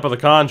might end up with a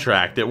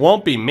contract. It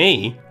won't be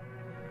me.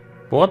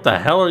 But what the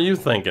hell are you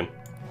thinking?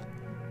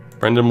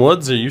 Brendan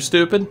Woods, are you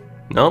stupid?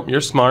 Nope,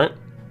 you're smart.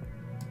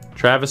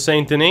 Travis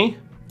St. Denis?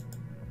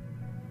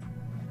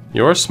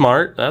 You're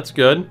smart, that's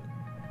good.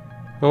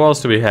 Who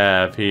else do we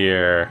have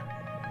here?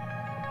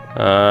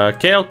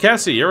 Cale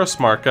Kessie, you're a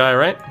smart guy,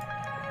 right?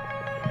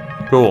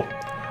 Cool.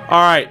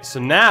 Alright, so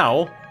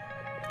now,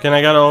 can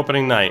I go to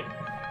opening night?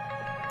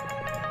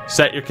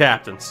 Set your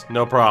captains,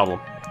 no problem.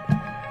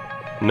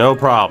 No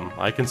problem.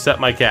 I can set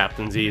my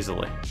captains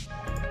easily.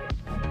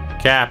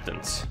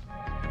 Captains.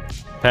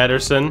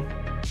 Pedersen,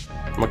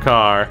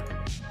 Makar,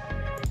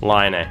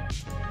 Line.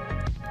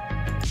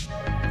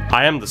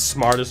 I am the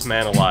smartest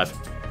man alive.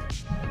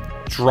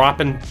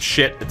 Dropping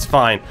shit, it's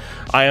fine.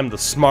 I am the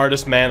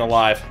smartest man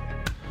alive.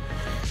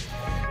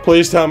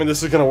 Please tell me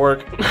this is gonna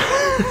work.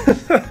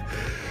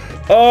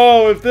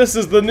 Oh, if this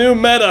is the new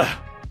meta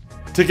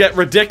to get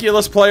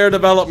ridiculous player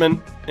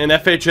development in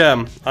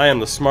FHM, I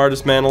am the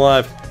smartest man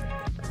alive.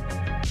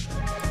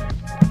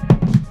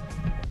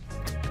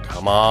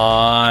 Come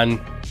on.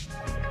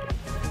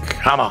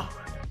 Come on.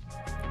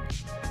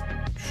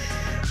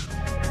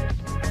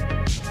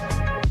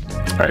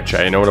 Alright,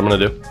 chat, you know what I'm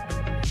gonna do?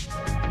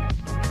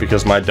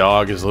 Because my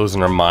dog is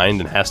losing her mind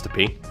and has to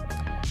pee.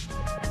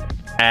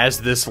 As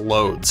this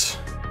loads.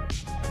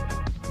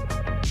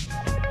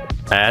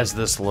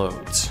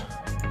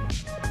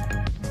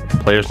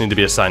 Players need to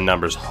be assigned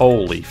numbers.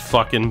 Holy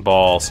fucking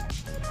balls.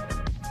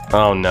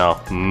 Oh no.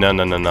 No.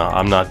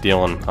 I'm not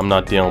dealing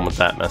with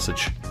that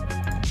message.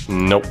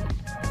 Nope.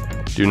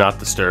 Do not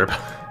disturb.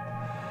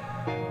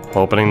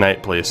 Opening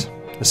night, please.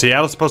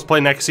 Seattle's supposed to play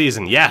next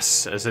season.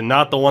 Yes, as in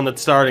not the one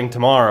that's starting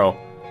tomorrow.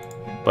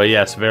 But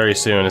yes, very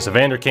soon. Is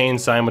Evander Kane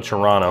signed with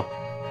Toronto?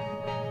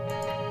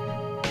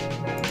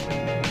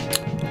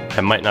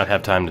 I might not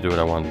have time to do what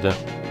I wanted to do.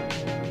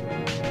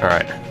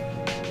 Alright.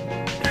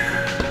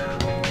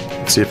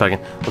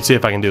 Let's see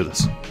if I can do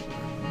this.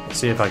 Let's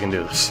see if I can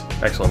do this.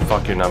 Excellent.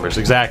 Fuck your numbers.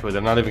 Exactly.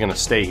 They're not even gonna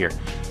stay here.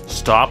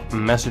 Stop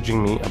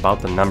messaging me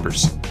about the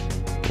numbers.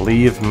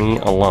 Leave me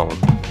alone.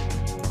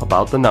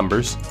 About the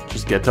numbers.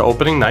 Just get to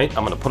opening night.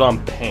 I'm gonna put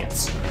on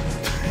pants.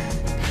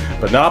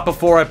 But not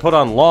before I put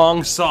on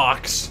long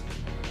socks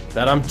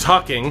that I'm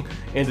tucking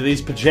into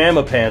these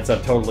pajama pants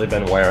I've totally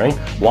been wearing.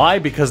 Why?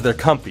 Because they're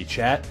comfy,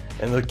 chat.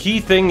 And the key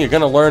thing you're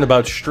gonna learn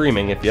about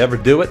streaming, if you ever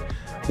do it,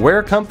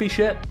 wear comfy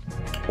shit.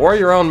 Or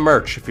your own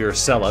merch if you're a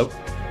sellout.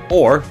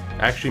 Or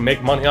actually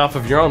make money off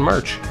of your own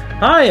merch.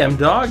 Hi,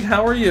 M-Dog,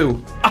 how are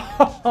you?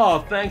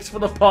 Oh, thanks for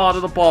the paw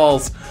to the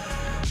balls.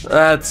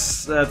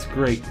 That's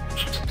great.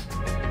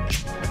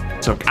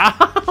 It's okay.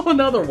 Oh,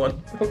 another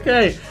one.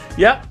 Okay.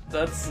 Yep,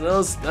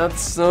 those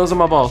are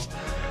my balls.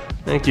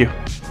 Thank you.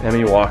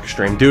 Emmy walk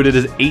stream. Dude, it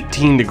is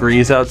 18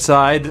 degrees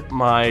outside.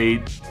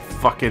 My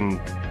fucking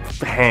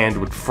hand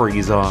would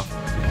freeze off.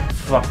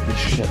 Fuck this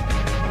shit.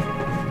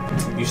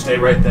 You stay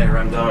right there,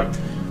 M-Dog.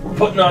 We're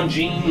putting on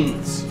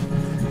jeans.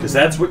 Because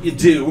that's what you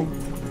do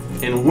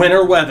in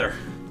winter weather.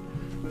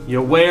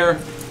 You wear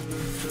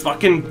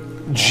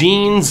fucking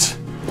jeans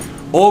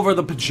over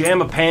the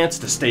pajama pants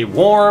to stay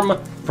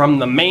warm from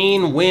the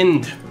main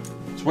wind.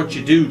 It's what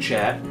you do,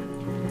 chat.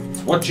 It's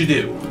what you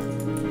do.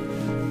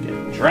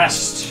 Get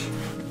dressed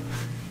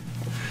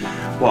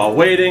while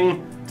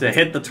waiting to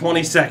hit the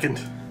 22nd.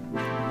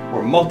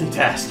 We're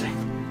multitasking.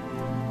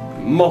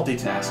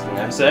 Multitasking,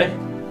 I say.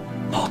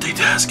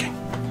 Multitasking.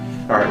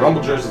 Alright,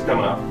 Rumble jersey's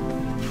coming up.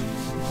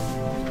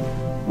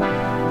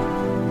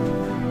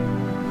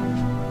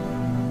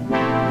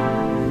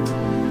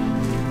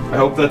 I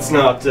hope that's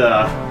not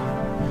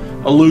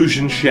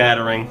illusion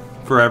shattering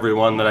for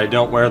everyone that I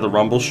don't wear the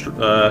Rumble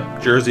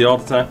jersey all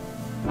the time.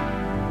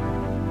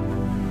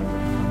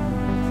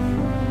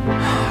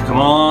 Come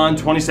on,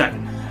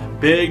 22nd.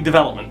 Big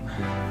development.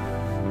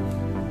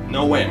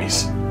 No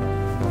whammies.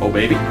 Oh,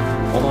 baby.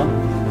 Hold on.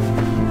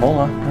 Hold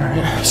on.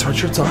 Alright,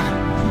 sweatshirt's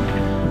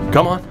on.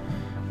 Come on.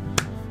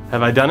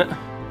 Have I done it?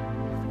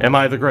 Am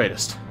I the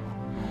greatest?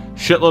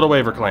 Shitload of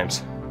waiver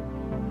claims.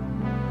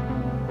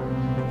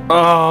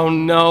 Oh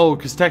no,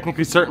 because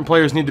technically certain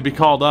players need to be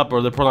called up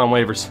or they're put on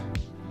waivers.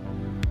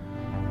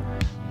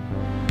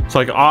 It's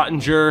like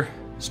Ottinger,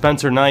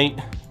 Spencer Knight.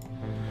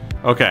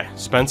 Okay,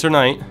 Spencer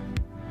Knight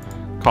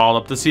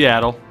called up to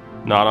Seattle,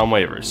 not on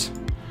waivers.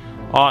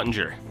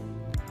 Ottinger,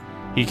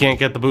 he can't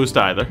get the boost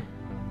either.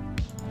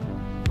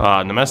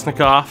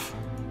 Nemesnikov,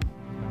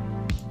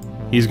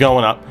 he's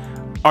going up.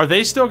 Are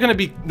they still going to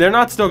be... They're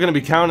not still going to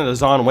be counted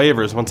as on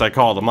waivers once I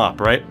call them up,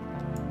 right?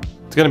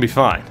 It's going to be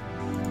fine.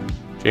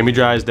 Jamie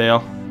Drysdale.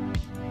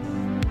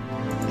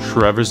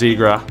 Trevor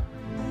Zegra.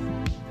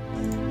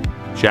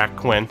 Jack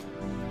Quinn.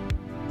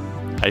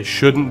 I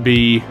shouldn't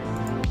be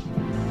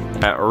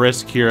at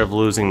risk here of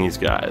losing these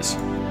guys.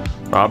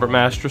 Robert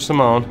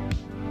Mastrosimone.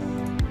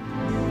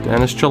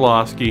 Dennis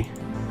Cholowski.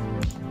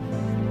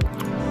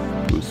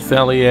 Bruce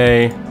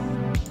Fellier.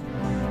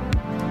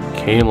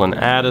 Kalen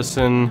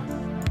Addison.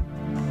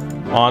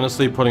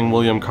 Honestly, putting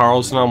William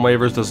Karlsson on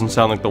waivers doesn't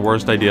sound like the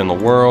worst idea in the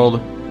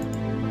world.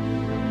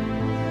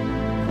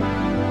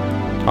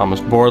 Thomas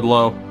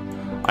Bordlow.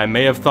 I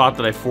may have thought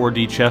that I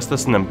 4D chest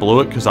this and then blew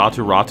it because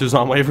Atu Ratu's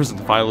on waivers, and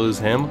if I lose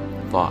him,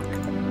 fuck.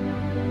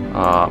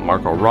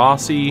 Marco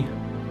Rossi.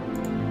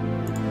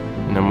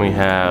 And then we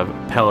have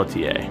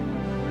Pelletier.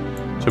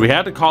 So we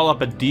had to call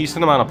up a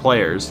decent amount of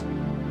players,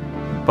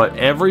 but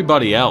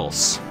everybody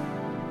else,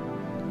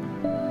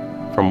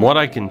 from what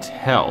I can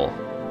tell,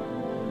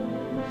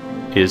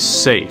 is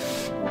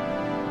safe.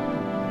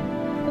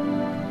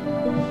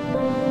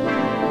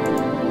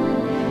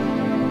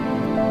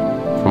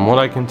 From what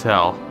I can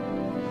tell,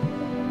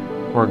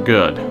 we're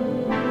good.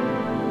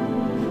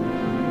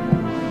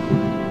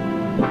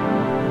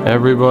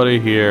 Everybody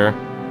here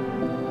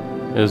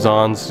is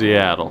on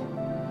Seattle,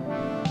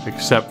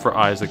 except for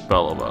Isaac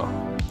Beliveau.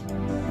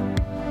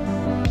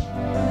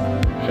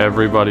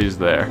 Everybody's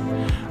there.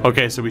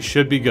 Okay, so we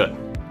should be good.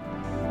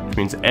 Which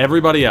means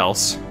everybody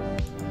else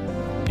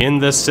in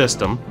this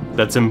system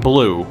that's in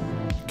blue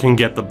can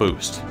get the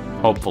boost,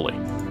 hopefully.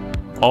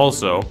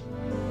 Also,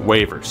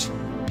 waivers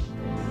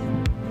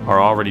are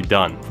already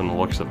done from the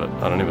looks of it.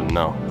 I don't even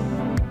know.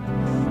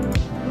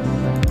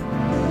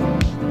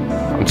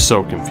 I'm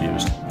so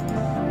confused.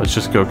 Let's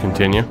just go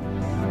continue.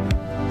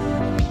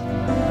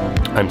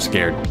 I'm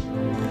scared.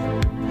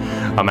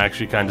 I'm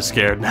actually kind of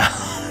scared now.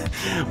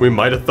 We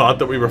might have thought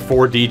that we were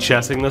 4D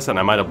chessing this and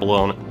I might have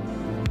blown it.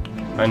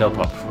 I know,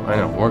 pup. I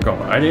know. We're going.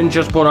 I didn't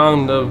just put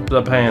on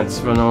the pants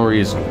for no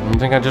reason. You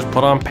think I just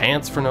put on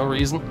pants for no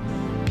reason?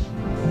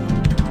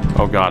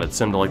 Oh god, it's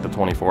sim to like the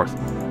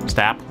 24th.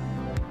 Stop.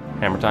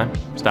 Hammer time.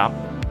 Stop.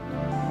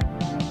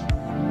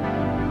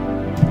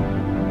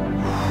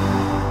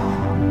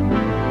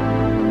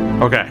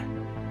 Okay.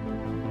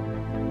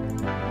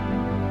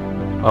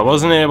 I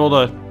wasn't able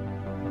to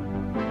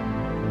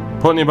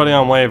put anybody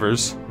on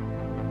waivers.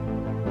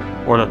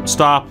 Or to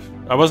stop.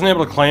 I wasn't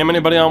able to claim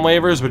anybody on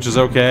waivers, which is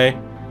okay.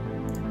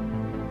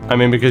 I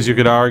mean, because you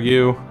could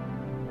argue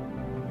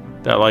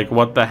that, like,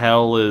 what the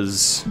hell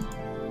is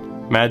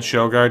Mad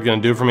Shogard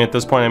gonna do for me at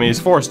this point? I mean, he's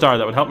 4-star.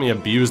 That would help me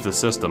abuse the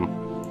system.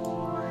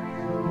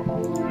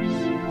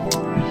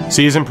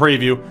 Season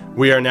preview.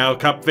 We are now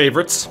Cup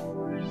favorites.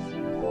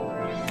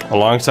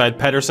 Alongside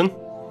Pedersen.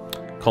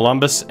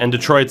 Columbus and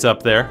Detroit's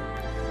up there.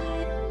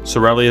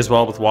 Sorelli as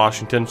well with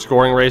Washington.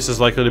 Scoring race is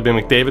likely to be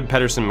McDavid,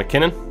 Pedersen,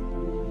 McKinnon.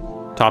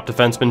 Top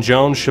defenseman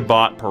Jones,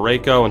 Shabbat,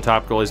 Parayko, and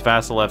top goalies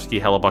Vasilevsky,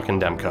 Hellebuck,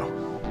 and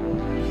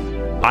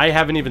Demko. I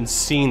haven't even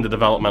seen the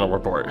developmental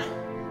report.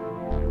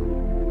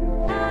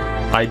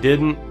 I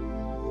didn't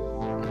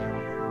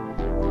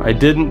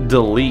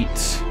delete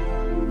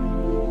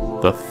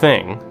the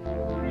thing.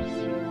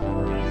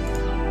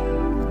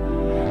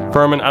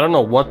 Furman, I don't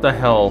know what the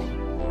hell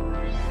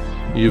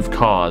you've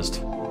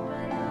caused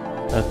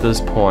at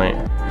this point.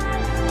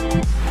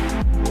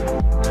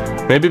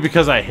 Maybe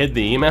because I hid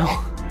the email?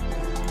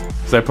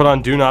 Because I put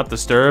on Do Not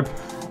Disturb?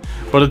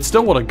 But it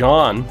still would have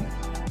gone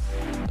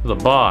to the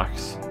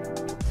box.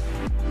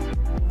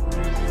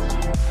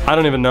 I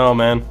don't even know,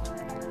 man.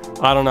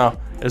 I don't know.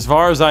 As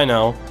far as I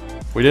know,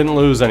 we didn't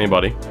lose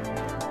anybody.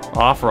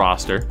 Off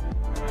roster.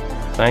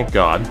 Thank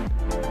God.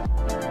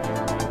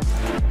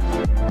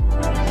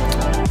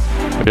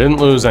 We didn't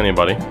lose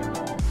anybody.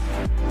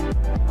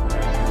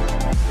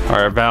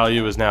 Our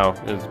value is now,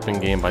 it's been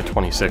gained by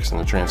 26 in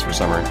the transfer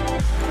summary.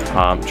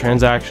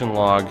 Transaction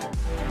log.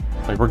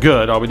 Like, we're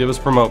good. All we did was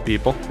promote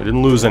people. We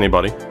didn't lose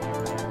anybody.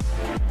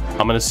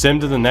 I'm going to sim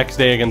to the next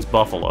day against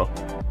Buffalo.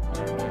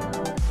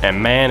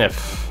 And man,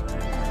 if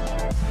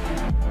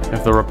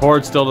the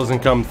report still doesn't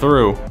come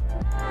through,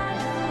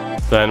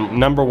 then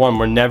number one,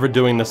 we're never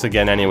doing this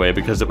again anyway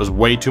because it was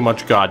way too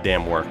much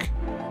goddamn work.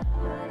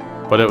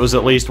 But it was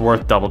at least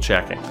worth double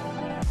checking.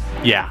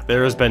 Yeah,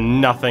 there has been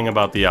nothing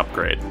about the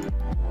upgrade.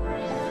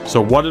 So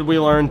what did we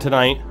learn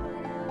tonight?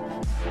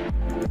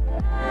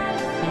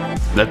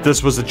 That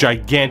this was a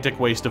gigantic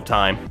waste of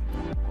time.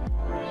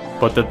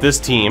 But that this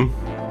team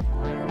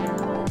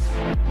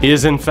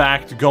is in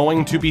fact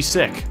going to be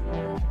sick.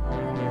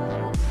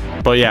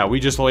 But yeah, we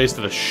just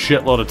wasted a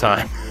shitload of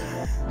time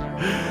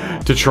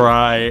to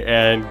try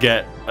and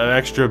get an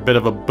extra bit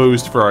of a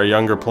boost for our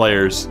younger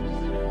players.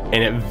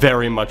 And it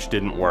very much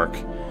didn't work.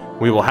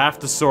 We will have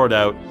to sort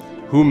out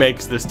who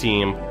makes this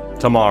team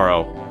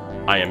tomorrow.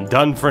 I am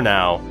done for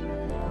now.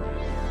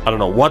 I don't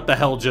know what the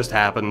hell just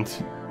happened.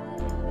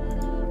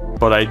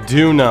 But I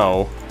do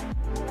know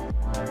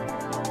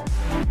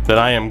that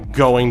I am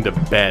going to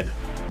bed.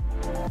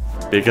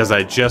 Because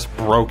I just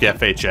broke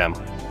FHM.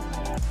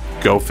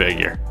 Go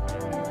figure.